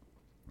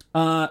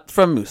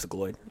 from Moose the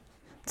Gloyd.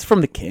 It's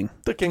from the King.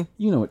 The King.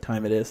 You know what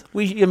time it is.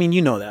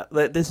 You know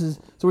that. This is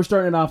so we're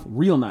starting it off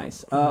real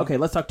nice. Okay,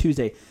 Let's Talk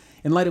Tuesday.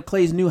 In light of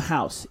Clay's new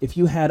house, if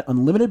you had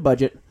unlimited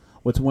budget,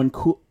 what's one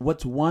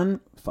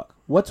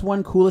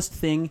coolest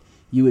thing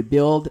you would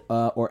build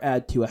or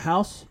add to a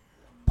house?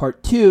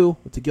 Part 2,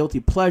 what's a guilty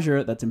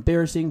pleasure that's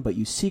embarrassing but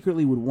you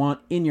secretly would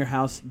want in your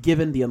house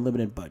given the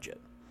unlimited budget?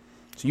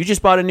 So you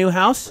just bought a new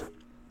house?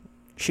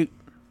 Shoot.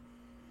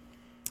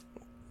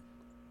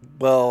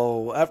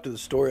 Well, after the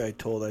story I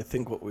told, I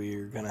think what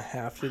we're going to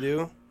have to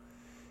do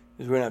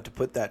is we're going to have to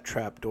put that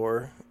trap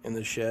door in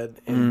the shed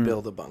and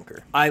build a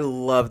bunker. I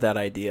love that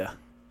idea.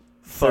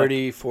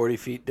 30, 40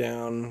 feet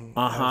down,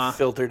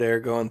 filtered air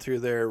going through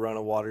there, run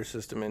a water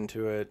system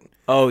into it.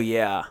 Oh,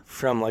 yeah.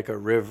 From like a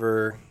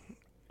river.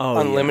 Oh,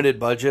 unlimited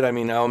budget. I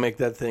mean, I'll make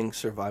that thing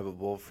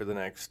survivable for the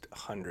next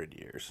 100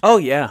 years. Oh,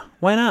 yeah.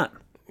 Why not?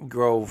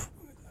 Grow,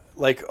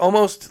 like,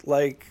 almost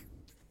like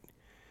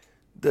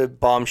the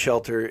bomb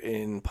shelter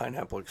in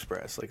Pineapple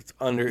Express. Like, it's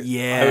under.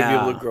 Yeah. I would be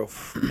able to grow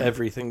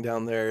everything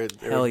down there.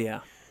 Hell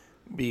yeah.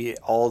 Be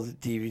all the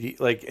DVD,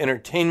 like,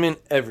 entertainment,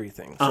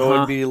 everything. So it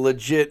would be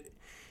legit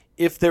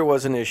if there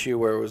was an issue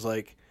where it was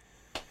like,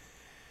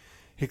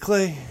 hey,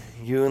 Clay,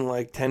 you and,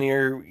 like, 10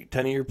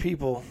 of your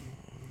people.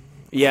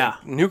 Yeah.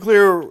 Like,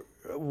 nuclear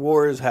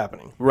war is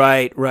happening.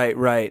 Right.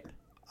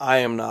 I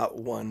am not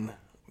one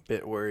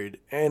bit worried,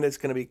 and it's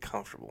going to be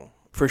comfortable.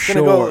 For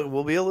sure.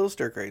 We'll be a little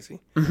stir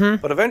crazy,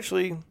 but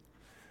eventually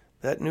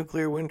that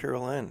nuclear winter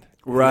will end.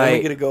 Right. Then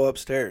we get to go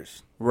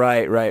upstairs.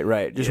 Right.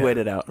 Just wait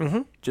it out.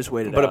 Just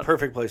wait it out. But a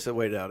perfect place to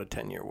wait out a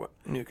 10-year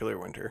nuclear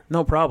winter.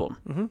 No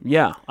problem.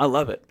 Yeah, I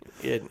love it.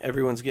 Yeah,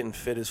 everyone's getting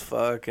fit as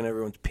fuck, and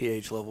everyone's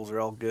pH levels are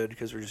all good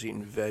because we're just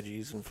eating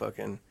veggies and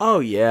fucking.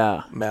 Oh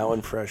yeah.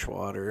 Mowing fresh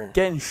water.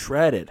 Getting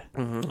shredded.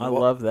 I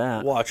love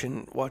that.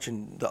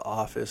 Watching The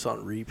Office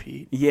on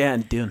repeat. Yeah,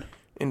 and Dune.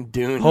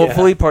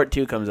 Hopefully part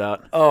 2 comes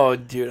out. Oh,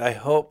 dude, I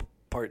hope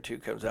part 2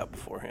 comes out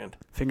beforehand.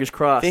 Fingers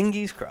crossed.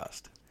 Fingies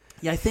crossed.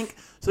 Yeah, I think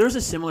so. There was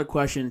a similar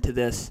question to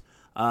this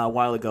a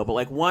while ago, but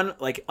like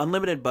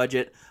unlimited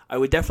budget, I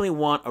would definitely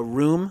want a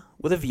room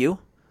with a view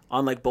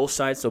on like both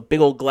sides, so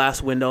big old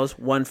glass windows,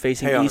 one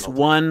facing east,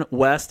 one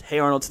west, Hey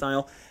Arnold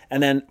style,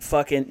 and then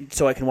fucking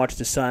so I can watch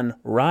the sun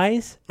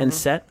rise and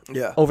set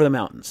over the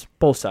mountains,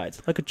 both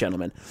sides, like a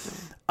gentleman.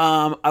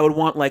 I would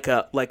want like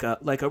a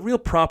real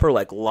proper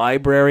like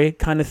library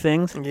kind of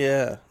things.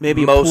 Yeah,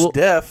 maybe Most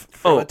Def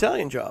from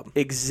Italian Job.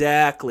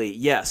 Exactly.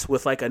 Yes,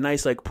 with like a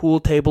nice like pool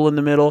table in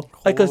the middle,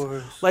 like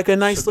a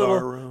nice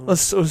little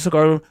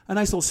cigar room, a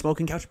nice little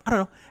smoking couch. I don't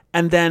know.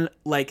 And then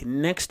like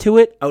next to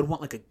it, I would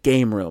want like a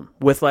game room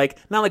with like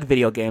not like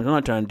video games. I'm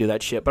not trying to do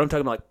that shit, but I'm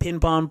talking about like ping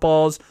pong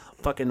balls.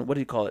 Fucking, what do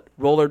you call it?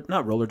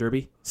 Not roller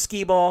derby.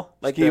 Skee ball.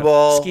 Like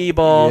skee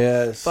ball.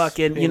 Yes.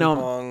 Fucking, ping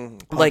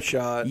pong, like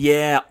shot.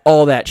 Yeah,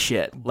 all that that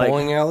shit.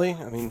 Bowling alley?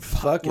 I mean,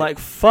 fuck it. Like,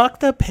 fuck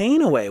the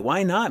pain away.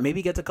 Why not?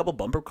 Maybe gets a couple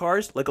bumper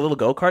cars, like a little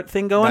go-kart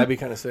thing going. That'd be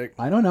kind of sick.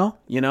 I don't know.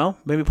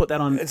 Maybe put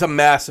that on. It's a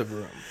massive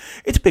room.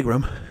 It's a big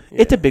room.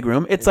 Yeah. It's a big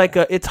room. It's like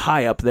it's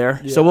high up there.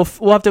 Yeah. So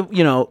we'll have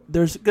to,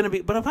 there's going to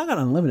be, but if I got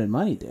unlimited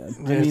money, dude.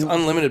 It's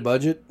unlimited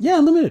budget? Yeah,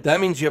 unlimited.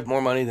 That means you have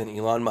more money than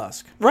Elon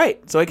Musk.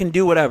 Right. So I can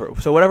do whatever.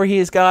 So whatever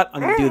he's got,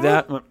 I'm going to do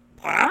that.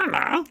 I don't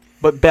know.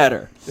 But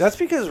better. That's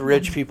because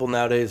rich people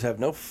nowadays have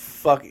no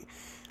fucking...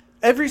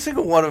 Every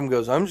single one of them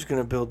goes, I'm just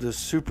going to build this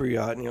super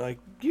yacht. And you're like,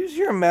 use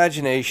your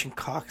imagination,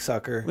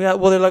 cocksucker. Yeah,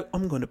 well, they're like,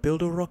 I'm going to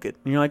build a rocket.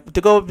 And you're like,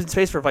 to go up in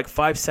space for like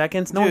 5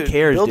 seconds? No one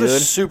cares, build dude. a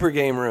super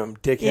game room,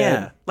 dickhead.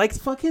 Yeah. Like,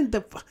 fucking...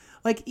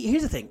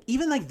 here's the thing.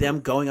 Even, like, them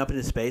going up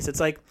into space,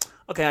 it's like...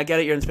 Okay, I get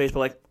it. You're in space, but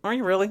like, are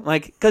you really?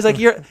 Like, because like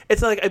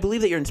it's like I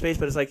believe that you're in space,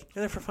 but it's like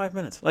you're there for 5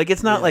 minutes. Like,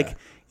 it's not like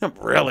you're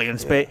not really in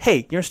space. Yeah.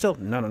 Hey, you're still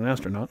not an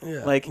astronaut.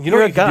 Yeah. Like, you know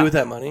what you can do with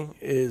that money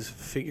is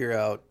figure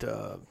out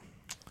a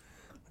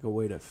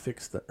way to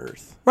fix the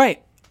Earth.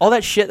 Right. All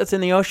that shit that's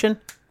in the ocean.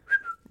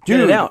 Dude,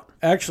 get it out.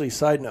 Actually,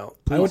 side note,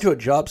 I went to a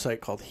job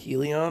site called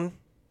Helion.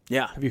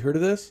 Yeah. Have you heard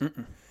of this?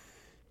 Mm-mm.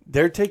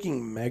 They're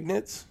taking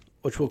magnets,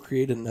 which will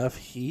create enough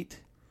heat,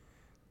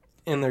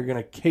 and they're going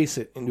to case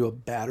it into a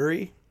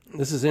battery.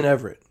 This is in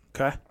Everett.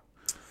 Okay.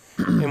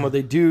 And what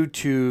they do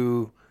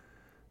to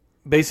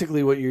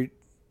basically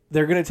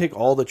they're going to take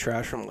all the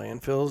trash from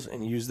landfills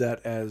and use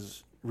that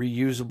as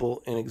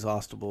reusable,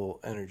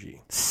 inexhaustible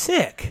energy.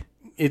 Sick.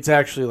 It's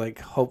actually like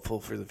hopeful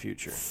for the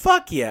future.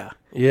 Fuck yeah.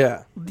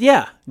 Yeah.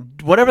 Yeah.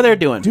 Whatever they're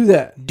doing. Do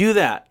that.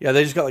 Yeah,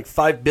 they just got like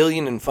 $5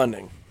 billion in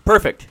funding.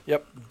 Perfect.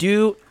 Yep.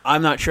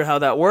 I'm not sure how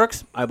that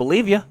works. I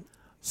believe you.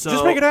 So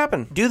just make it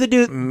happen.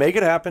 Make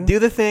it happen. Do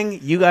the thing.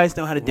 You guys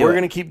know how to do it. We're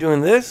going to keep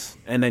doing this.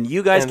 And then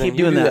you guys keep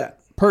doing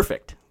that.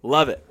 Perfect.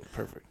 Love it.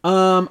 Perfect.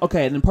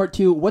 Okay, and then part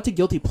 2, what's a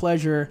guilty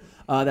pleasure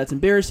that's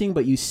embarrassing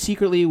but you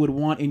secretly would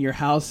want in your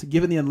house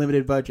given the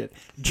unlimited budget?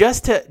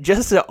 Just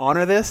to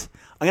honor this,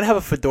 I'm going to have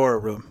a fedora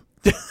room.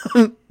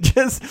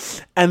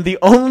 And the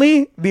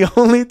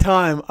only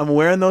time I'm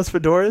wearing those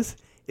fedoras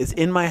is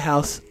in my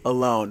house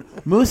alone.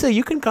 Musa,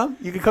 you can come.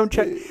 You can come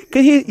check.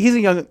 Cause he's a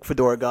young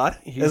fedora god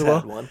as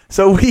well. One.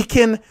 So we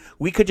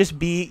could just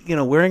be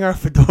wearing our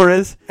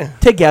fedoras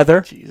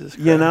together. Jesus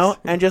Christ.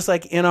 And just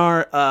like in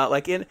our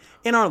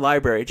in our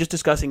library, just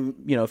discussing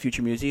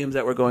future museums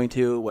that we're going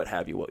to, what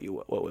have you, what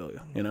will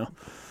you.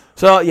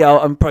 So yeah,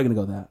 I'm probably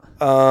gonna go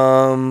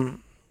that.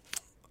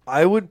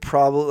 I would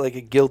probably like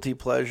a guilty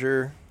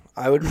pleasure.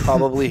 I would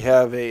probably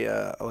have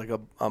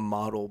a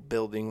model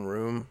building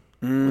room.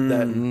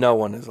 That no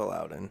one is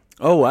allowed in.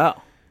 Oh,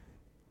 wow.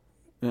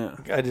 Yeah.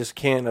 I just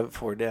can't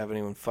afford to have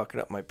anyone fucking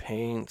up my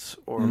paints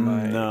or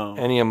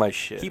any of my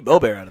shit. Keep Bo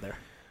Bear out of there.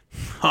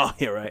 Oh,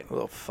 yeah, right.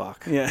 Little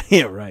fuck. Yeah,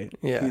 right.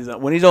 Yeah.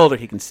 When he's older,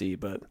 he can see,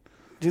 but...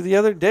 Dude, the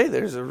other day,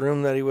 there's a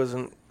room that he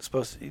wasn't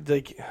supposed to...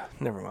 Like,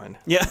 never mind.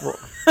 Yeah. Well,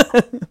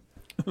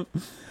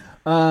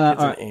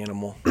 it's an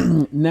animal.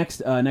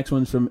 Next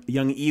one's from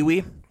Young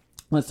Iwi.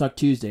 Let's talk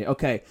Tuesday.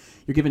 Okay,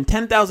 you're given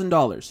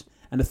 $10,000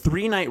 and a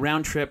 3-night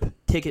round trip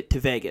ticket to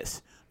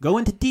Vegas. Go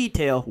into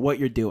detail what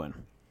you're doing.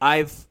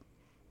 I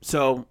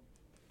know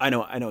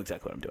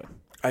exactly what I'm doing.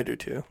 I do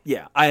too.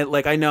 Yeah, I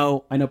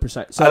know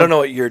precise. So, I don't know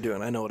what you're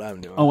doing. I know what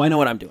I'm doing. Oh, I know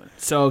what I'm doing.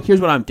 So here's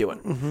what I'm doing.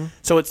 Mm-hmm.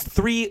 So it's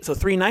 3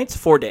 nights,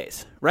 4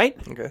 days, right?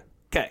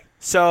 Okay.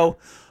 So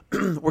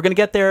we're gonna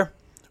get there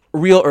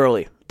real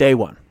early, day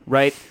 1,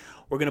 right?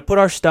 We're gonna put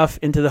our stuff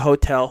into the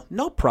hotel,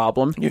 no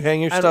problem. You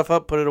hang your stuff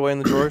up, put it away in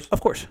the drawers. Of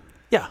course.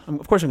 Yeah,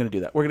 of course I'm gonna do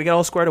that. We're gonna get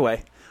all squared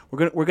away.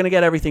 We're gonna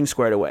get everything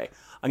squared away.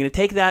 I'm gonna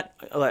take that.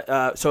 And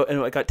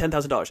I got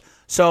 $10,000.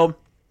 So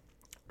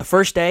the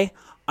first day,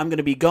 I'm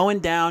gonna be going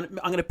down.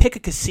 I'm gonna pick a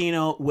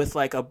casino with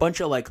like a bunch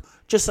of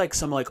just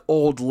some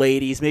old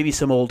ladies, maybe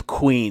some old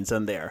queens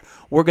in there.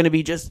 We're gonna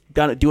be just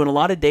doing a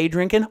lot of day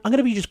drinking. I'm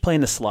gonna be just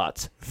playing the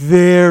slots,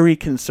 very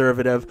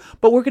conservative,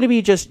 but we're gonna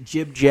be just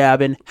jib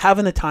jabbing,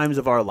 having the times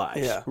of our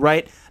lives. Yeah.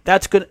 Right.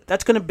 That's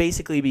gonna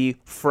basically be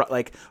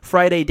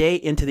Friday day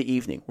into the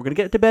evening. We're gonna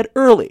get to bed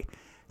early.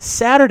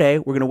 Saturday,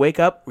 we're going to wake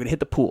up, we're going to hit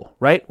the pool,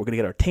 right? We're going to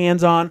get our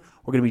tans on.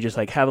 We're going to be just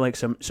having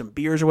some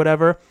beers or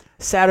whatever.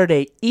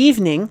 Saturday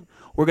evening,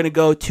 we're going to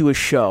go to a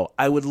show.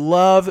 I would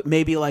love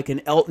maybe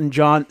an Elton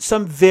John,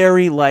 some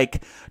very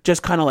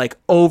just kind of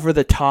over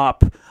the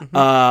top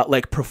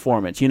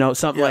performance,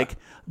 something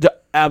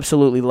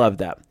absolutely love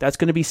that. That's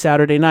going to be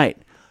Saturday night.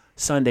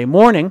 Sunday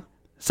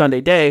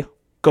day,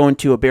 going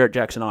to a Barrett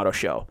Jackson Auto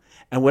Show.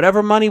 And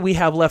whatever money we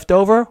have left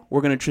over,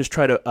 we're going to just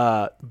try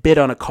to bid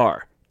on a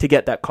car to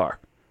get that car.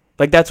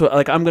 That's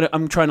what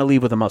I'm trying to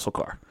leave with a muscle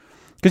car,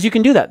 because you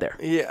can do that there.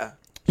 Yeah,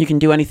 you can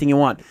do anything you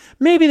want.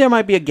 Maybe there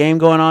might be a game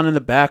going on in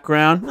the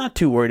background. Not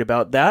too worried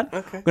about that.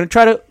 Okay, I'm gonna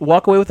try to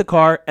walk away with the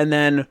car, and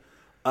then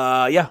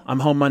I'm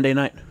home Monday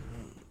night.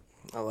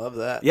 I love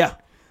that. Yeah,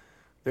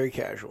 very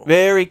casual.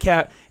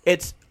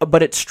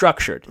 But it's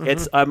structured. Mm-hmm.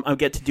 It's I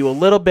get to do a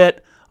little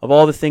bit of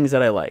all the things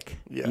that I like.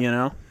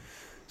 Yeah.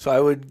 So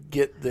I would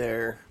get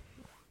there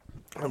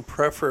on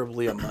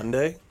preferably a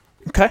Monday.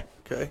 Okay.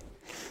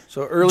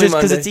 So early just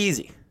Monday. because it's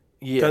easy.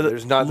 Yeah,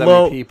 there's not that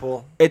many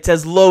people. It's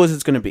as low as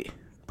it's going to be.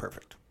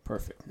 Perfect.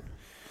 Perfect.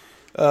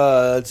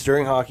 It's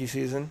during hockey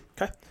season.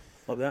 Okay.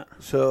 Love that.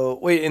 So,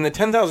 wait, and the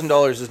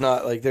 $10,000 is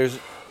not, like, there's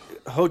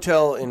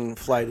hotel and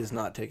flight is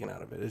not taken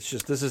out of it. It's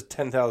just, this is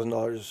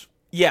 $10,000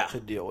 to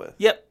deal with.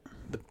 Yep.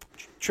 The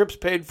trip's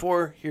paid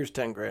for. Here's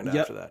 $10,000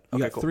 after that.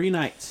 Okay, cool. 3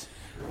 nights.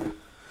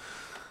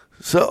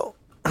 So,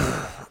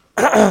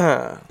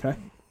 okay.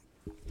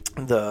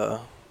 The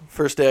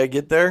first day I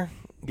get there,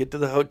 get to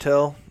the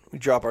hotel, we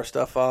drop our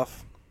stuff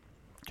off.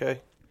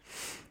 Okay.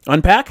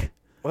 Unpack?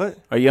 What?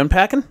 Are you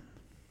unpacking?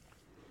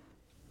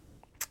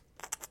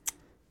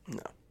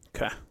 No.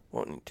 Okay.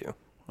 Won't need to.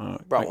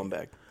 Brought one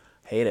bag.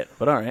 Hate it,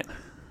 but all right.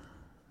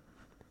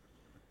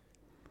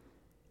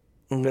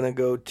 I'm going to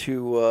go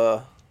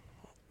to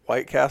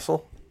White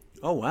Castle.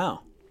 Oh,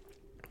 wow.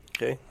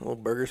 Okay, a little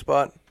burger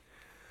spot.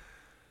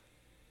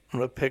 I'm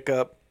going to pick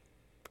up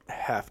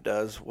half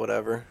dozen,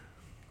 whatever.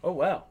 Oh,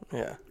 wow.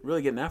 Yeah.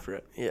 Really getting after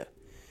it. Yeah.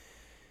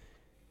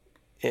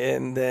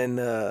 And then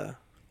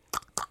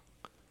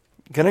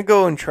gonna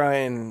go and try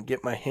and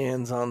get my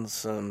hands on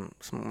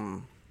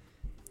some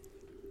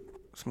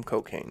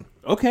cocaine.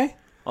 Okay.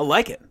 I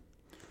like it.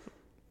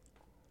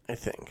 I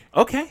think.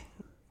 Okay.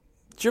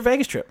 It's your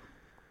Vegas trip.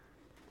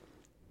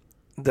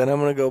 Then I'm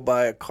going to go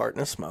buy a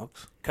carton of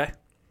smokes. Okay.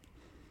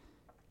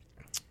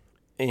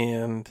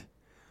 And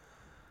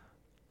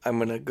I'm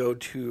going to go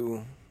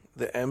to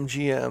the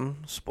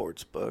MGM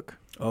Sportsbook.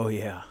 Oh,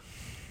 yeah.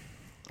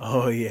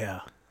 Oh, yeah.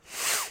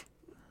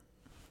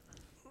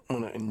 I'm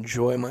going to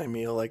enjoy my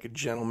meal like a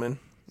gentleman.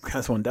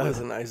 That's one does.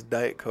 With a nice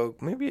Diet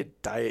Coke. Maybe a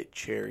Diet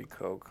Cherry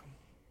Coke.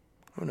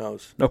 Who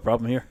knows? No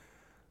problem here.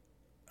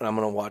 And I'm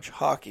going to watch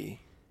hockey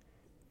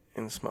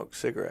and smoke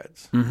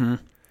cigarettes. Mm-hmm.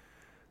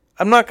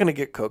 I'm not going to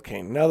get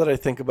cocaine. Now that I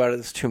think about it,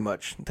 it's too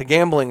much. The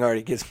gambling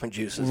already gets my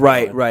juices.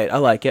 Right, going. right. I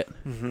like it.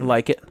 Mm-hmm. I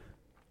like it.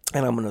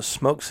 And I'm going to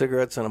smoke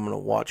cigarettes and I'm going to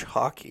watch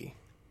hockey.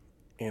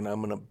 And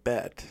I'm going to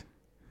bet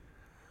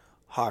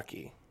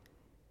hockey.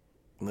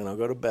 And then I'll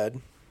go to bed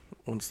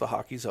once the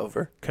hockey's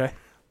over. Okay.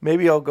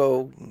 Maybe I'll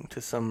go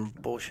to some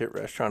bullshit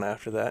restaurant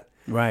after that.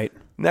 Right.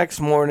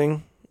 Next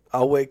morning,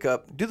 I'll wake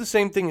up, do the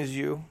same thing as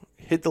you.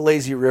 Hit the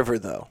lazy river,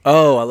 though.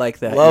 Oh, I like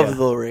that. Love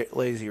the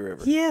lazy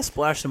river. Yeah,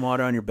 splash some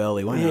water on your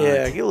belly. Why not?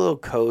 Yeah, get a little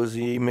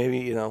cozy.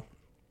 Maybe, then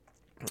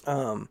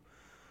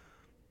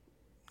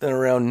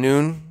around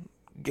noon,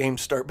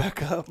 games start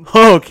back up.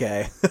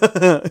 Okay.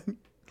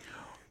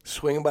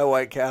 Swinging by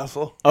White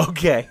Castle.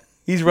 Okay.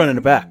 He's running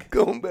it back.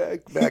 Going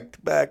back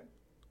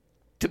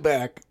to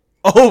back.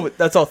 Oh,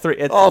 that's all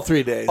three. All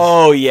 3 days.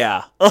 Oh,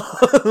 yeah.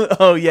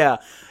 Oh, yeah.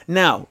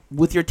 Now,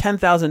 with your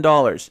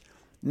 $10,000,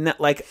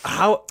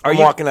 how are I'm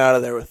you walking out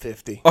of there with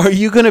 50? Are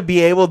you going to be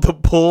able to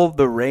pull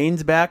the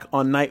reins back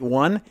on night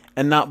 1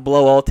 and not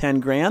blow all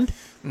 $10,000?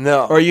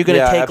 No. Or are you going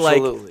to take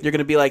absolutely. you're going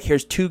to be like,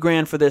 here's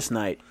 $2,000 for this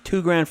night,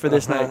 $2,000 for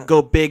this night,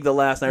 go big the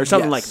last night, or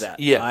something like that?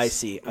 Yes. I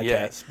see. Okay.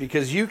 Yes,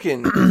 because you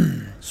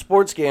can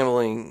sports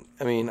gambling.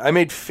 I mean, I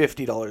made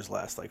 $50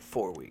 last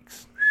 4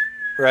 weeks,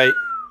 right?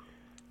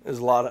 There's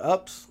a lot of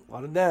ups, a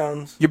lot of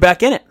downs. You're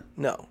back in it.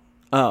 No.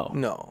 Oh.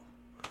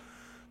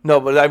 No,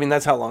 but I mean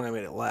that's how long I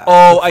made it last.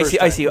 Oh, I see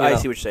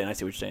what you're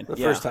saying. The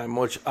first time,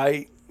 which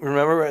I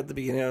remember at the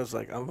beginning, I was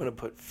like, I'm going to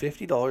put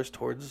 $50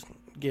 towards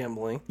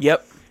gambling.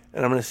 Yep.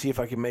 And I'm going to see if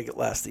I can make it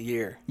last a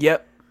year.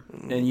 Yep.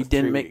 And you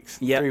didn't 3 make. weeks.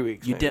 Yep. 3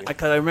 weeks. You maybe. did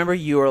because I remember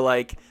you were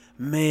like,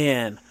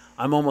 man,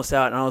 I'm almost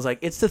out, and I was like,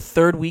 it's the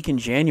 3rd week in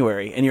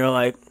January, and you're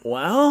like,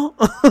 well,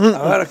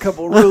 I had a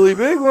couple really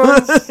big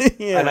ones,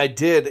 yeah. and I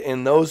did,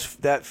 and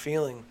that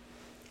feeling.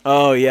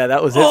 Oh yeah,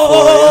 that was it.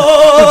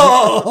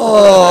 Oh,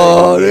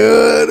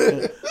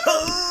 dude.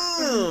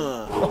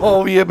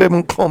 Oh yeah,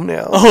 baby, come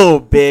now. Oh,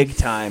 big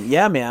time.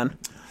 Yeah, man.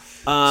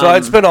 So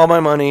I'd spend all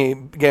my money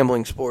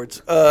gambling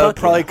sports.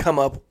 Probably come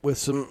up with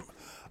some.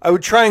 I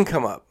would try and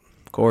come up.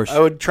 Of course. I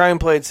would try and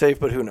play it safe,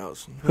 but who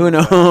knows? Who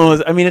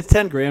knows? I mean, it's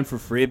 $10,000 for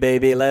free,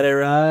 baby. Let it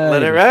ride.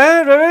 Let it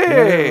ride, baby.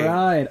 Let it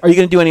ride. Are you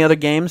going to do any other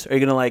games? Are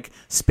you going to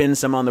spin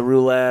some on the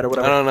roulette or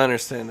whatever? I don't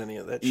understand any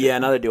of that shit. Yeah,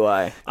 neither do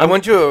I. I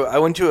went to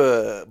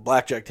a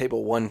blackjack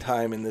table one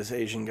time, and this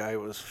Asian guy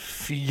was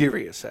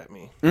furious at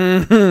me.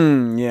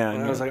 Mm-hmm. Yeah.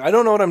 And I was like, I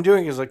don't know what I'm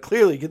doing. He was like,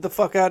 clearly, get the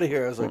fuck out of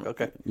here. I was like,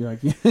 okay. You're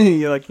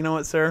like, you know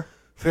what, sir?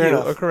 Fair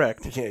enough. Are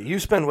correct. Yeah, you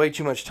spend way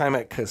too much time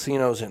at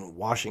casinos in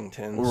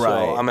Washington, right.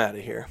 So I'm out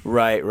of here.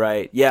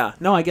 Right. Yeah.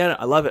 No, I get it.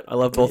 I love it. I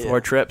love both of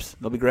our trips.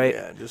 They'll be great.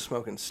 Yeah, just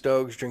smoking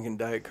Stokes, drinking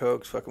Diet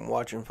Cokes, fucking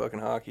watching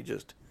fucking hockey.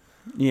 Just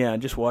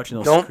watching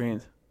those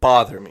screens.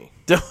 Bother me.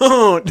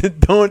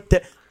 Don't.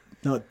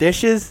 No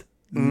dishes.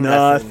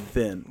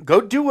 Nothing.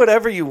 Go do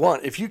whatever you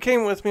want. If you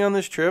came with me on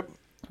this trip,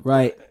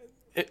 right,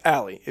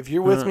 Allie, if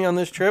you're with me on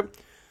this trip,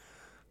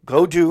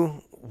 go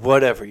do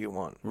whatever you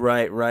want.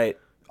 Right.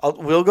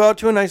 We'll go out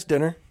to a nice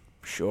dinner.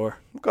 Sure.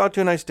 We'll go out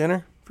to a nice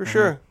dinner for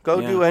sure. Go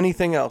do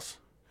anything else.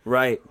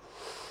 Right.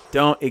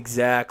 Don't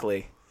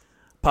exactly.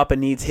 Papa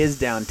needs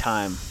his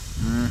downtime.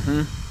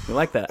 Mm-hmm. We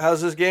like that.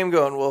 How's this game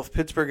going? Well, if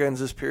Pittsburgh ends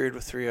this period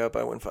with 3 up,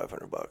 I win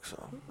 $500.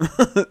 So.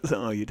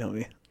 Oh, you tell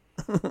me.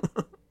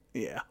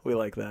 Yeah, we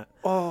like that.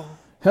 Oh.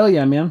 Hell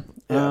yeah, man.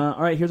 Yeah.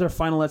 All right, here's our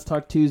final Let's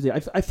Talk Tuesday.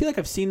 I feel like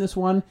I've seen this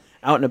one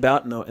out and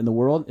about in the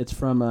world. It's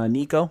from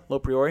Nico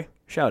Lopriori.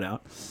 Shout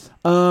out.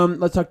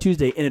 Let's Talk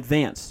Tuesday in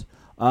advance.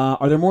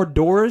 Are there more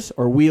doors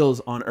or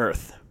wheels on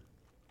Earth?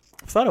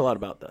 I've thought a lot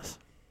about this.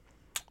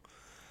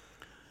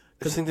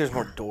 I think there's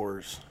more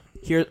doors.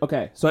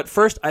 Okay, so at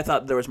first I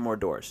thought there was more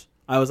doors.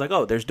 I was like,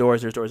 oh, there's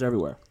doors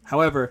everywhere.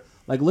 However,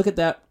 like look at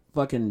that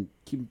fucking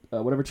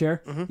whatever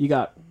chair. Mm-hmm. You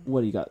got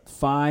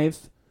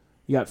 5.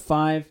 You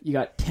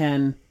got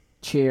 10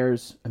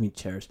 chairs.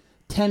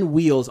 10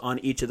 wheels on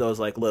each of those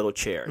like little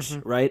chairs,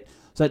 mm-hmm. right?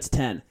 So that's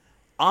 10.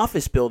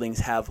 Office buildings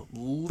have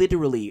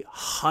literally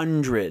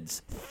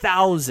hundreds,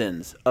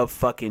 thousands of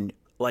fucking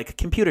like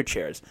computer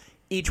chairs.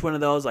 Each one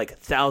of those like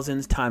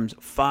thousands times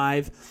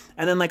 5,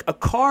 and then like a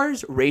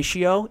car's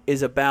ratio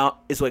is like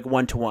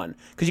 1-to-1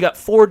 because you got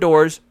 4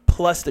 doors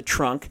plus the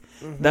trunk.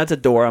 Mm-hmm. That's a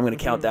door. I'm going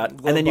to count that.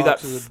 Glove and then you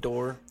got a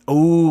door.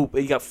 Ooh,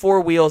 you got 4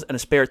 wheels and a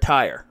spare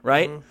tire,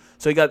 right? Mm-hmm.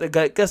 So you got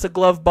the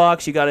glove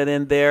box. You got it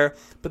in there,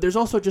 but there's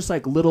also just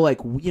like little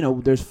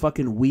there's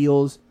fucking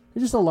wheels.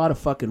 There's just a lot of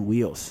fucking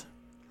wheels.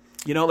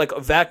 Like a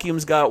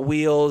vacuum's got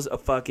wheels. A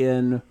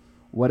fucking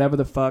whatever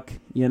the fuck,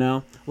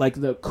 like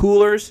the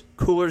coolers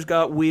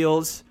got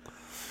wheels,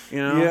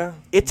 Yeah,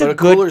 it's a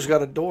cooler's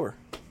got a door,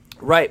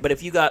 right? But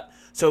if you got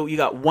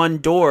 1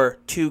 door,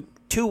 two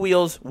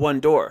wheels, 1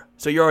 door,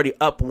 so you're already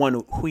up 1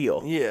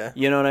 wheel. Yeah,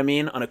 you know what I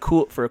mean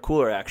for a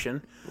cooler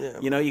action.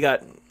 Yeah, you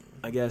got,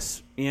 I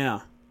guess,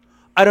 yeah.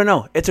 I don't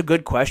know. It's a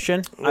good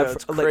question. Yeah,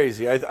 it's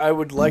crazy. I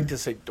would like to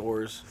say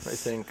doors. I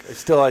think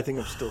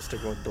I'm still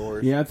sticking with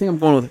doors. Yeah, I think I'm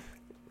going with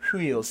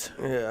wheels.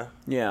 Yeah,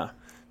 yeah.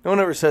 No one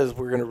ever says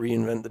we're going to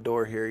reinvent the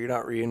door here. You're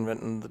not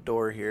reinventing the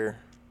door here.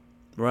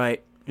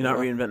 Right. You're not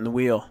reinventing the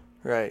wheel.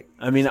 Right.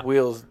 I mean,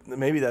 wheels.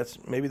 Maybe there's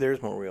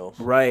more wheels.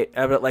 Right.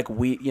 But like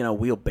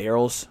wheel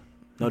barrels.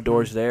 No mm-hmm.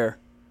 doors there.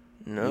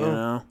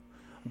 No.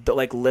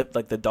 Like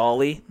the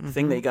dolly mm-hmm.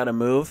 thing that you got to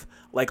move.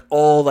 Like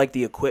all like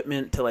the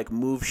equipment to like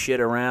move shit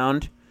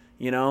around.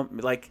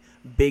 Like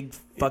big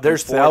fucking.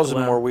 There's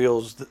 1,000 more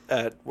wheels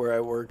at where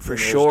I work for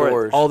sure.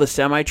 Doors. All the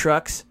semi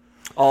trucks.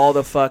 All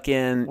the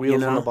fucking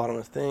wheels on the bottom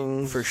of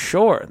things. For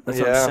sure. That's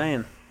what I'm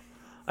saying.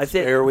 I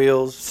think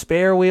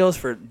spare wheels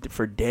for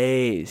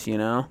days,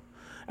 And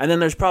then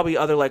there's probably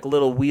other like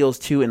little wheels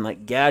too and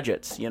like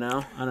gadgets, I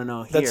don't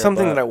know. That's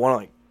something that I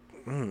want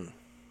to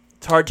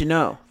It's hard to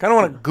know. Kind of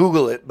want to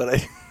Google it, but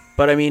I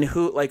But I mean,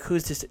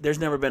 who's to say? There's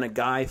never been a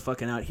guy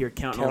fucking out here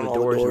counting all the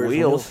doors and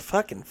wheels.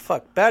 Fucking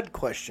bad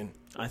question.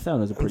 I thought it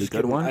was a pretty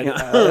good one.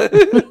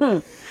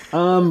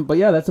 But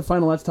yeah, that's the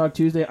final Let's Talk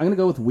Tuesday. I'm going to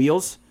go with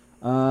wheels.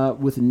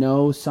 With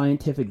no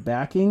scientific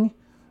backing.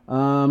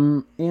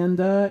 Yeah,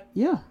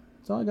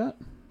 that's all I got.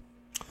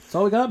 That's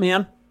all we got,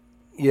 man.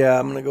 Yeah,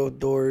 I'm going to go with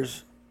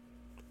doors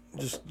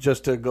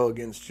just to go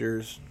against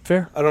yours.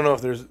 Fair. I don't know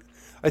if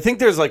I think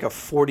there's like a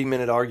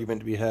 40-minute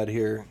argument to be had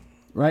here.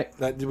 Right.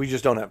 That we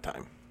just don't have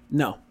time.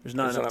 No, there's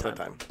not enough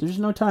time. There's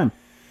no time.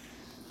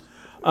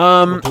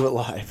 We'll do it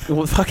live.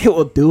 Well, fuck it,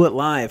 we'll do it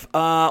live.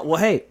 Well,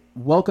 hey,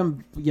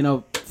 welcome,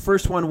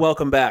 first one,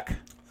 welcome back.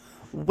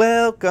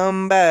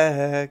 Welcome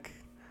back.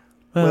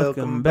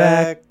 Welcome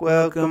back.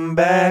 Welcome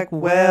back.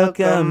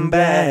 Welcome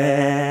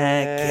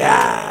back.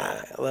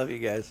 Yeah. I love you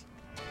guys.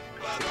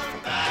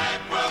 Welcome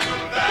back.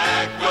 Welcome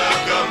back.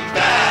 Welcome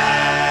back.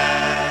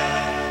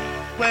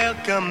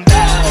 Welcome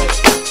back.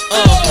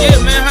 Yeah,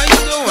 man, how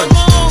you doing?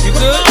 You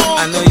good?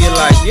 I know you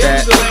like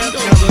that.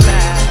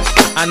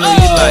 I know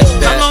you like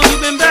that. How long you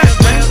been back,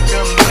 man?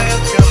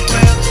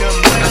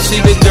 I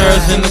see the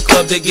girls in the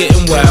club, they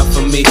getting wild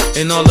for me.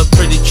 And all the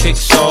pretty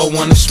chicks all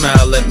wanna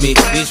smile at me.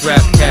 These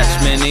rap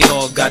cats, man, they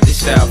all got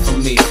this style for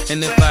me.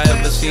 And if I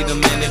ever see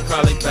them, man, they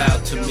probably bow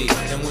to me.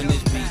 And when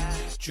this beat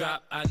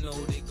drop, I know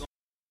they gon'